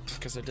quick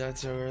because I died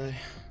so early.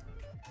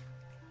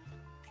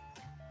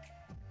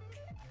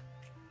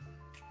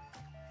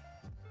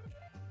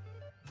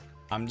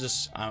 I'm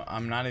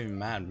not even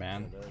mad,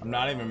 man. I'm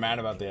not even mad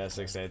about the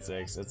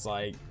S686. It's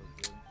like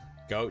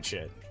goat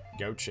shit.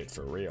 Goat shit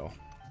for real.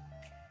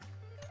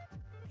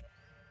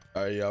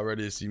 Are y'all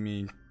ready to see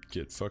me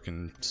get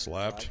fucking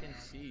slapped? I can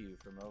see you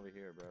from over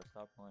here, bro.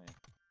 Stop playing.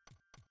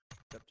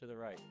 Step to the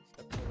right.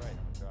 Step to the right. I'm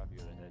gonna drop you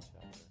with a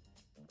headshot.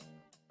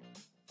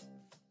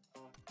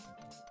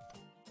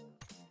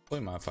 Hopefully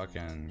my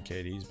fucking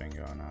KD's been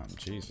going up.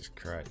 Jesus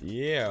Christ.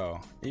 Ew.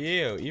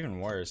 Ew. Even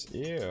worse.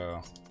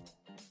 Ew.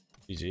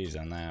 GG's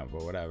on that,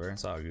 but whatever.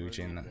 It's all Gucci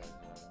in the... A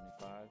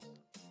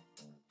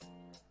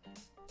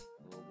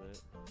little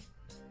bit.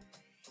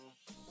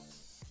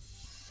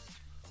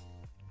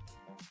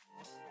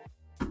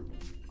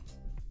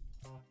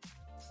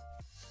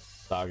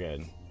 It's all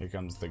good. Here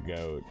comes the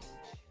goat.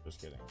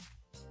 Just kidding.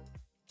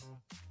 There's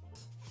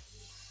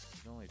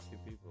only 2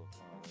 people.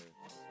 Oh,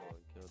 that's all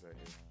he killed right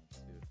here.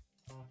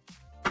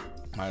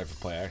 2. Might have to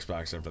play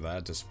Xbox after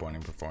that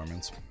disappointing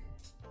performance.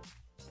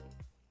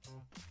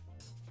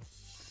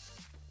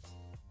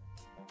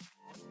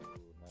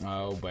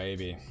 Oh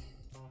baby.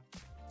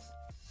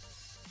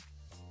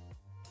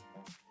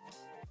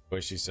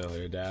 Wish you still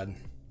here, Dad.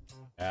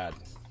 Dad.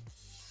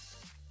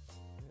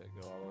 Yeah,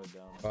 go all the way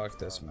down. Fuck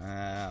this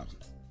map.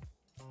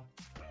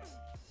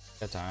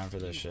 Got time for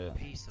this shit.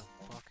 Piece of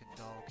fucking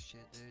dog shit,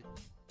 dude.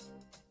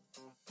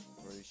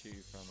 Where do you shoot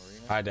you from,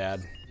 Arena? Hi,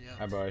 Dad. Yeah.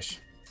 Hi, Bush.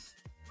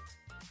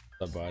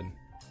 What's up, bud?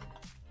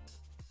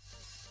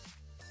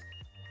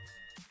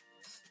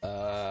 I'm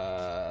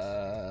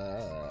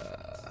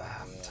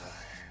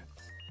tired.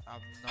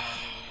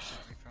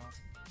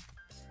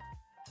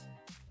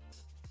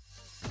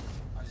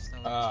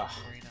 Ah.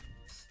 arena.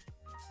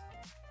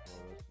 Well,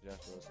 Jeff,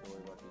 a story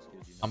about this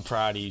kid, you know. I'm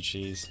proud of you,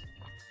 Cheese.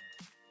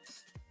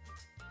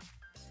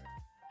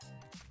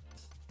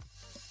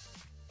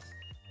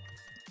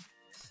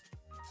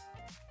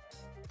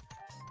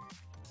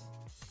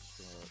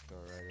 Go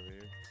right over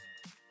here.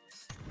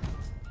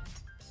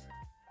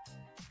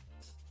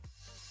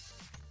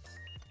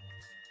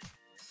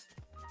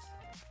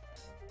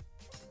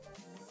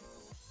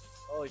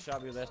 Holy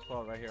shot me with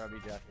S12 right here. I'll be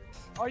Jeffrey.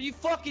 Are you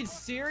fucking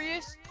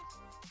serious?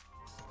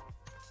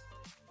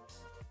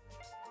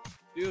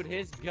 Dude,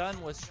 his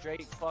gun was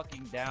straight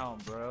fucking down,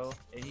 bro.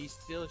 And he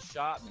still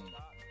shot me.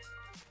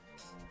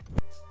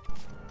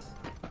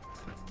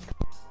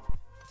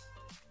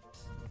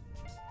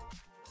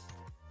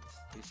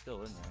 He's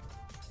still in there.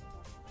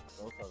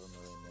 Both of them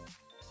are in there.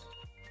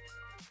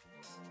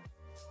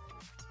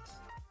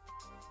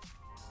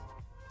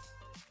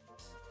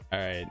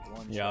 Alright,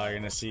 y'all are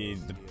gonna see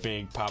the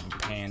big Papa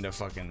Panda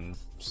fucking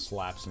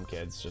slap some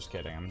kids. Just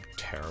kidding, I'm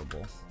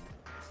terrible.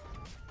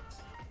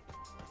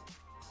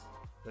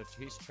 But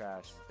he's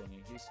trash,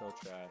 Finny. He's so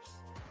trash.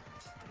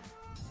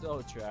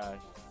 So trash.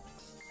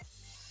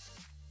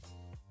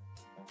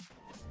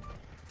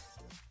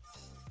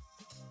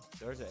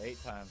 There's an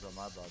 8 times on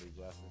my body,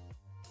 Jeffrey.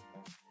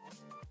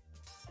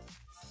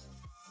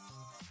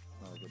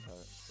 Not a good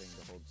thing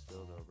to hold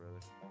still, though,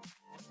 brother.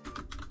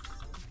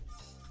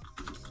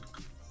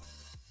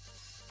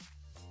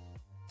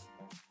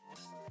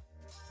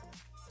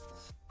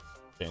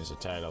 Change the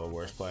title, the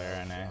worst player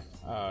I know.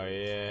 Oh,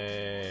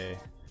 yay.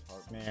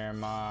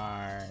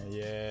 Miramar,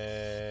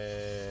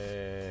 yay.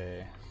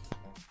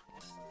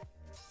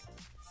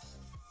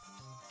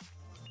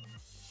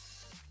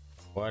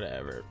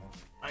 Whatever.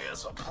 I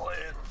guess I'll play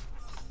it.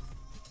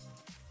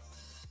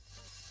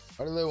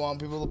 Why do they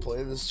want people to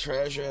play this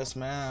trash ass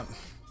map?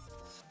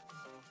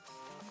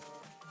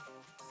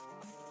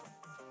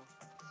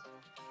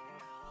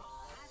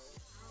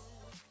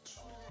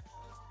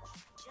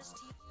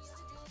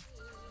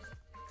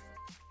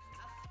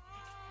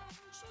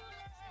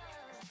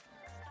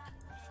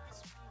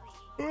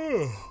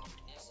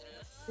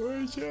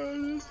 Where's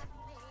yours?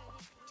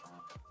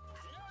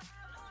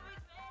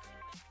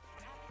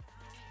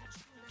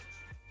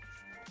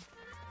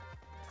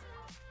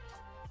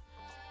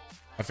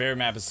 My favorite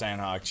map is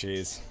Sandhawk,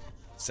 Cheese.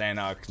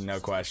 Sandhawk,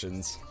 no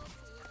questions.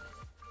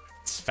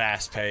 It's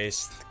fast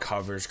paced, the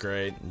cover's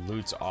great,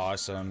 loot's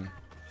awesome.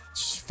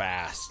 It's just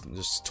fast.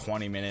 Just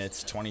 20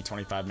 minutes,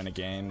 25 minute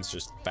games,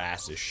 just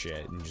fast as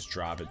shit. And just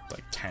drop it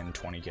like 10,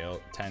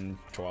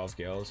 12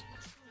 kills.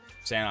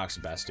 Sandhawk's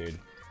the best, dude.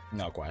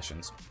 No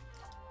questions.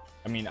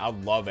 I mean, I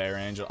love Air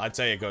Angel. I'd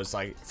say it goes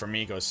like, for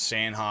me, it goes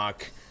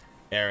Sandhawk,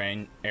 Air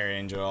Angel.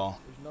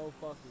 There's no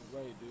fucking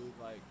way, dude.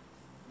 Like,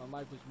 my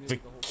mic was muted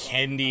the whole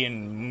time. Vikendi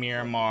and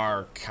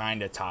Miramar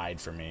kind of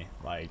tied for me.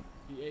 Like,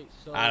 He ate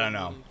so I don't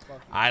know. many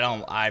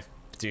fucking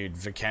Dude,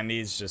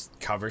 Vikendi's just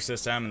cover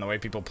system and the way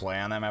people play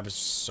on that map is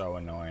so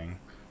annoying.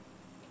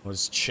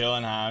 Was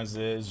chilling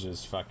houses,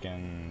 just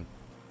fucking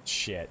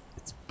shit.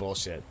 It's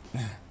bullshit.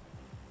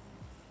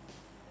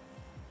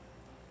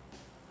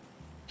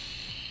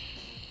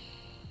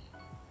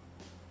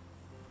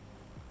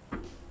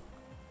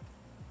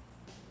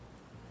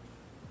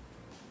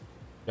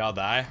 Y'all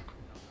die?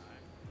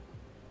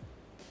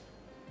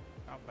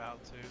 I'm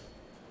about to. I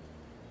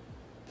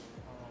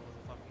don't know where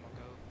the fuck I'm gonna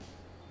go.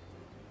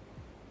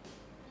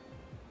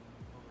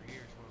 Over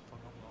here is where the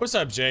fuck I'm going. What's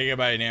up, Jacob?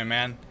 How you doing,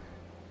 man?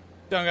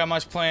 Don't got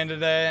much planned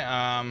today.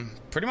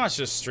 Pretty much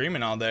just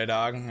streaming all day,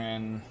 dog.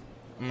 And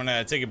I'm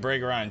gonna take a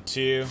break around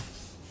 2,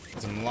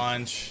 get some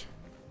lunch,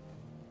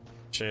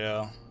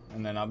 chill,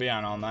 and then I'll be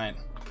on all night.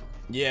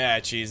 Yeah,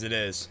 Cheese, it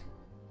is.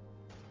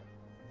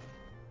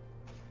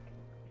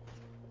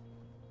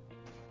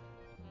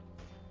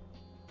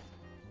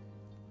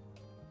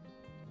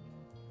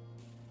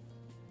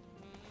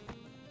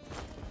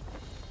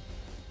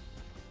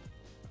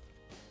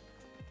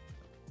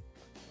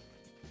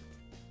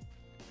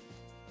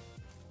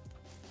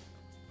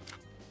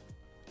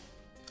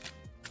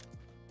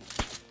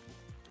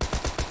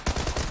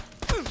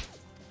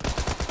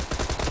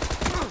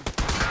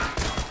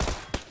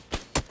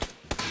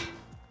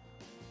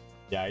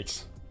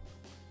 Yikes.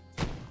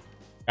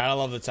 Gotta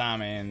love the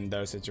timing in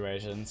those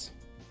situations.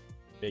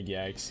 Big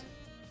yikes.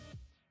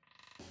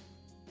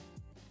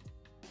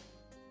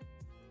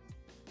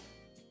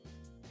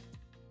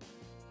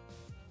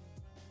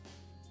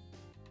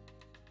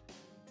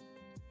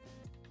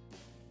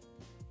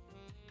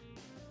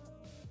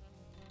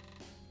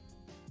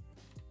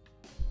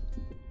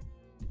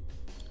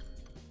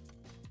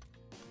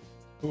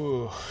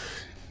 Ooh.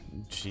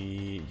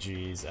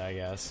 GG's, I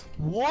guess.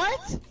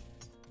 What?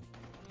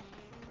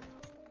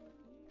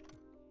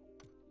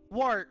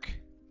 Work.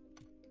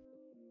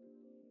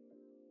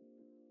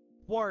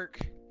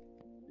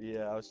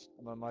 Yeah,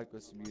 my mic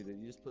was muted.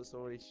 You just put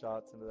so many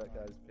shots into that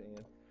guy's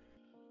pan.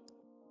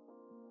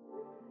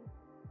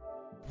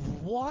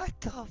 What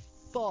the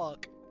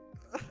fuck?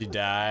 You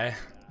die?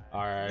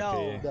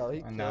 R.I.P. No,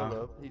 he I know.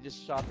 killed him. He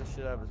just shot the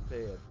shit out of his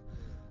pan.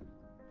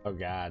 Oh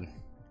god.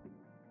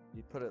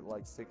 He put it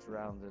like 6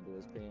 rounds into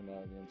his pain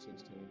out of the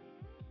M16.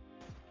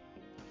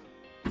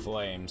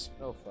 Flames.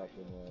 No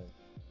fucking way.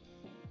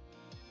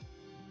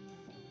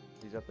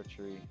 He's up a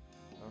tree.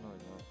 Oh no,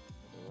 he's not. Up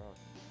a rock.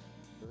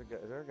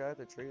 Is there a guy at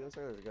the tree? Looks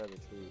like there's a guy at the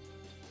tree.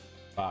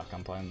 Fuck,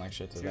 I'm playing like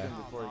shit Shoot today. him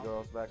before he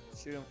crawls back.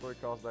 Shoot him before he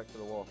crawls back to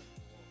the wall.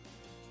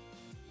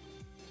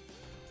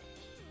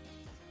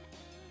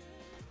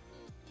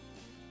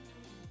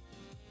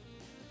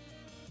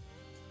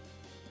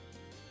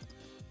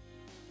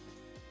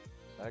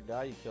 That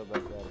guy you killed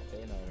back there had a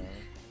K9 on him.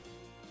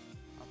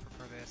 I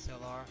prefer the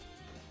SLR.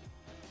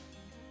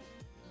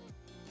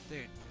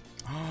 Dude.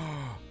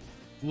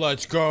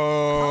 Let's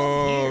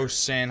go,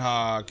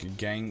 Sandhawk.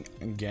 Gang.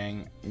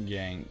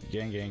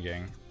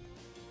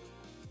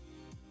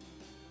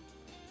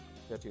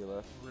 Got to your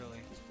left. Really?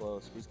 He's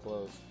close. He's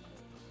close.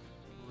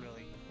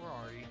 Really? Where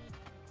are you?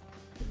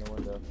 In the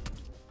window.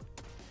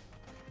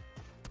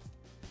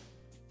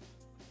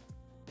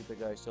 Hit the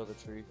guy still at the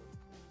tree.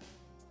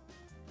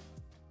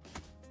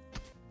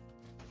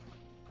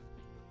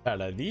 Oh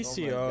my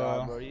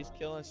god, bro. He's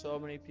killing so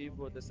many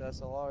people with this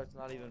SLR. It's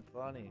not even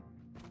funny.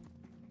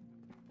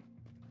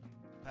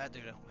 That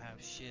dude don't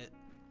have shit.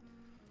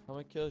 How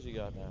many kills you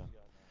got now?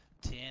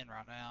 10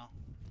 right now.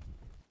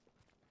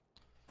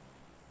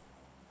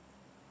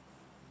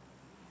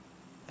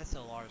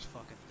 SLR is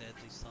fucking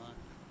deadly, son.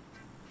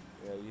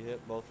 Yeah, you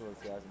hit both of those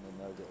guys in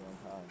the nose at one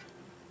time.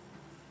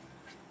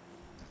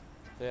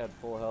 If they had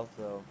full health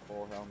though,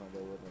 full helmet, they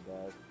wouldn't have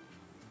died.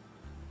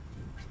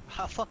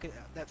 I fucking,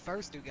 that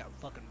first dude got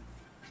fucking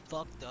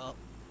fucked up.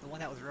 The one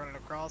that was running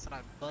across and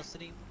I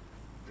busted him.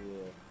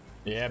 Yeah.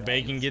 Yeah,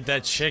 Bacon, get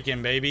that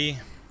chicken, baby.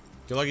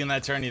 Good luck in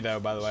that tourney, though,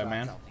 by the way,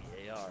 man. Out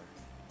the AR.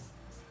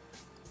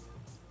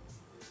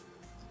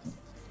 Ooh,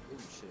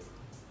 shit.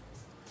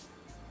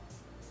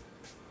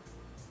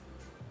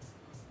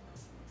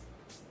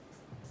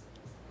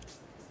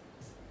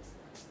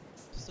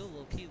 Still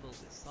low key, a little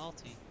bit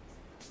salty.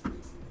 Be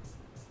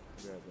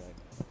right back.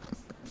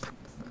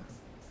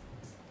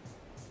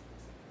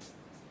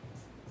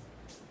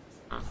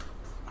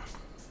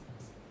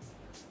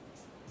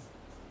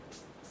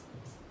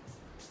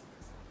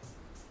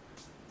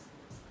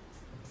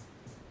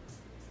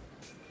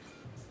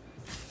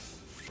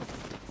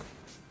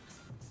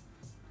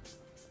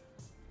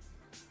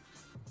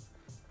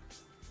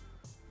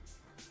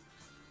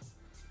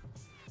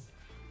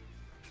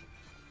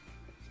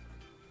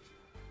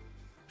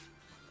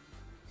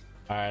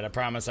 Alright, I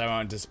promise I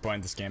won't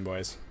disappoint this game,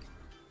 boys.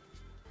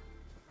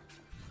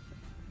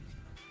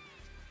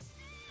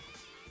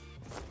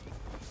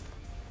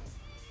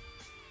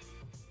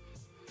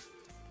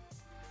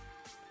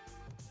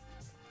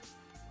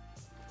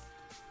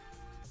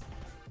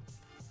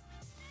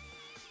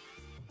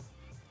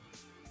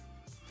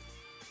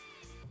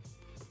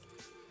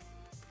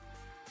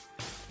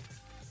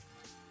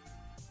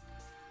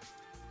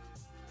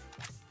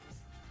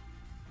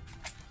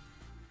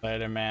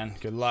 Later, man.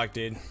 Good luck,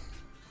 dude.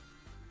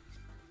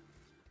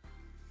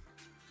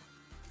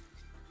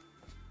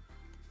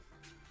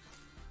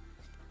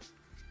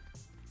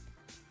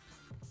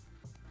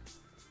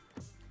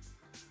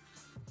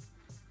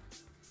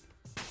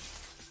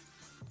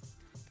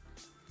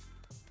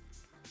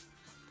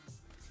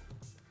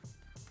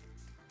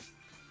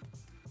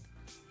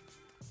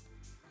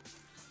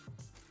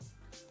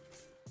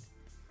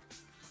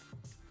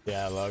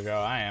 Yeah, Logo,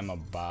 I am a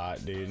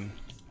bot, dude.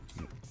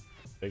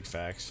 Big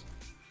facts.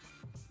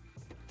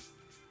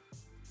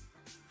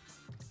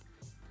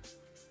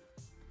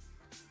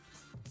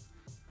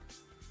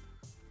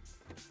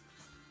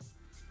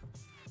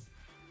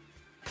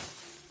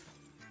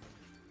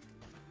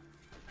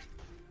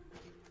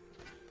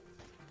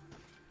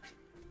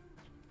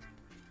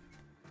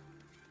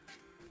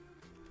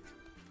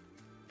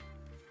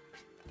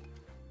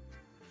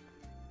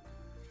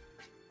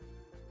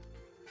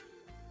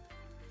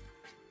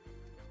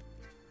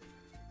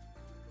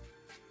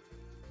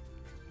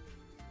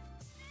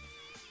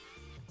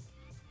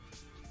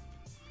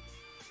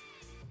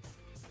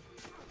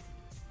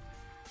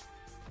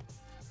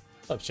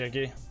 What's up,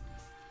 Chicky?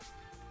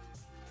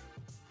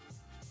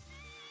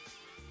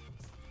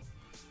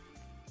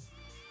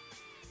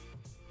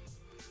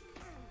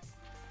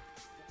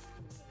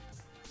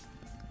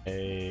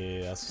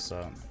 Hey, that's what's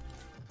up.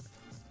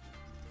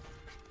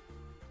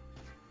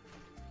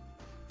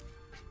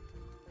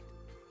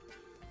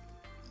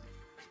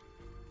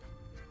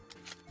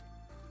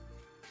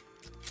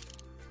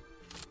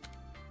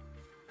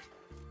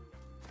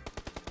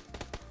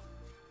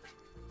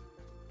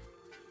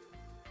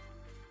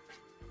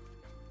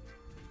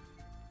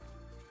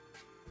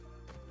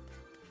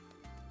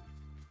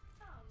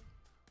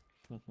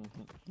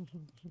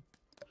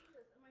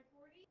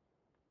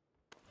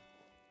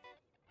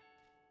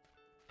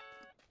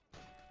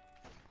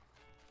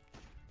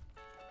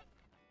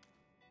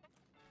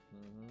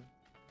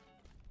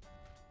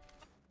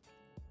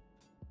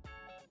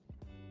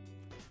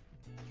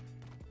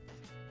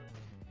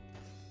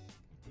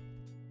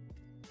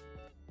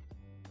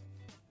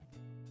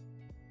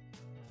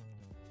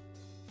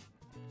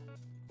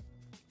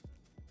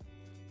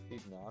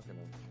 keep knocking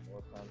them. The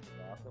more times you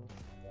knock them, the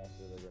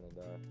faster they're gonna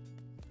die.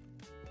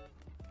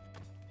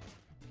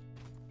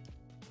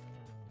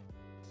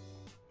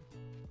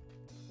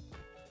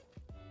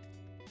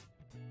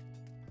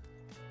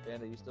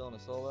 Panda, you still in a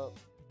solo?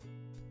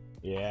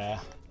 Yeah.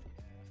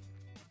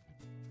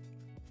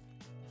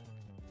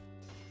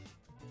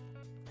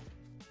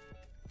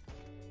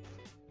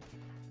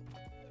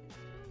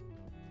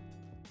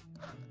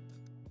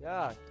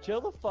 Yeah,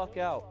 chill the fuck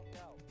out.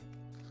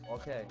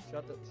 Okay, shut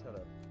up. I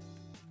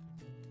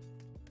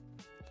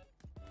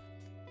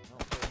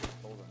don't care if it's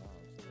cold or not,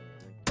 I'm still gonna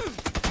drink.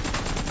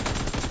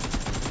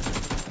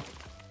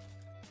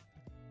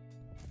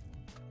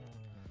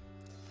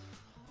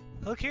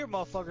 Look here,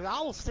 motherfuckers.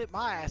 I will sit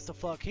my ass the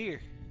fuck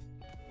here.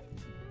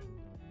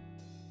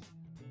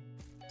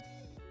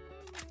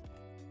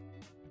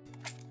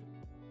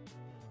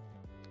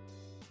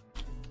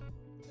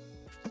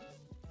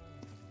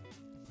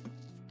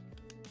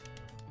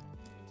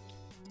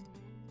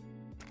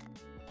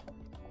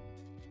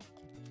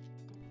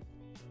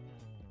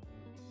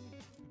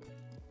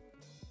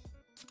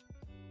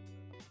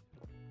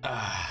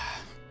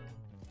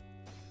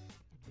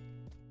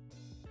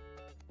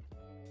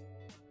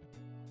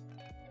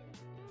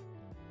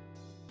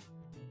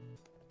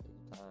 Take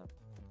your time.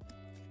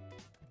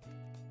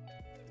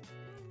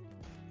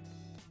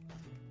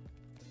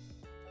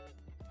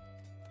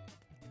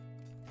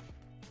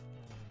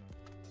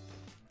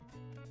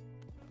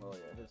 Oh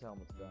yeah, his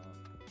helmet's down.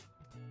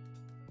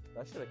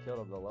 That should have killed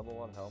him. The level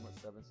 1 helmet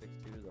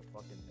 762 to the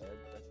fucking head.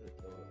 That should have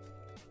killed him.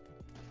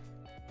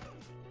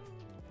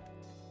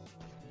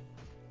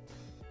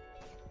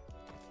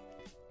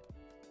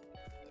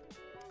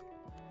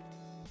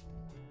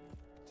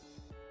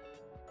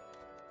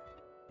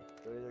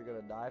 They're either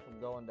gonna die from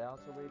going down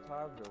so many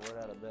times or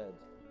run out of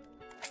beds.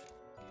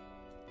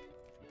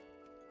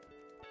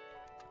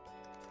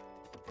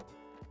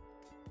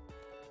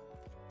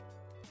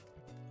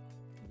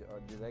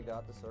 Do they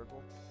got the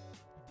circle?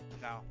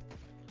 No.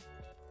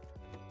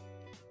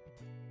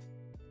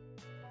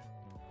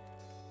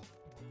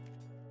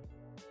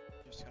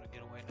 Just gonna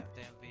get away in that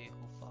damn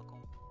vehicle. Fuck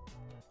them.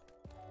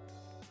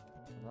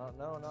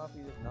 No, not if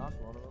you just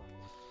knocked one of them.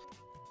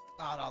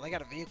 Oh no, they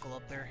got a vehicle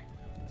up there.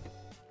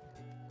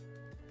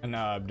 No,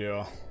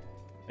 Abdul. I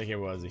think it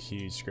was a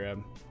huge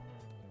scrub.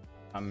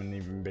 I'm an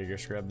even bigger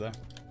scrub though.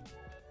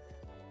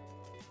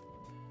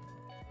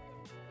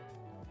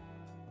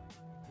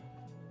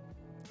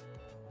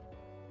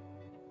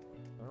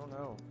 I don't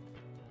know.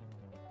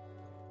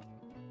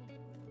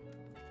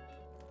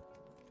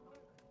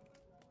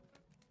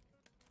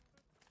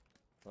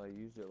 I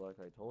used it like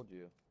I told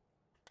you.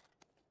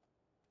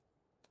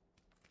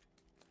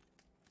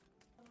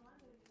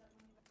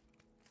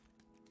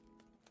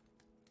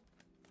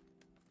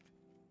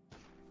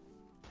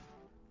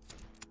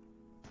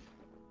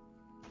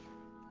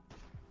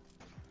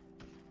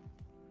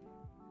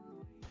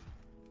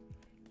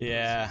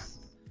 Yeah.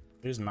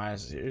 Here's my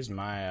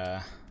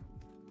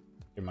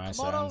Come on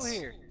sounds. over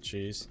here.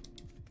 Cheese.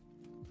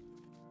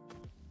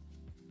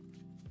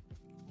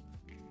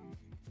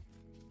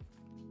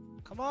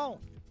 Come on.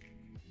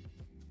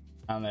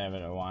 I only have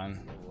it at 1.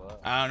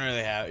 What? I don't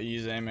really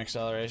use aim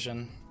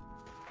acceleration.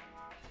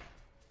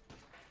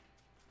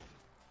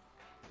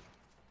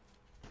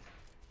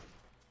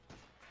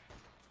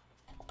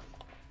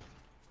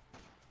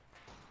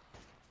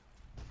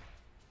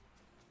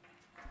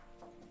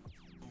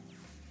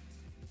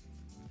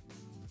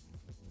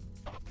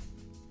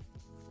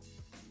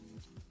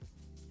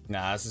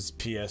 Nah, this is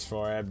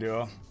PS4,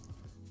 Abdul.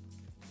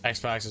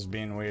 Xbox is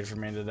being weird for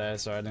me today,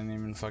 so I didn't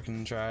even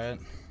fucking try it.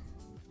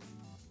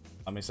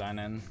 Let me sign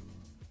in.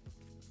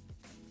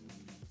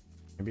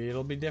 Maybe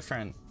it'll be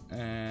different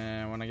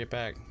when I get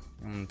back.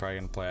 I'm probably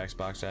gonna play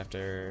Xbox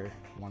after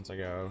once I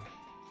go.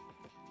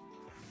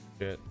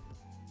 Shit.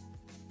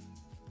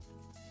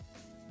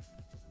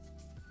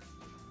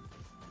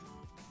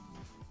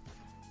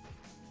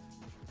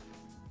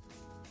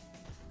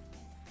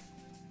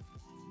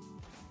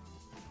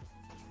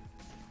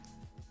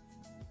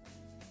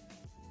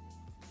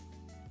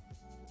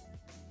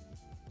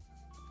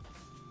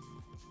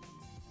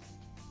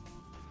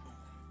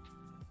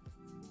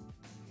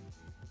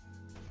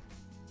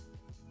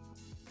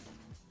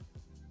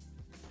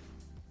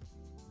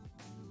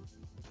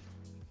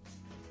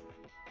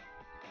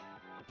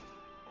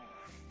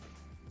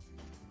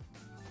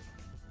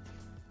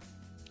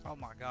 Oh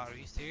my god, are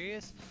you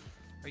serious?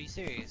 Are you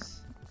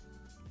serious?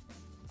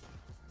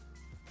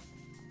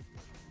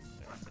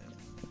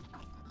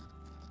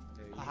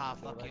 Haha,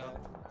 fuck you.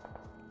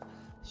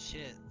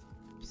 Shit.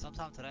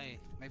 Sometime today,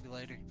 maybe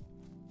later.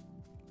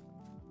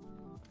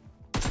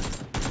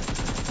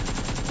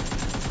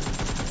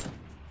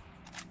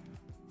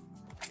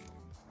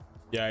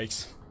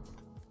 Yikes.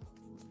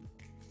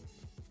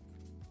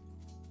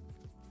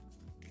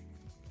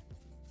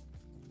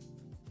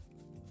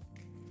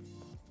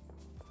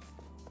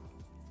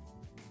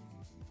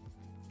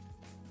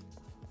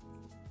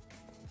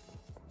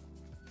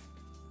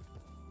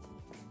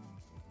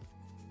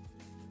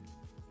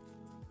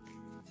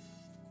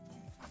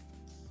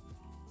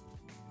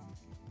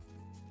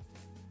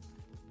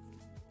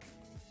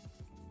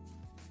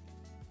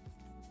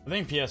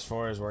 think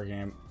PS4 is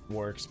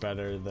works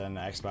better than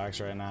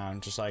Xbox right now,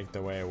 just like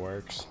the way it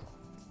works.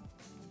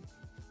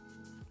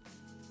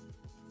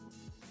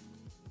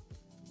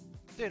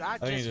 Dude, I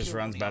think it just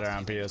runs better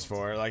on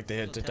PS4, like the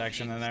hit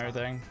detection and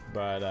everything.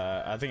 But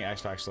I think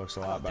Xbox looks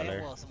a lot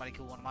better. Well, somebody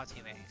killed one of my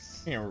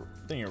teammates. I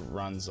think it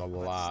runs a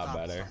lot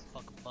better.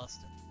 Fucking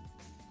busted.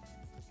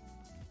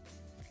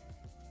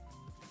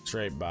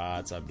 Straight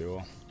bots,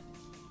 Abdul.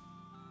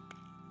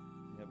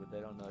 Yeah, but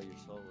they don't know you're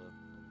solo.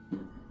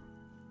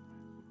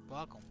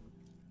 Fuck 'em.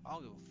 I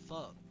don't give a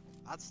fuck.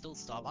 I'd still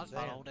stop. I'd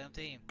fight a whole damn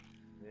team.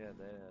 Yeah,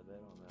 they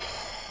don't know.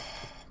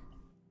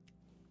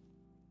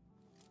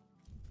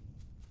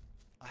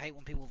 I hate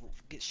when people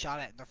get shot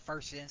at and their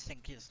first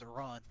instinct is to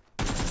run.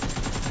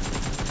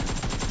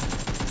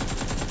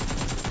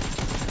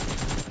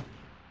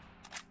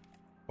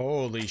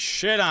 Holy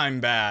shit, I'm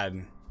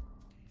bad.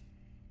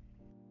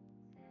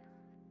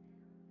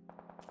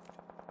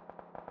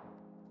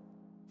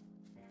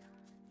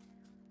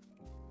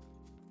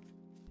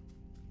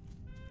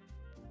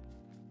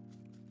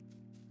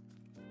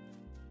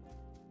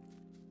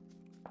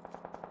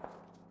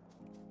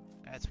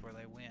 That's where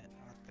they went,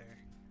 right there.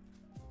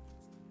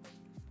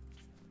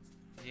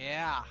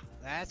 Yeah,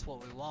 that's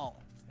what we want.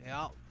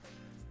 Yep.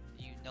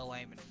 You no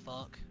aiming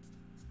fuck.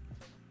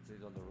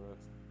 He's on the roof.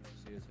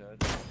 See his head?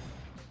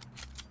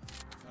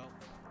 Nope.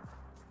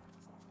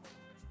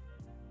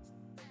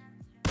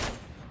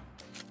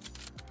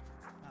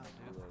 Oh,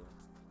 dude.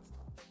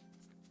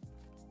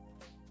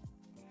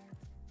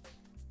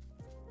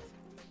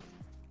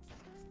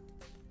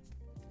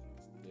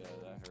 Yeah,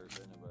 that hurts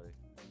anybody.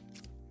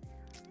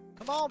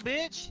 Come on,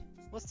 bitch.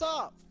 What's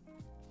up?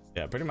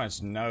 Yeah, pretty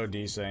much no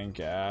desync,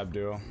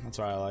 Abdul. That's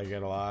why I like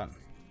it a lot.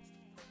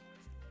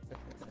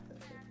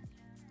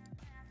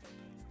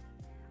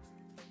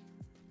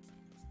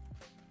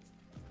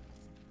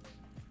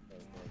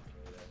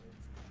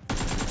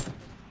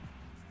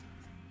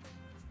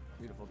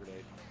 Beautiful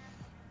grenade.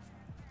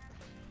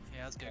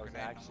 Yeah, that's a good That was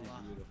grenade. actually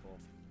beautiful.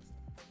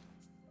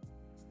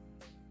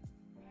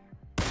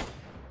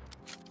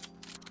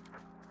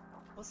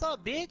 What's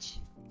up, bitch?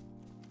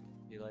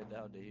 He laid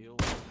down to heal.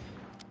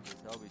 His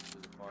helmet's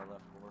to the far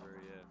left corner,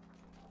 yeah.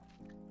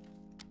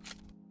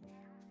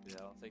 Yeah, I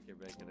don't think you're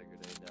making a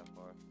grenade that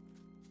far.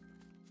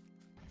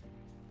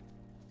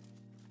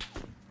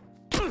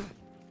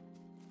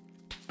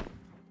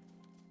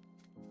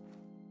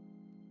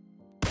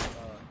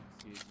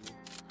 Excuse me.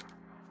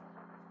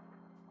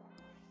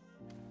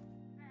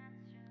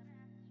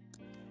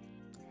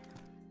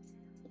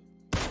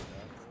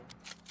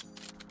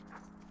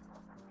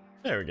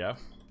 There we go.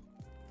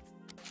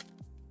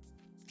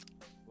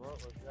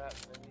 What was that,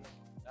 Vinny?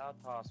 Now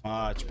toss me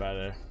Much over.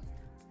 better.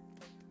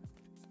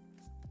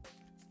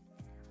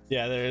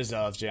 Yeah, there is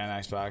LFG on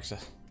Xbox.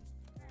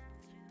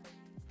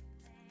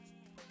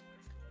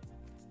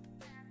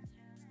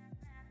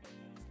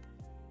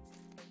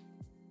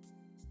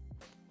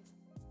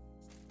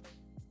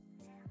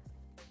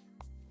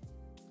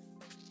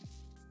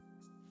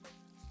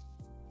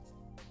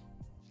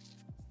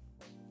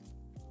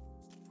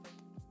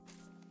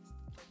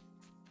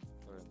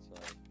 We're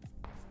inside.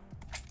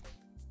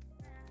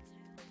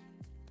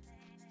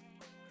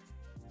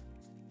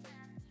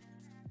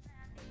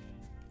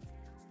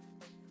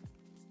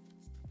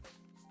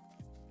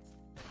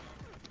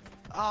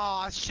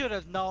 Oh, I should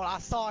have known. I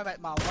saw him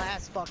at my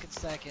last fucking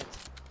second.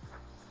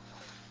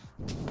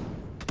 Yeah, you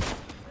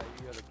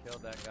could have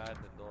killed that guy at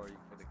the door. You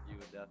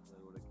would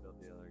definitely would have killed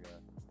the other guy.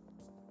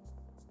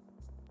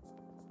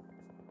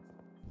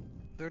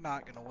 They're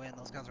not gonna win.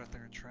 Those guys right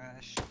there are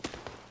trash.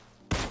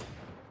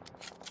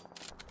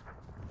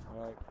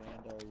 Alright,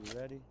 Panda, are you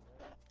ready?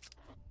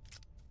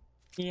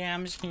 Yeah,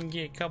 I'm just gonna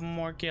get a couple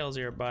more kills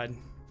here, bud.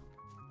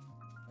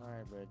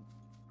 Alright, bud.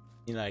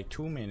 In like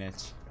 2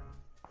 minutes.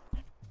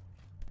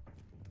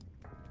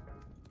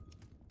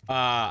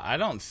 I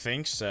don't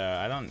think so.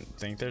 I don't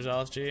think there's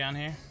LFG on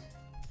here.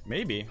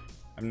 Maybe. I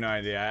have no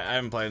idea. I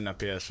haven't played enough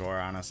PS4,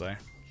 honestly.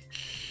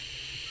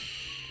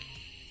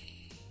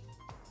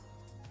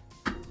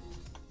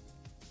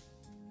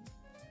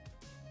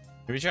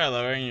 Maybe try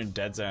lowering your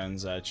dead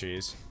zones,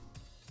 cheese.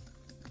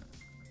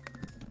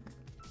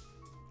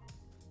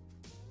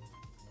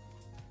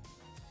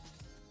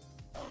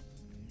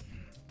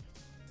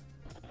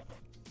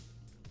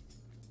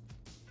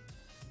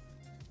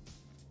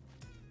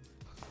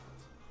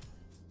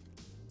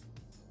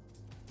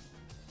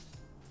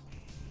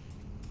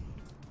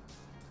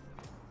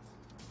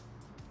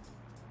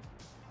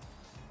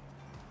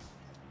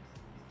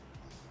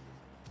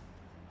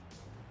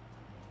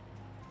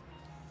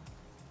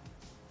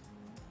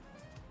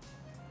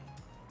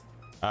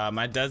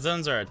 My dead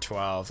zones are at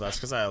 12. That's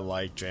because I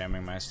like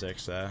jamming my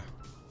sticks though.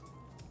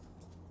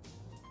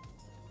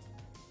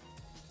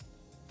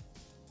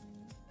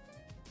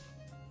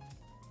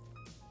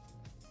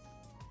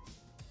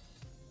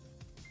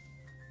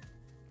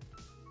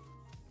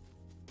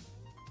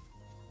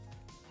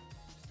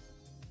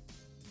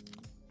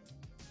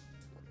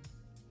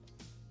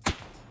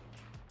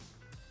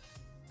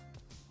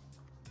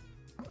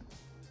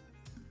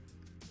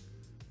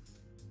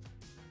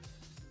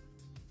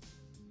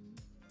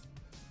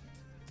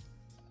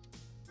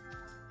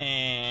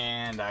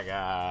 And I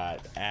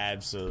got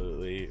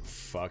absolutely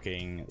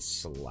fucking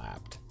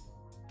slapped.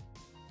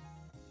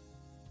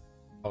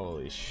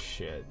 Holy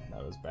shit,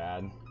 that was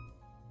bad.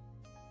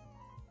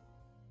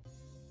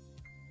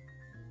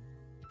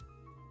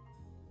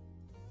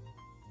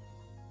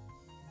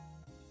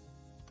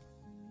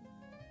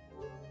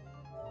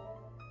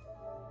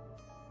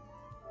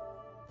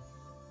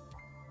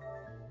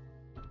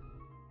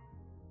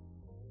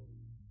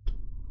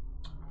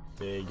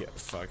 Big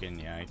fucking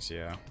yikes,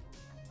 yeah.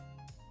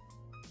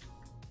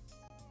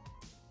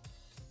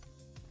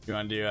 You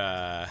want to do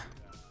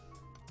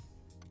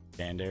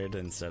standard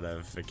instead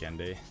of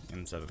Vikendi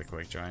instead of the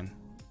quick join,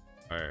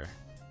 or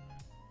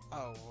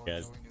Oh, well,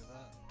 guys, we knew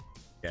that.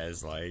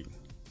 guys like?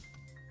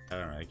 I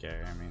don't really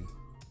care. I mean,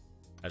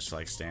 I just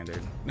like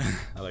standard.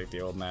 I like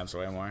the old maps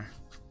way more.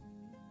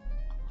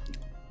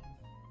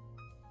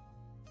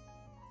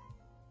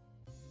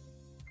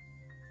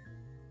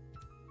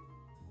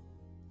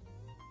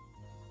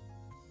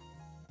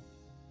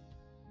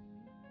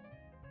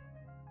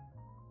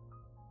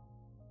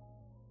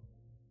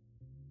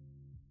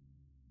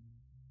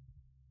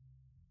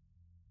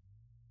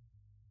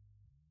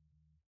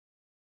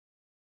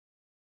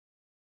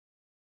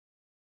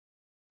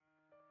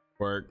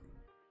 Work.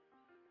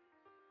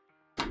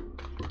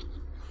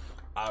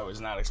 I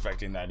was not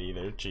expecting that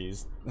either.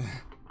 Jeez.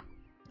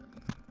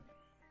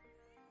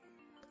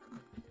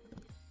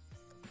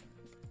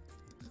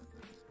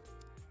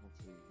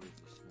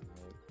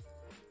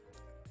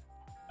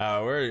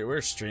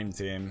 We're stream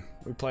team.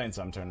 We play in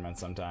some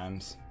tournaments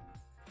sometimes.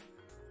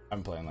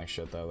 I'm playing like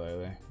shit though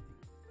lately.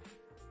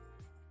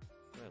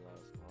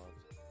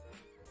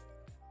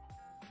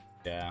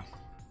 Yeah.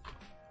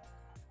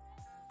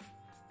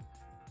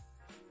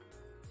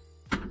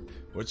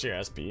 What's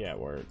your SP at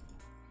work?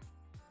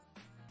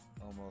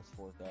 Almost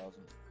 4,000.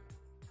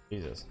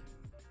 Jesus.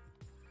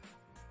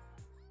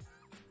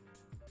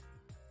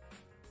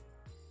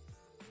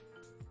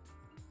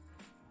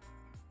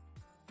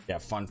 Yeah,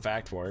 fun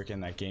fact, work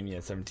in that game you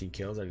had 17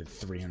 kills. I did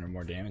 300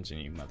 more damage than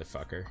you,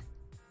 motherfucker.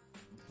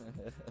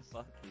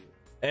 Fuck you.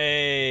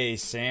 Hey,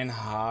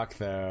 Sandhawk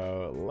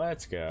though.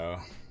 Let's go.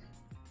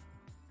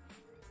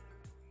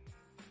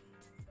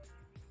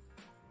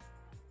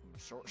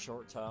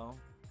 Short towel.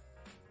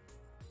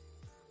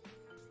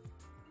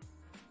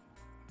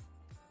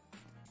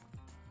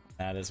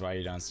 That is why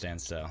you don't stand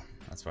still.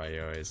 That's why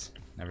you always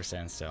never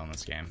stand still in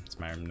this game. It's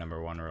my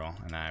 #1 rule,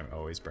 and I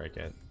always break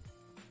it.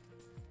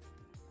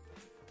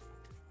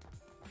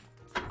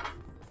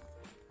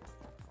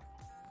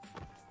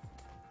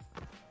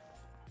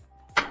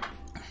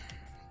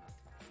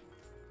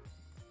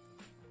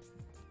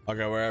 I'll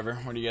go wherever.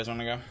 Where do you guys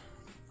want to go?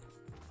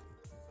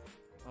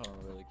 I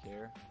don't really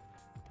care.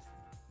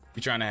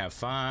 We trying to have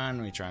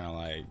fun? We trying to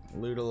like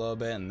loot a little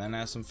bit and then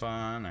have some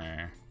fun,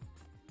 or?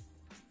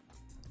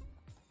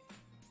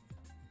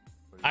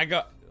 I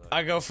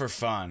go for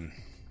fun.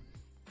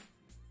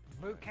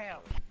 Boot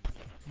camp.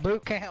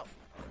 Boot camp.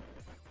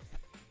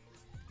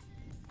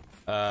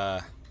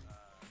 Got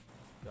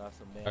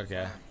some damn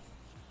Okay.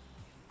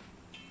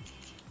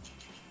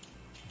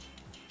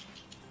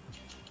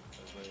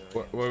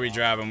 fun. Where we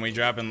dropping? We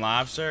dropping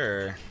lobster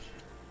or?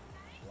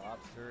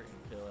 Lobster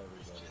and kill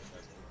everybody.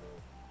 That's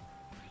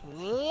the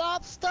goal.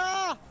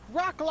 Lobster!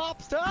 Rock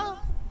lobster!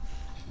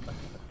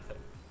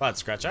 What,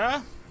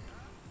 Scratcha?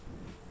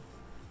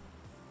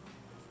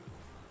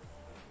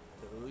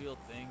 The Uyel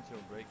thing to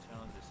a break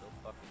challenge is so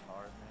fucking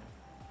hard, man.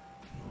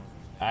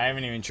 I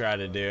haven't even tried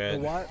to do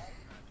it. What?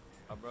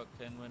 I broke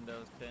 10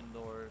 windows, 10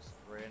 doors,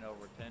 ran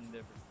over 10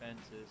 different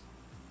fences,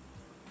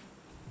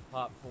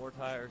 popped 4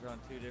 tires on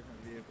 2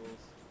 different vehicles,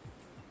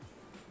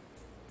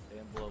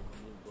 and blew up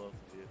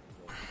the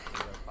vehicle.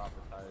 I popped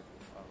the tires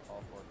on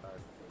all 4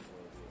 tires before I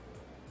blew the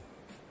vehicle.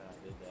 And I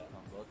did that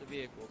on both the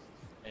vehicles,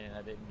 and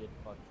I didn't get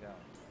the fucking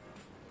challenge.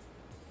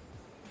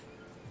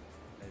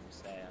 Made me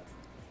sad.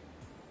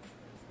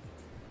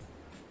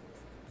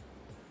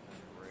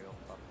 Real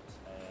fucking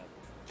sad.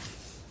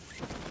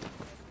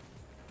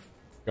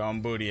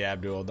 Going booty,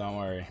 Abdul. Don't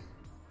worry.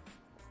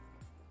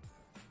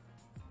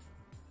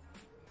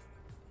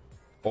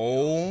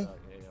 Oh.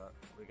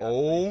 We got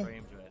Oh. 3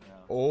 frames right now.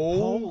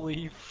 Oh.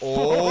 Holy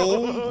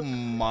Oh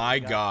my We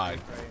got god.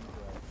 3 frames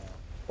right now.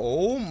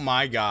 Oh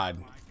my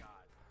god.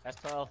 That's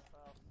 12.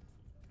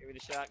 Give me the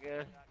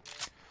shotgun.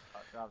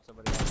 I'll drop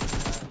somebody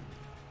else.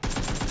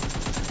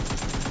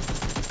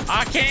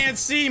 I can't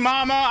see,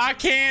 mama. I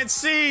can't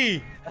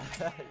see.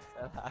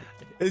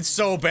 It's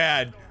so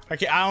bad. I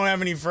don't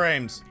have any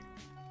frames.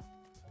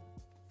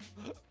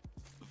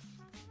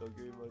 Don't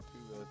give me my 2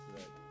 votes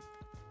tonight.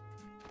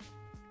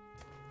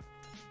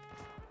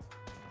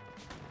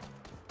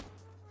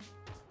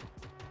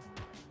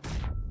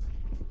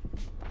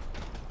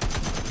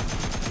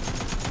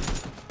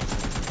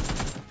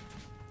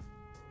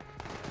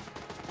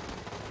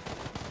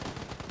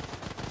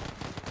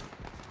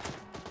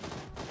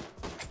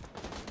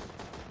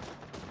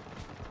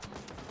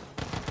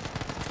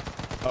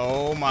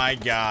 Oh my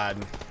god.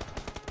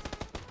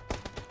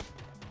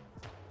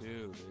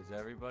 Dude, is Is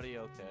everybody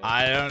okay?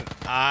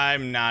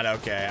 I'm not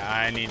okay.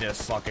 I need a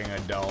fucking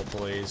adult,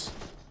 please.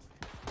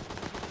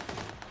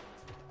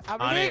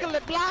 I'm legally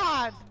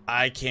blind!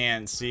 I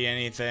can't see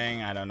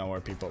anything. I don't know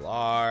where people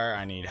are.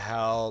 I need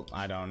help.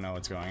 I don't know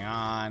what's going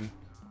on.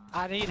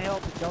 I need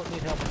help but don't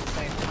need help at the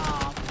same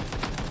time.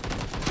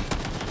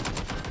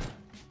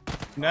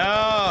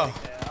 No!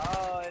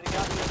 Oh, it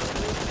got me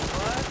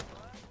with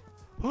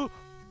what?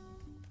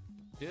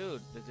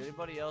 Dude, does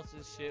anybody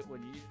else's shit,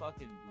 when you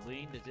fucking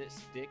lean, does it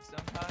stick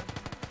sometimes?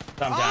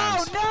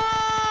 Sometimes.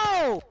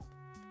 Oh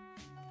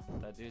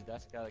no!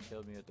 That's the guy that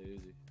killed me with the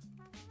Uzi.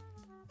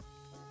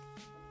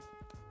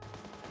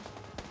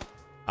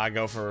 I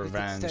go for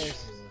revenge. I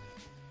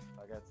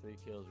got 3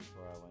 kills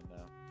before I went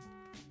down.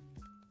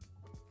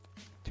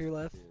 2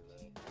 left.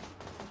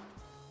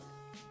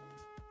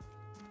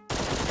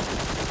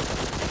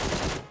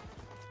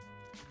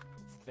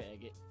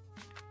 Faggot.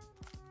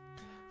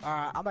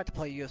 Alright, I'm about to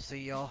play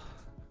UFC, y'all.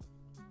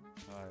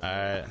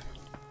 Alright.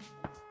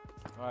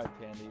 Alright,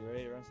 Panda, you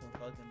ready to run some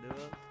fucking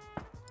duos?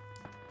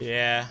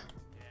 Yeah.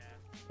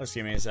 Let's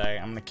give me a sec.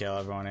 I'm gonna kill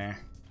everyone here.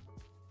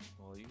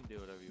 Well, you can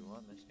do whatever you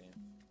want in this game.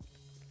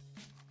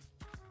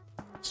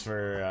 It's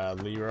for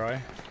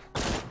Leroy.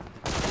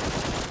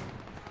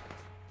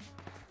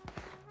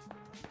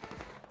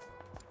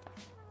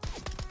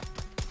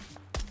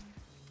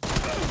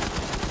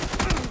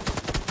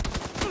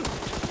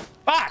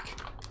 Fuck!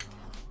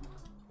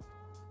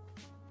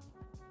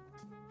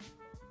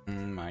 Oh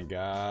my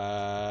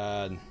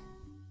god.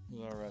 You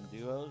wanna run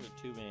duos or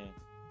 2-man?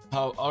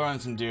 I'll run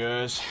some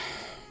duos.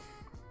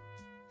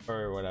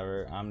 Or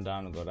whatever. I'm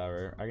down with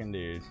whatever. I can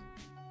do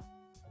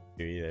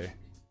either.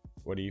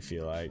 What do you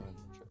feel like? You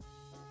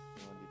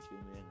wanna do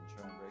 2-man and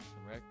try and break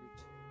some records?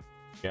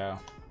 Go.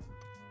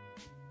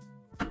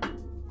 Gotta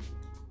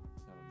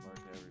mark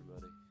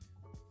everybody.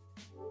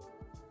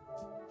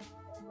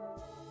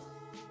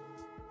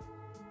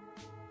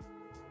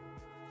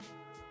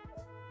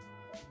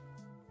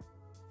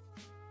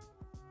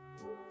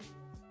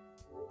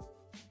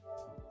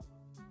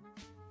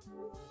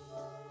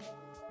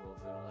 Well,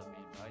 they'll let me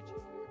invite you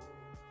here.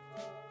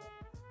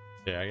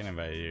 Yeah, I can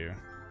invite you.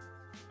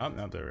 Oh,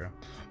 no, there we go.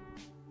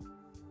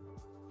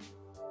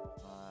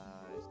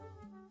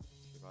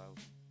 Survival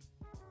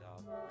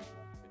dog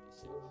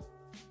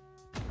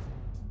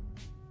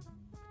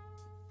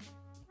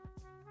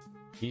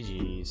 56.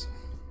 GG's.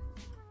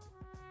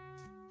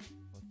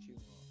 What you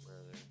want,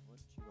 brother? What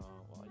you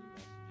want? Why you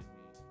messaging me?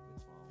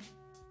 What's wrong?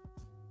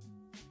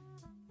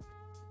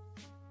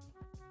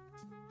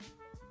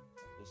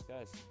 This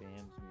guy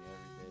spams me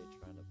every day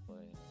trying to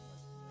play. And I'm like,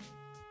 no.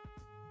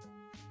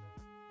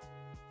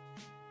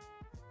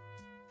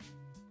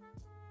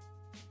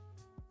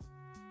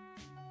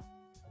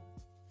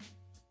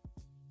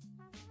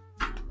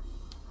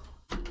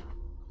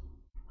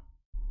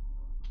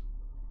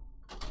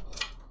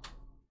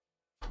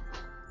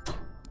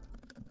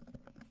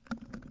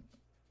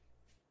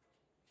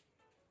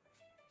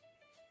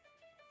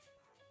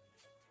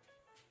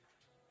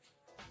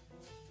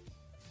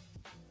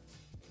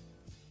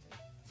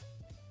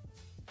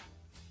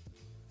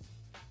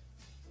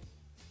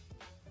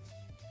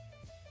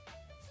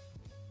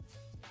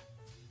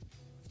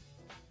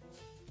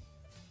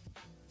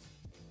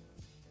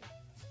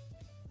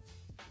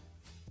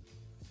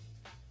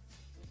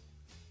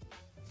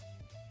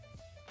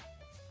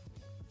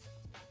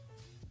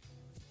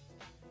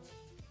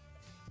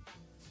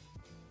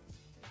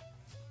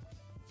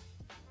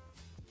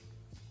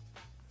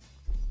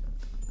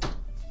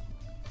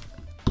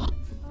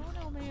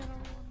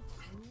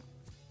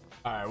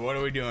 Alright, what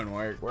are we doing,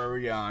 work? Where are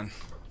we going?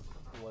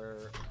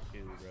 Where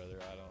to, brother?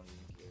 I don't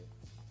even care.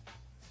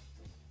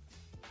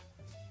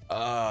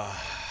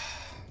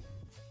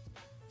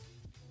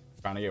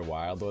 Trying to get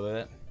wild with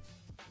it.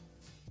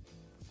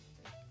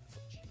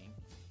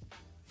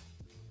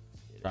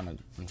 I'm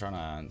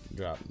trying to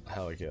drop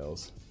hella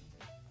kills.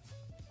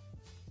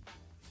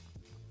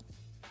 I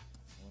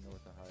wonder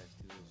what the highest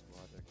duo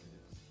squad record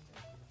is.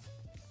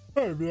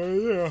 I have no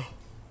idea. It's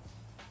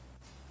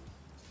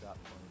got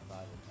 25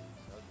 of these.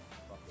 That would be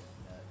fucking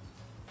nuts.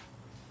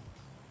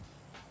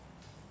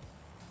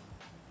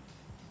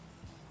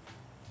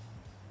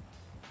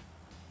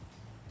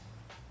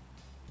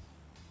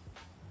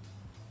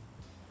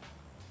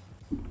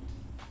 You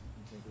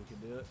think we can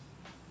do it?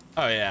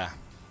 Oh yeah.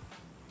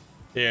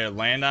 Here,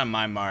 land on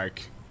my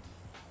mark.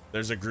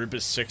 There's a group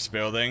of 6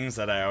 buildings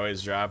that I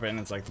always drop in.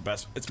 It's like the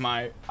best.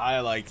 I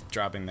like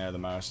dropping there the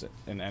most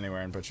in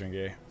anywhere in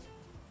Putringi.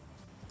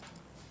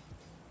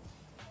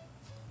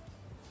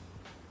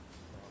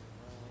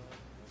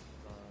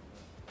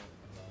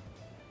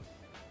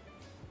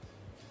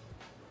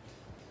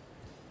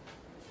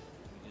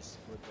 We just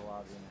split the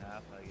lobby in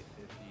half. I get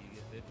 50, you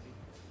get 50.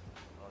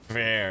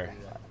 Fair.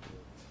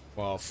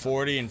 Well,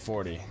 40 and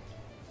 40. 40 and 40.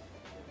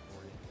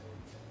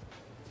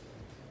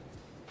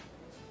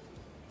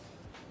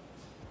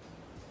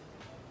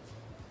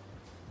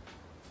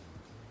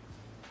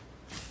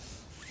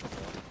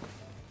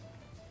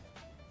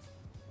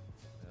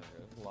 Yeah,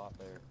 there's a lot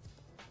there.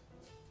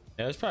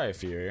 Yeah, there's probably a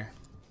few here.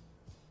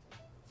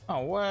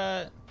 Oh,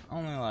 what?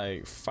 Only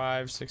like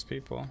 5-6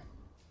 people?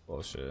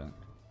 Bullshit. 1,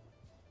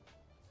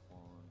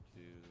 2,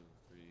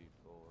 3,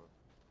 4.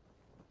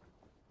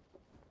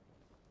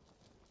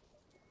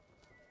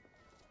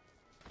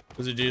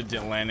 Does the dude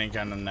landing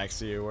kind of next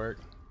to you work?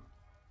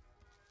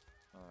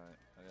 Alright,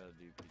 I got a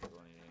DP28.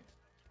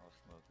 I'll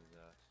smoke his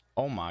ass.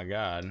 Oh my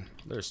god.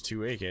 There's 2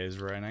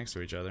 AKs right next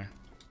to each other.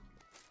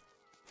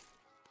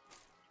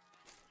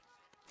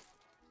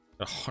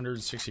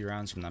 160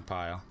 rounds from that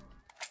pile.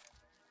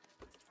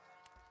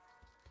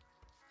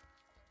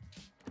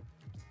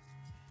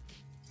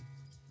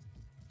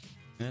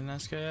 An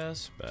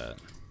SKS? Bet.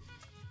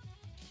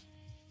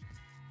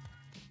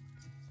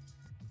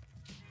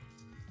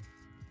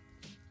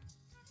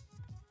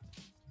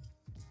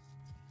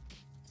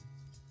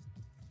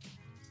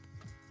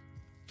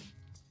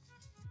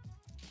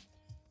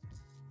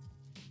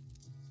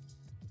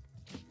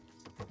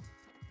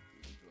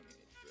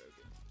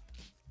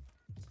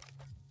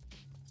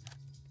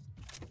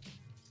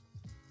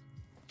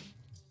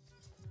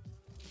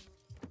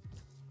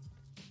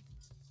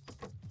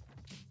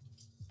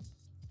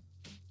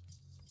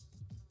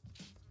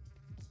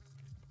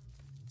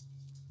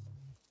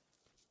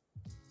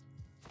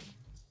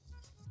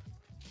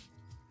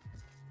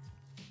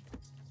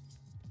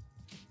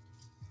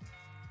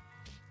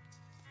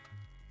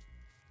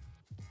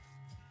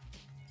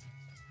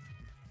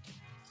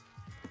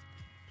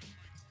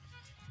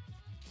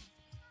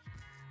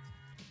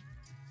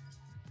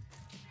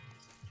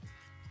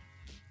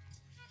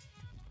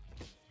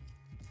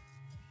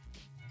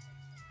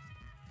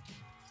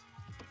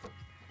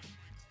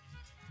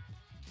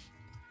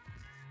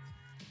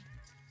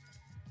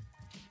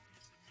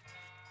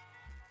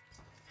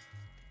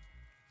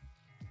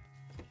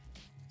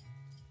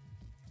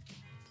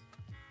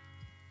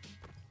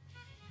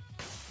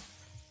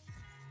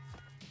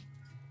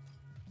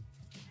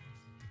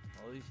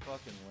 All these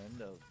fucking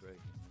windows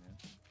breaking,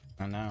 man.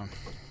 I know.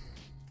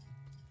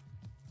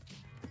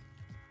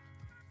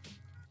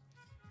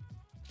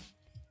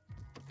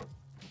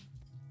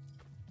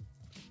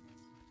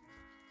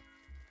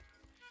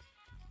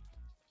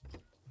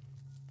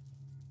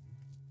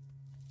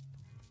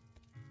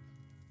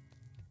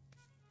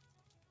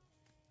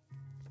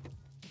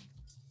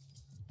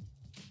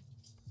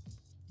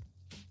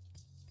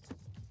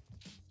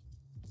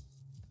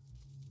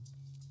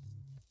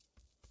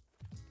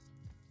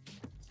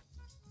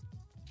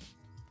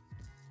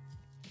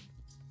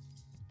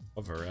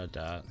 Over a red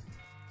dot.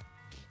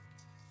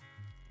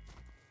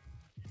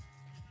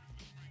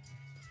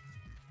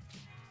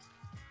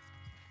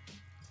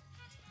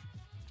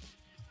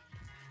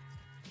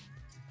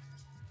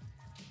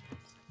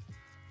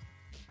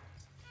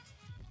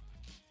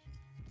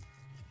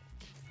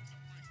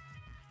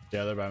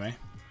 Yeah, they're by me.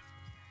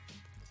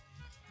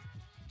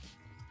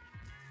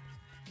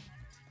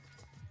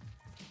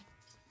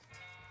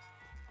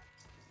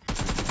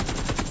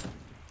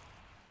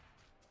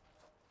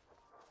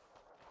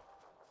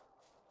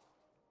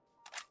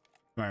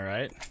 Am I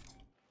right?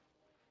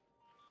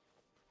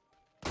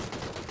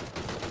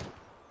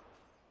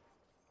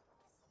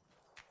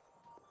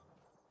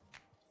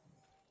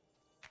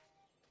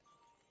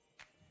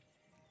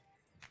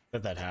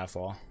 Hit that half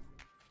wall.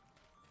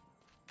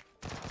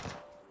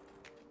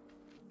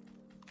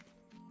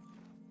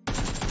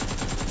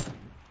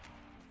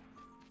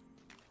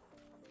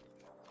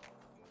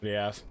 What do you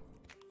have?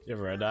 You have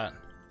a red dot?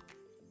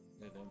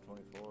 Yeah,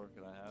 M24.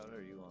 Can I have it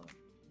or you want it?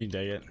 You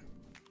dig it?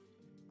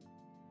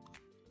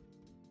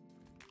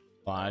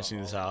 Well, I just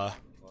need this hollow.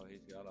 Oh,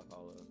 he's got a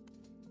hollow.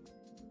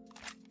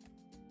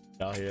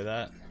 Y'all hear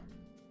that?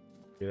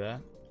 Hear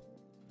that?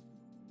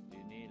 Do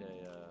you need a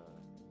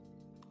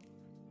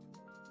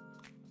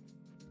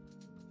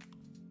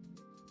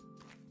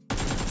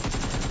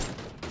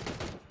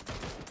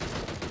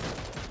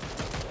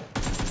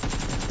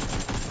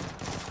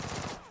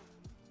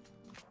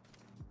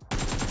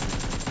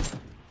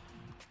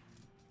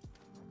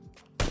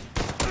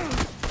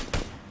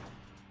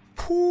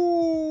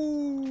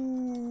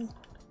Ooh.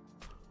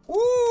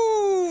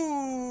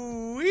 Ooh-wee.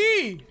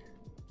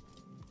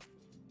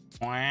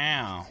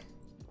 Wow.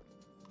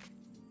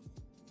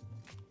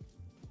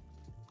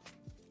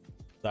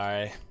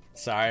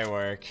 Sorry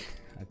work.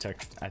 I took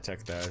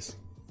those.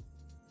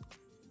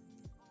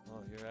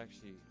 Oh, you're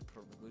actually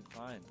perfectly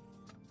fine.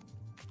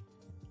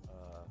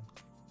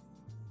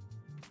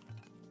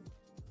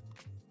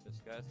 This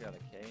guy's got a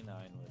K9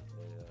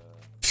 with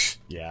a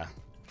Yeah.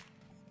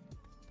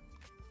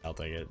 I'll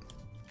take it.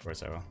 Of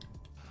course I will.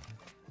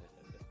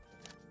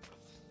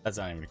 That's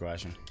not even a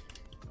question.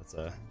 That's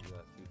a You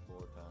got 2 4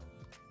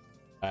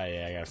 times.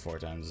 yeah, I got 4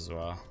 times as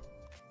well.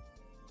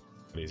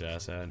 What he's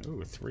ass at?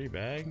 Ooh, 3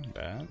 bag,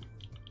 bad.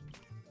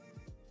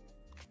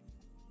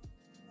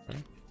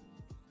 Okay.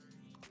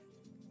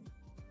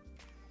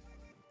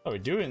 Oh, we're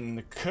doing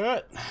the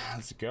cut.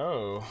 Let's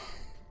go.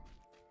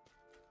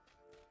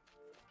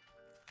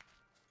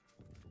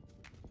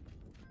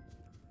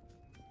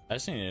 I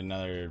just need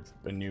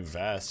a new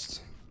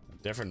vest, a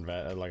different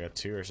vest, like a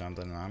 2 or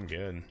something. And I'm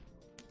good.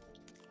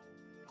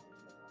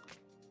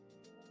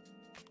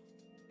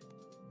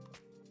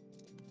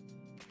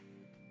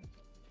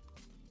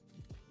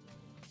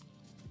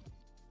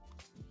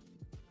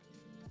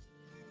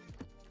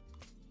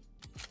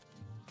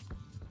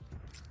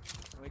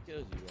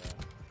 kills you got?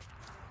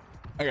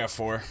 I got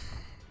 4.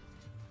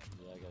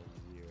 Yeah, I got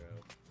 0.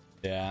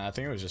 Yeah, I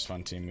think it was just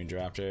one team we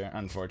dropped here.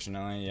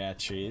 Unfortunately, yeah,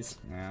 cheese.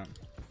 Yeah.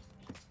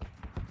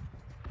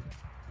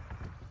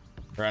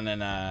 Running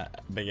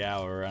Big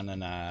Al, we're running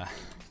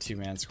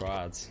 2-man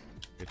squads.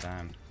 Good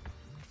time.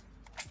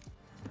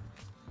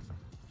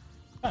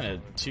 Kind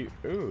of two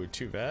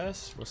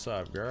vests. What's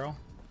up, girl?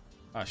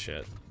 Oh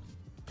shit.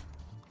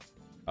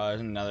 Oh,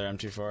 there's another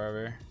M24 over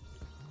here.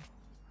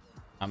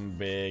 I'm a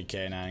big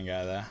K9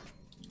 guy though.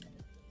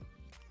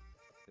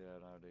 Yeah,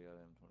 I already got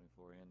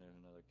M24 and there's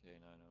another K9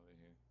 over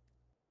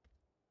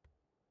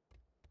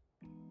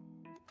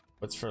here.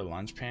 What's for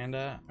lunch,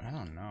 Panda? I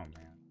don't know,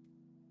 man.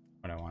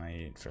 What I want to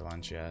eat for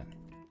lunch yet.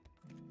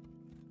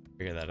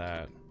 Figure that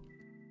out.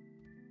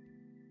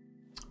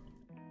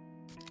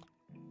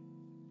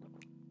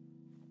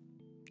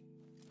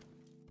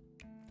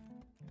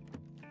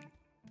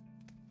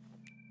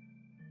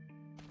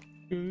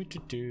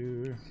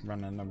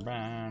 Running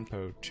around,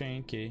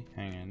 Pochinki,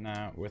 hanging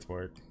out with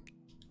work.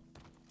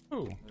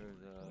 Ooh. There's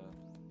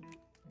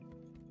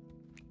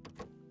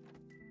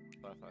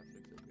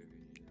 556 up here if you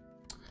need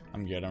it.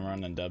 I'm good, I'm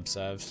running dub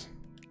sevs.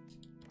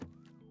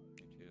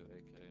 Me too,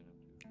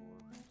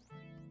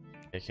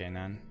 AK and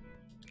M24. AK9.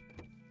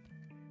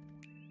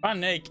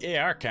 Find an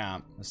AR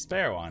comp, a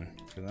spare one.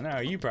 Because I know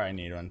you probably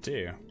need one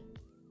too.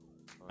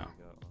 Already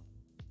got one.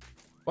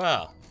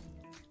 Well,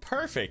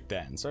 perfect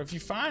then. So if you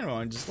find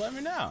one, just let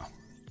me know.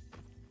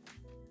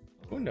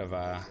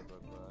 Wunderbar.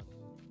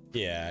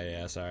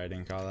 Yeah, sorry I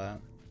didn't call that.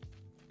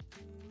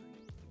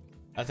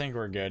 I think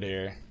we're good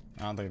here.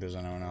 I don't think there's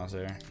anyone else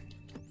here.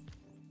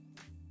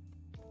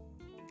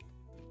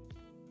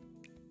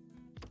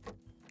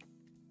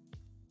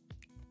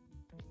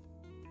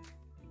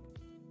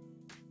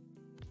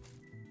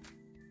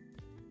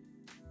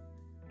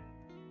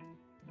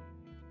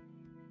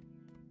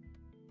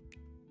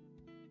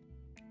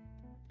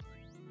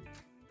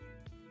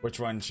 Which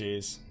one,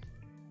 cheese?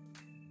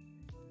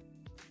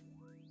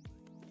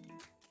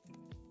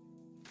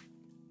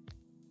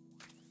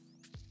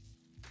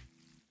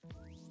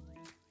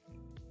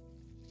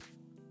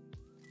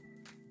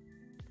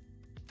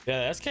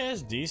 Yeah, the SK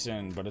is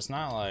decent, but it's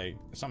not like,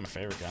 it's not my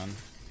favorite gun.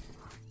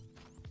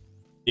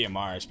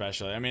 DMR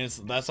especially. I mean,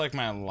 that's like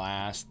my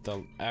last.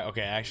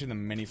 Okay, actually the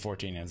Mini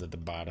 14 is at the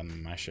bottom of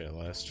my shit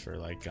list for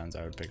like guns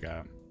I would pick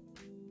up.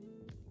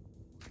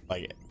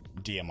 Like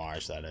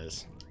DMRs, that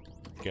is.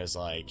 Because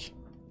like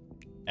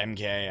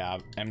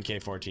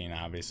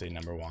MK14 obviously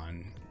number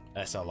 1,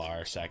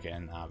 SLR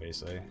second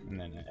obviously,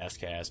 and then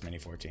SKS Mini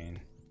 14,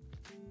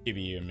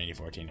 PBU and Mini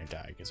 14 are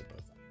tied because of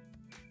both.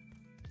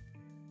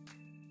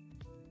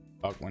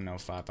 Fuck when no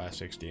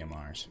 5.56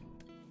 DMRs,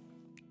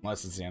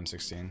 unless it's the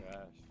M16. Gosh.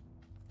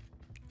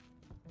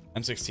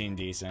 M16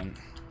 decent.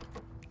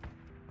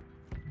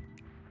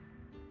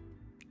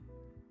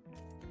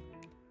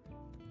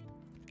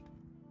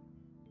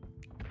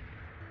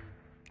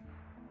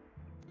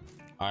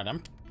 Alright,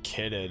 I'm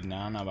kitted now.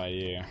 I don't know about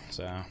you,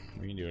 so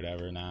we can do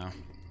whatever now.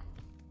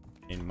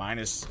 I mean,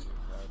 minus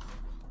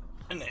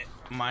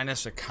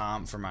a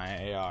comp for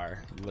my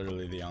AR,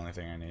 literally the only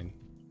thing I need.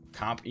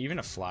 Comp, even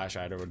a flash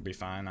hider would be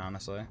fine,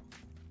 honestly.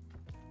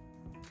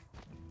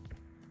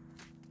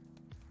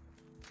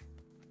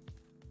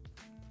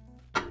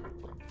 You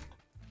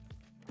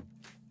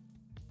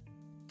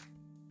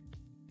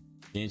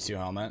need 2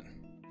 helmet.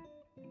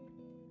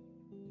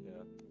 Yeah.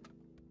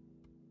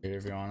 Here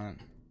if you want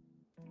it.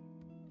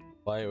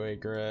 Lightweight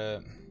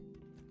grip. I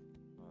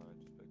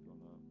just picked one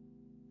up.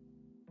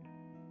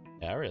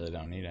 Yeah, I really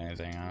don't need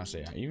anything,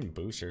 honestly. Even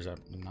boosters, I'm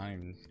not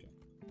even.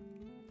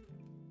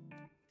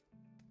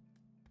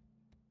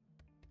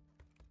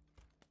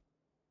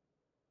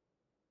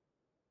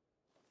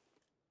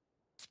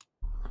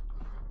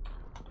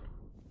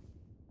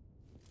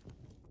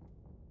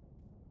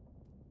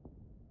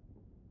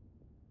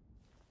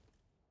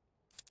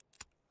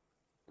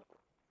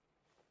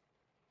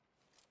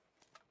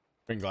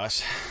 Bring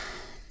glass.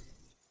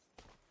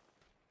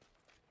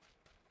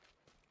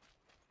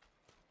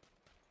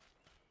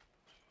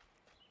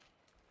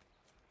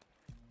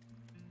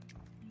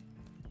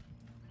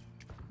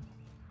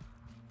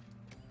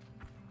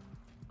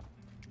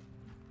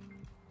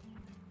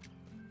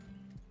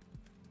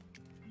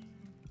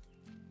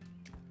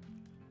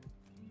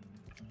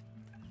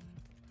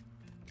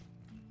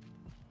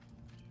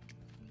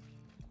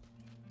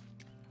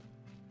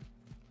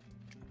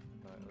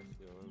 Alright, let's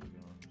go. Where are we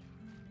going?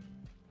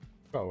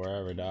 Go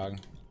wherever, dog.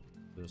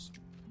 Just,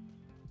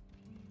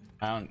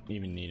 I don't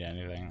even need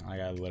anything. Like,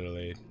 I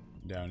literally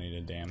don't need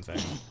a damn thing.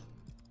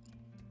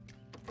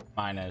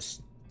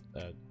 Minus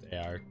the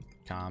AR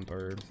comp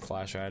or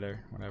flash hider,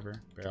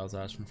 whatever. Barrel's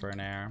asking for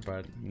an AR,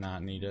 but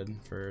not needed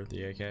for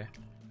the AK.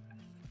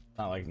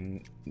 Not like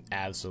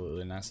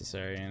absolutely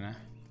necessary, you know.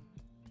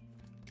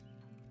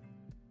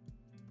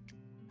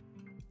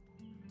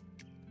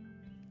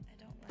 I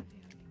don't love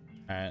you.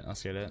 Alright,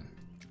 let's get it.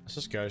 Let's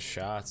just go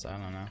shots, I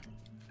don't know.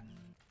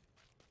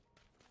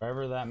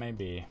 Wherever that may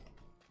be.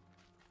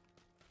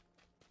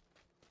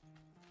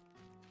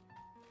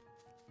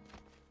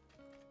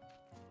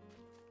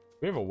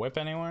 we have a whip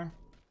anywhere?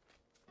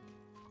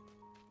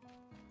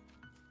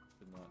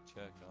 Did not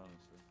check,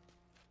 honestly.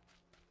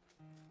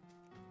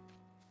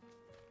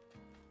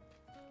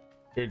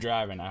 You're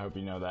driving, I hope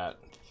you know that.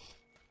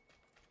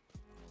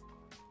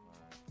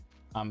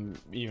 I'm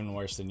even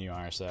worse than you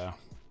are, so.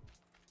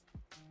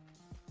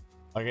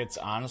 Like, it's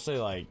honestly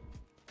like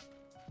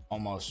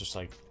almost just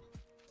like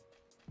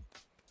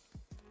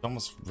it's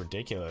almost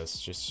ridiculous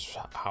just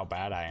how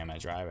bad I am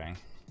at driving.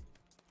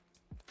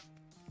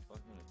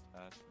 Fucking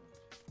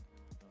attachments.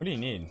 What do you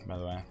need, by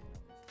the way?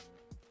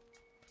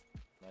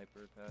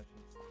 Sniper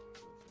attachments.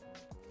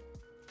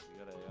 You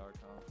got an AR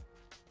comp?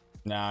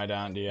 No, I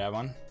don't. Do you have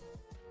one? Yeah,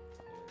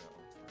 I got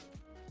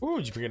one. Ooh,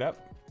 did you pick it up?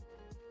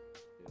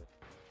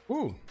 Yeah.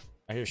 Ooh,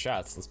 I hear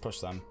shots. Let's push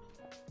them.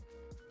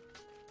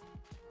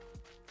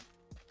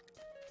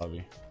 Love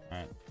you.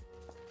 Alright.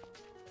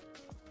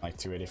 Like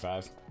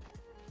 285.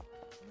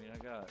 I mean, I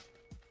got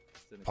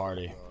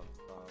Party.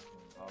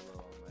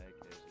 Pablo on my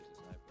AK, just a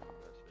sniper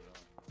and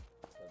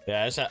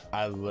that shit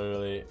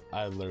on. Yeah,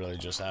 I literally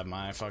just have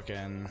my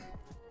fucking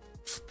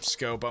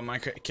scope on my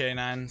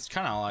K9. It's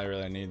kind of all I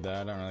really need, though.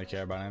 I don't really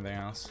care about anything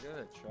else. You're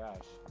the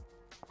trash.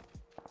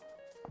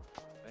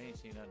 I ain't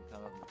seen nothing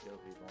come up and kill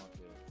people on it.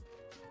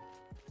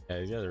 Yeah,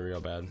 these guys are real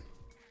bad.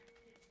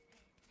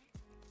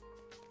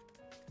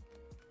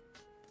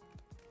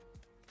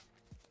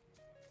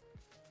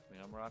 I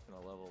mean, I'm rocking a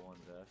level 1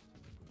 vest,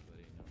 but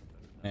you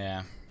know.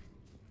 Yeah.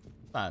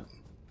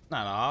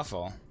 Not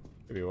awful.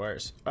 Could be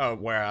worse. Oh,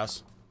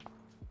 warehouse.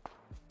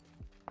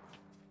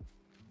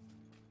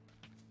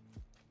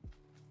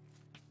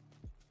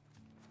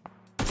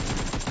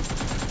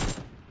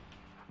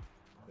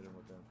 Hit him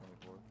with them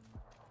 24.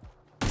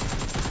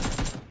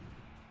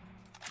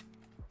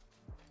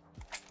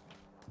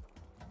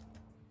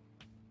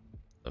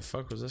 The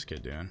fuck was this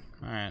kid doing?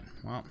 Alright,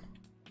 well.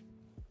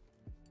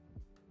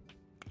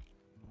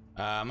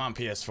 I'm on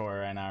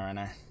PS4 right now,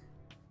 Renner.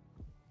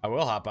 I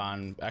will hop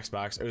on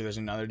Xbox. Oh, there's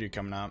another dude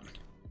coming up.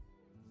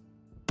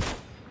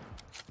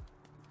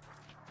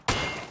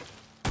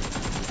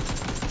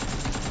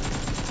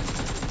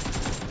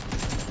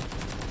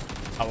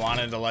 I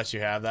wanted to let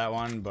you have that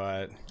one,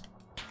 but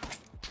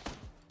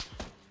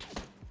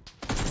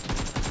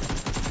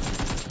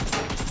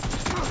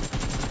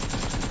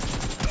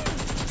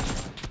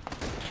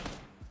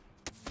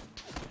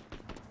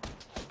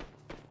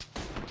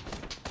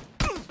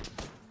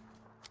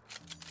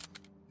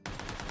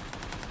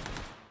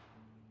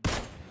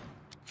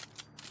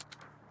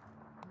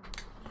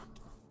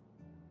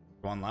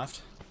one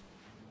left.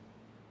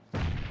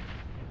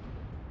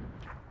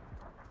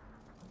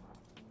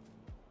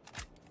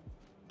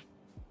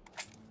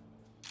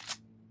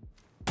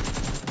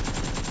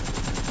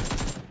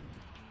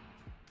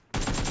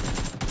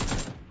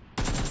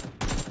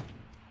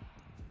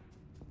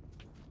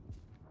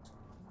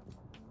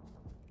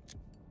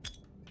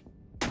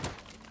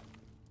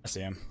 I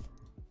see him.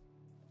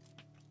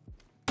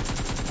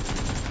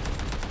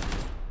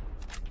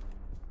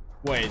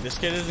 Wait, this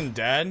kid isn't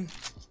dead?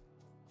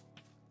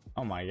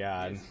 Oh my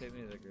god. You just hit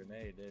me with a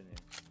grenade,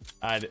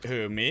 didn't you?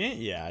 Who, me?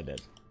 Yeah, I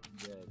did.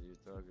 Yeah, did you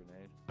throw a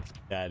grenade?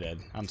 Yeah, I did.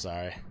 I'm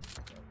sorry.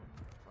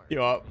 Fuck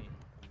You up? me.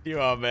 You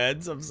up,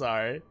 meds? I'm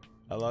sorry.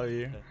 I love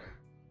you.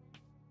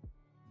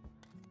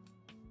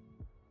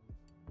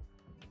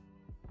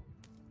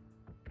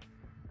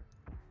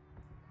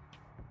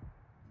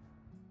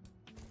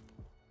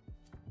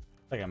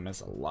 I think I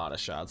missed a lot of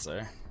shots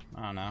there.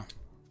 I don't know.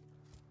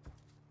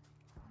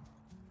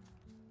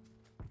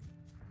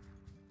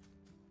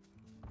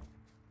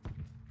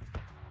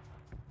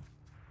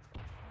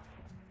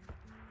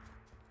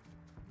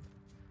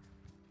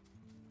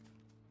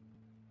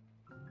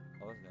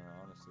 I was gonna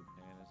honestly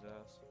pan his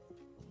ass.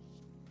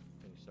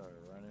 And he started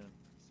running.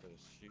 Instead of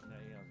shooting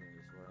at you, I was gonna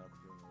just run up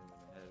to him and hit him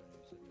in the head when he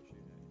was sitting there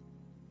shooting at you.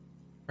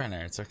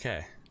 Renner, it's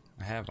okay.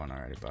 I have one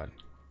already, bud.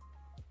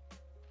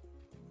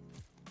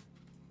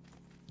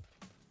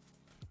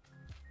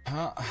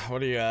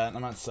 What are you at?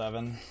 I'm at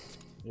 7.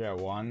 You're at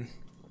 1.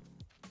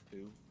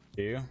 2.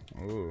 2?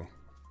 Ooh.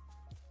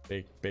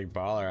 Big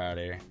baller out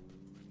here.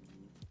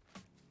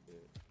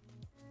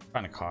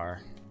 Find a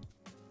car.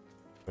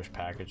 Push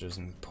packages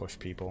and push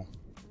people.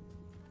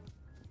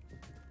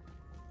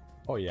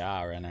 Oh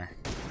yeah, Renner.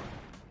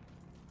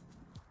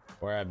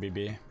 Where at,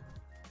 BB?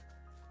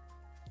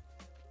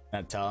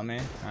 Not telling me?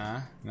 Huh?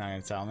 Not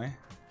gonna tell me?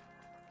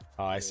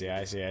 Oh, I see.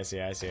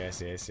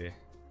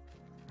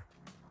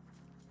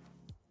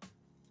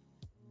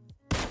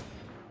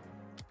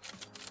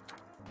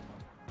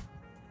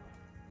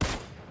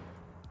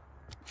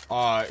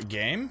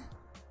 Game?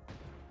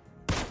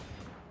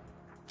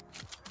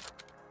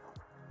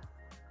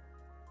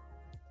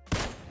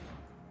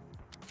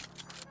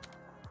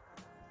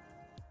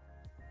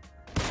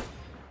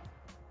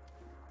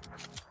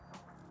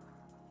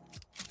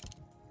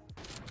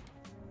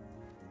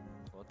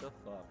 What the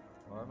fuck?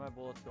 Why are my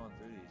bullets going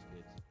through these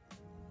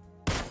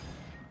kids?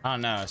 Oh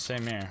no,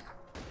 same here.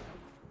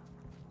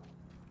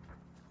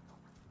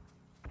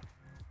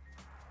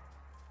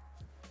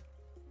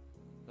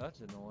 That's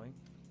annoying.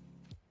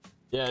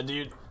 Yeah,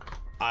 dude.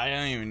 I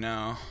don't even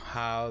know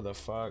how the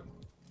fuck.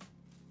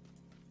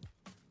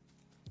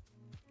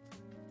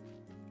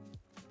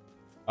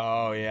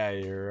 Oh yeah,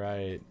 you're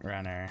right,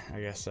 runner.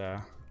 I guess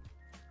so.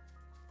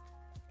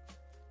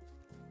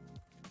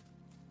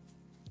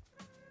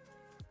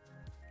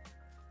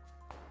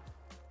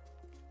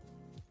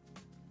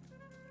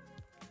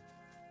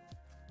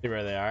 See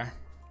where they are.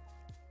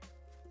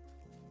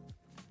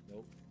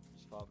 Nope.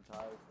 Just popping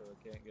tires so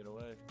they can't get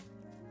away.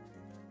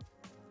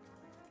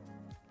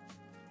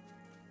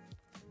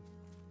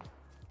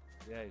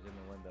 Yeah, he's in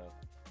the window.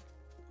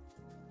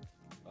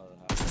 Oh, the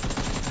house.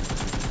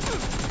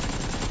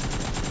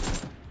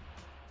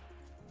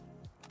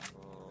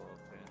 Oh,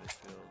 Panda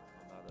shield.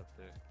 I'm not up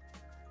there.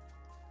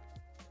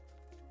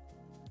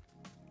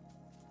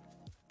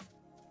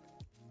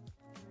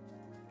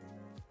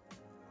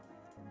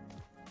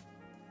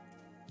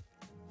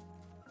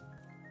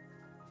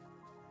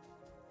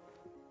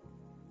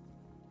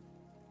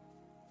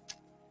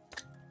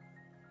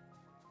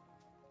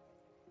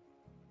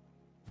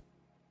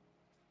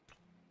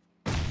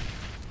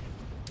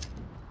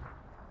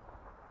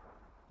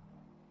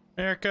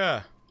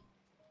 America.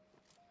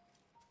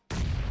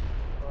 Fuck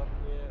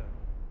yeah.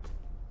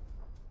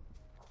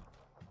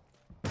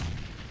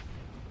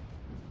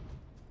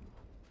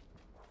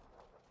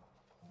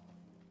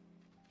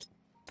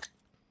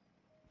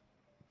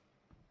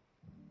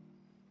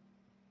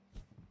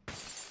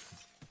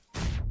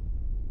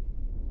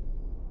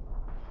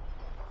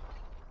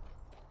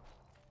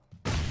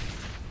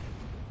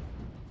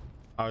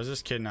 Oh, is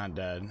this kid not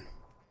dead?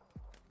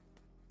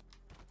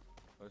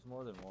 There's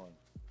more than one.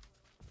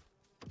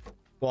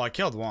 Well, I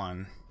killed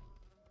one.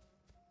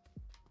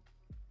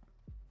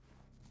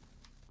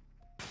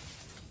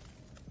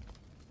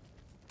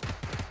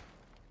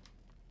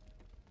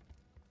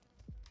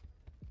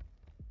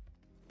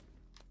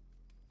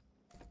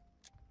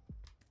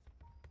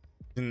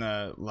 In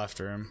the left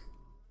room.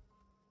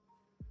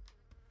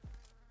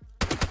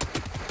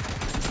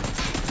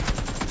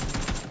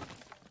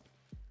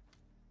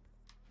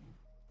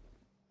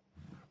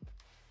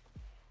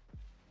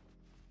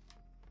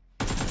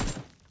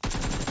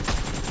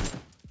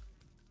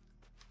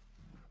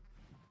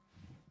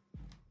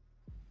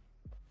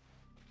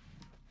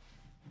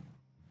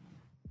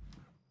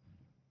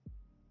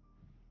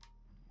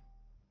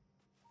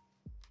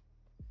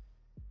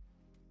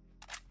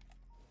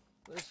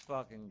 This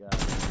fucking guy.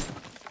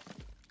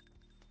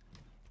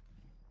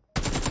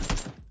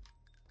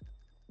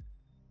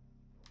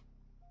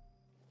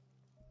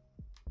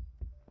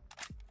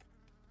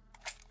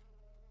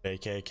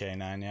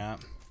 AKK9, yeah.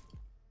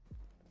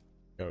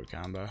 Goat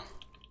combo.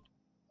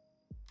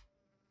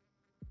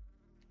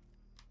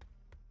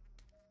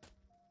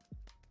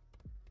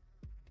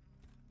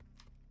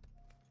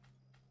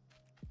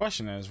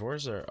 Question is,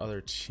 where's our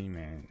other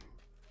teammate?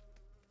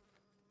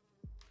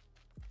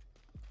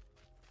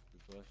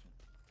 Good question.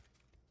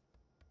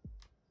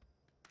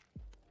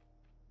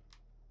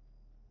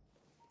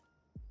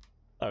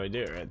 Oh, we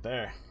do it right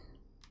there.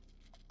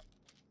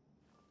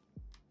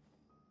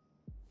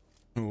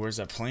 Ooh, where's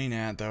that plane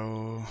at,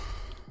 though?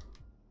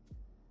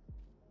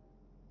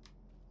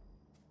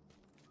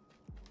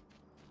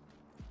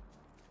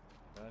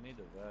 I need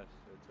the vest.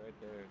 It's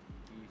right there.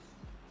 East.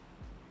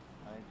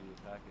 I need you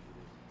packages.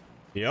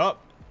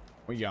 Yup.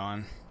 We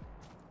gone.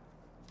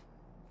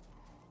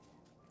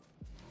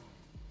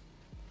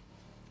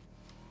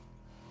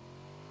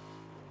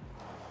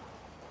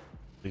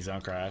 Please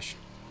don't crash.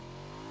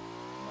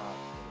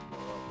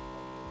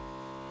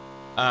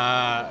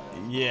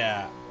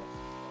 Yeah.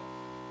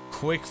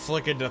 Quick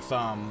flick it to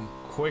thumb.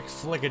 Quick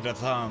flick it to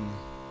thumb.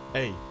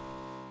 Hey.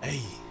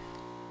 Hey.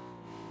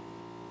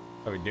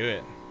 How we do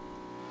it?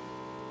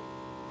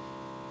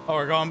 Oh,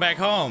 we're going back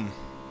home.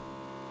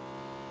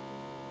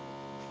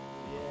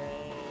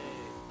 Yay.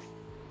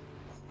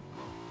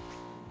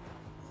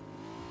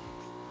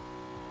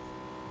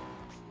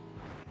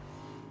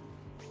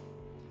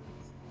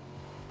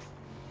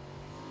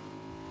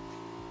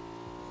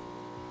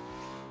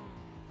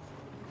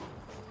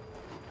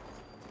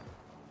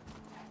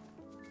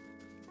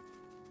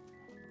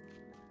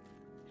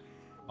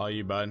 All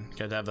you, bud.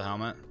 Can't have the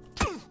helmet.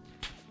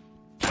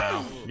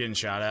 Ow. Getting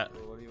shot at.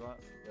 What do you want?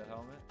 The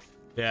helmet?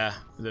 Yeah.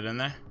 Is it in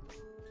there?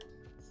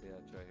 Yeah,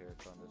 it's right here.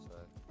 It's on this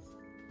side.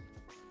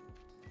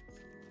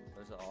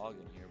 There's an AUG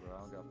in here, bro. I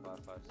don't got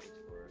 556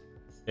 for it.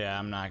 Yeah,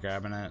 I'm not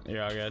grabbing it.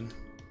 You're all good.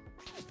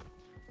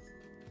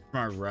 From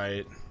our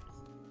right.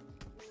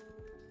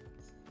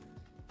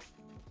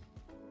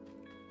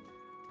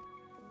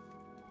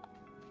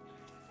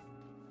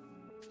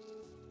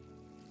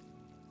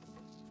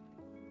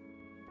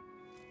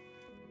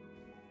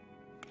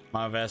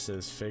 My vest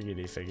is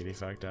figgity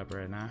fucked up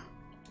right now.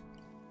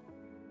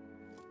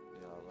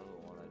 Yeah,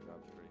 level 1 I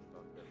dropped pretty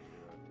fucked up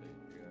too. I think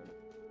you got it.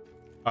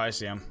 Oh, I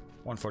see him.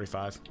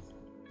 145.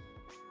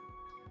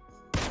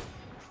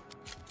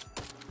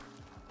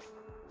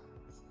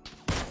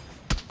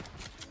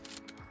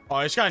 Oh,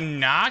 I just got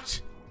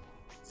knocked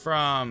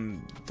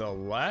from the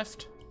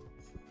left.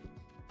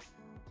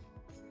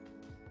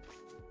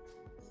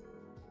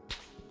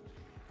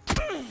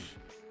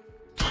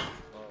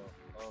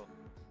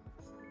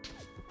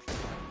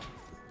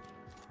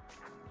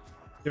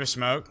 Give a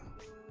smoke.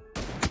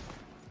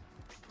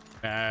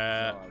 No,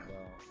 I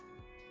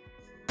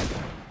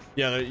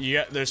don't.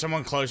 Yeah, there's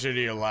someone closer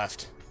to your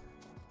left.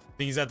 I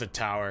think he's at the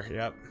tower.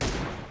 Yep.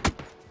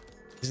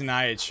 He's an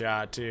I-8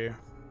 shot too.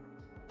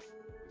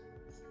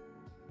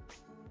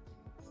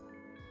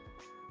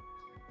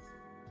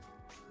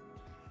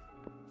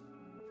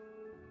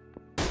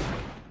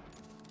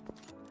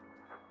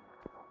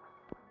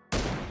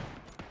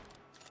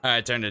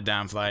 Alright, turned it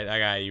down, flight. I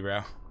got you,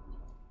 bro.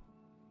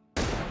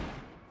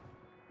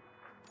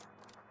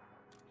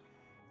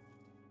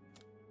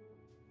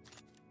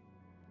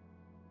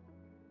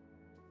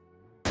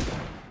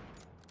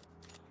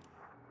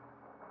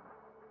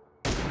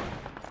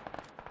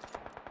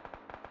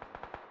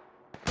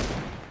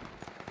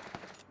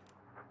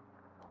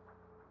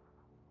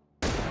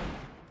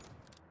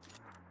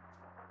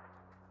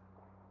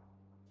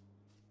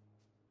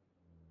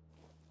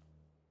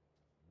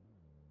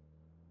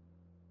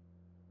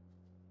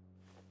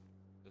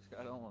 This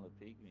guy don't want to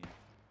peek me.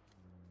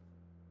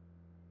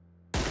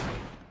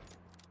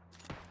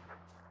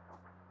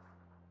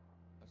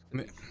 That's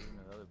because he's shooting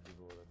at other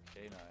people with a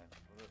K9.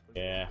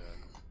 Yeah.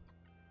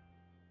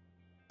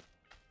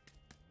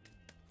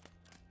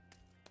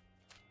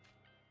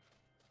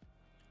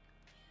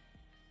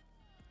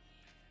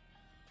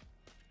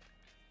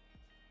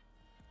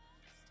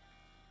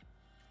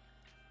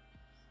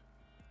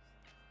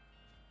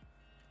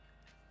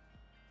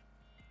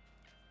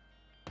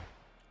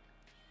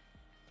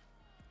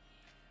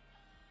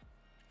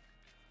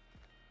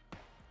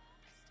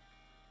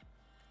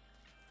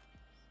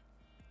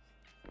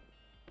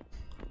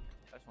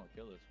 I just want to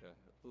kill this guy.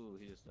 Ooh,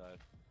 he just died.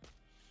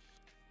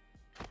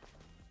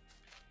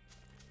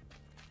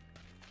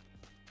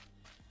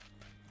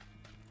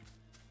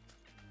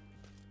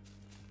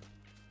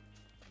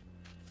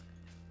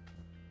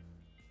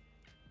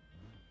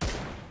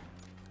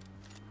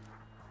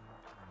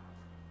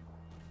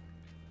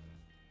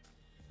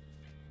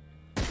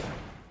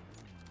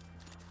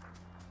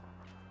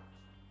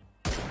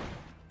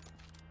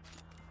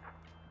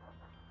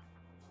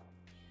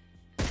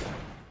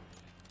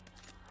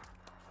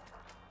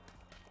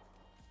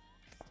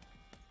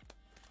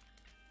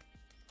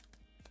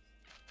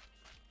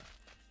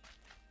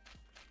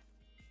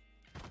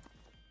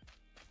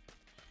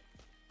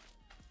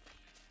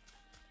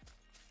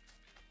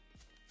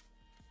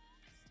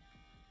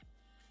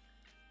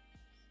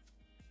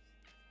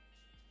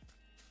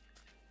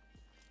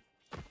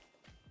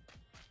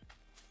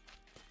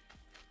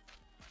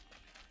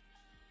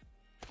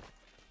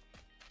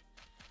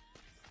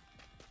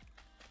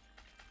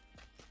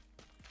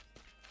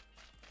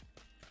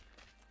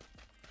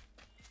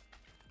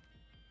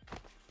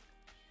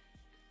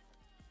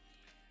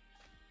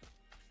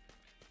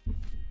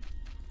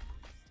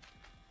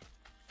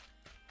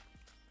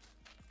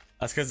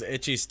 That's because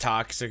Itchy's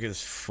toxic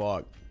as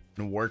fuck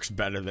and works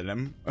better than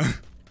him.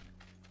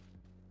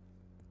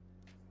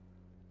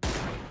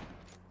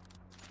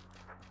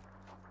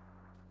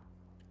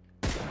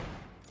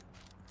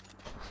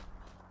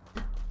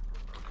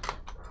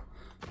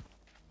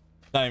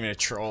 Not even a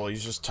troll,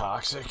 he's just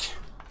toxic.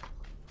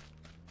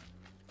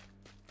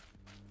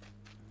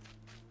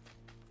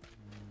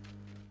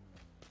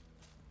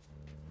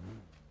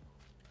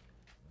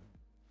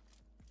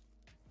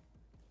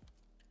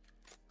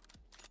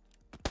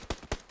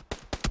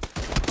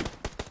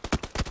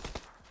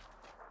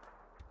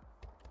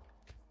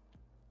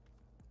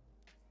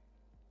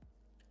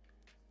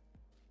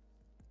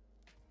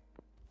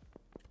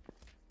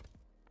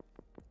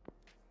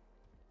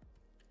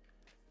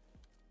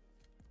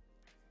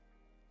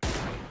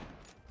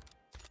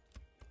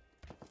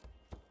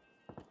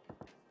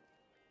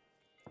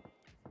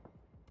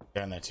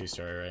 Got that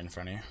two-story right in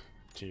front of you.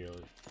 To your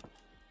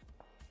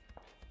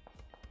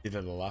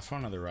either the left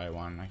one or the right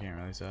one. I can't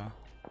really tell.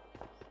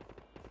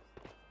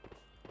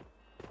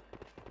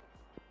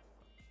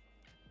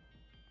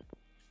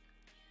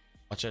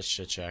 Watch that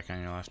shit shack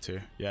on your left too.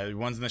 Yeah, the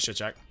one's in the shit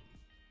shack.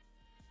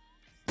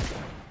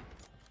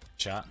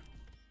 Shot.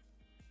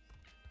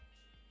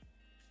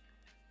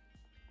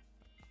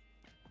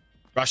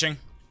 Rushing.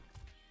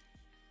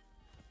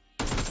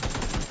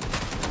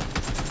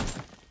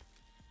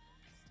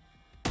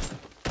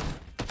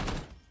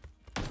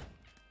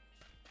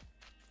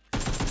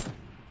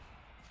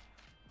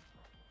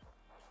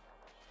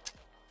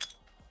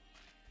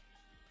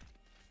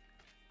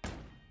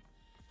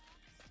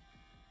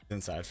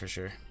 Inside for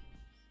sure.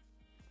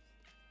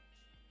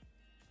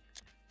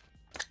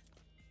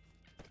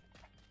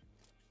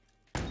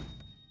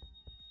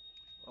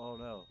 Oh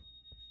no.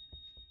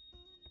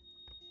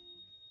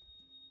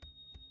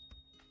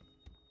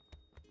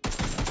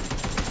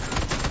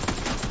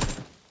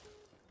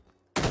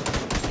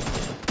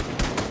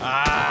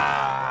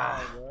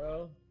 Ah!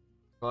 Bro.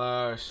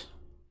 Close.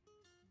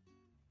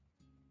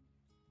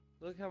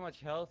 Look how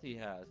much health he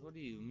has. What do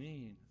you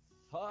mean?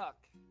 Fuck.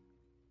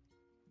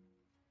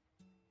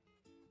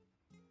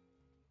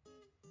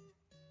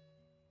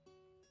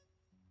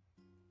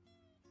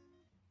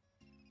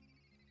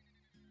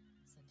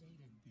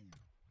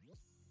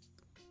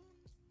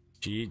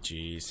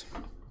 GG's.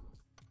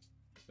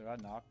 Did I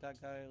knock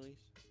that guy at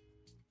least?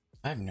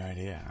 I have no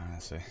idea,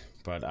 honestly.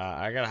 But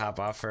I gotta hop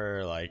off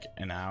for like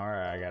an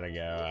hour. I gotta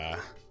go.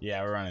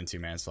 Yeah, we're running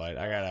 2-man flight.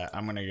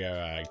 I'm gonna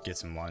go get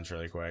some lunch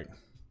really quick.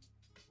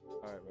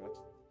 Alright, bro.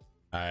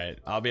 Alright,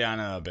 I'll be on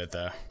in a little bit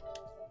though.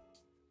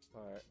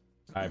 Alright.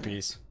 Alright,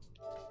 peace.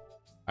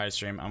 Alright,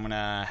 stream. I'm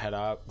gonna head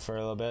out for a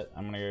little bit.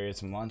 I'm gonna go get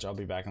some lunch. I'll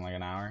be back in like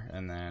an hour,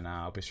 and then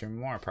I'll be streaming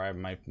more.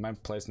 Probably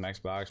might play some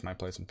Xbox, might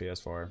play some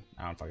PS4.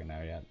 I don't fucking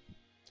know yet.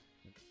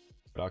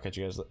 But I'll catch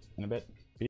you guys in a bit.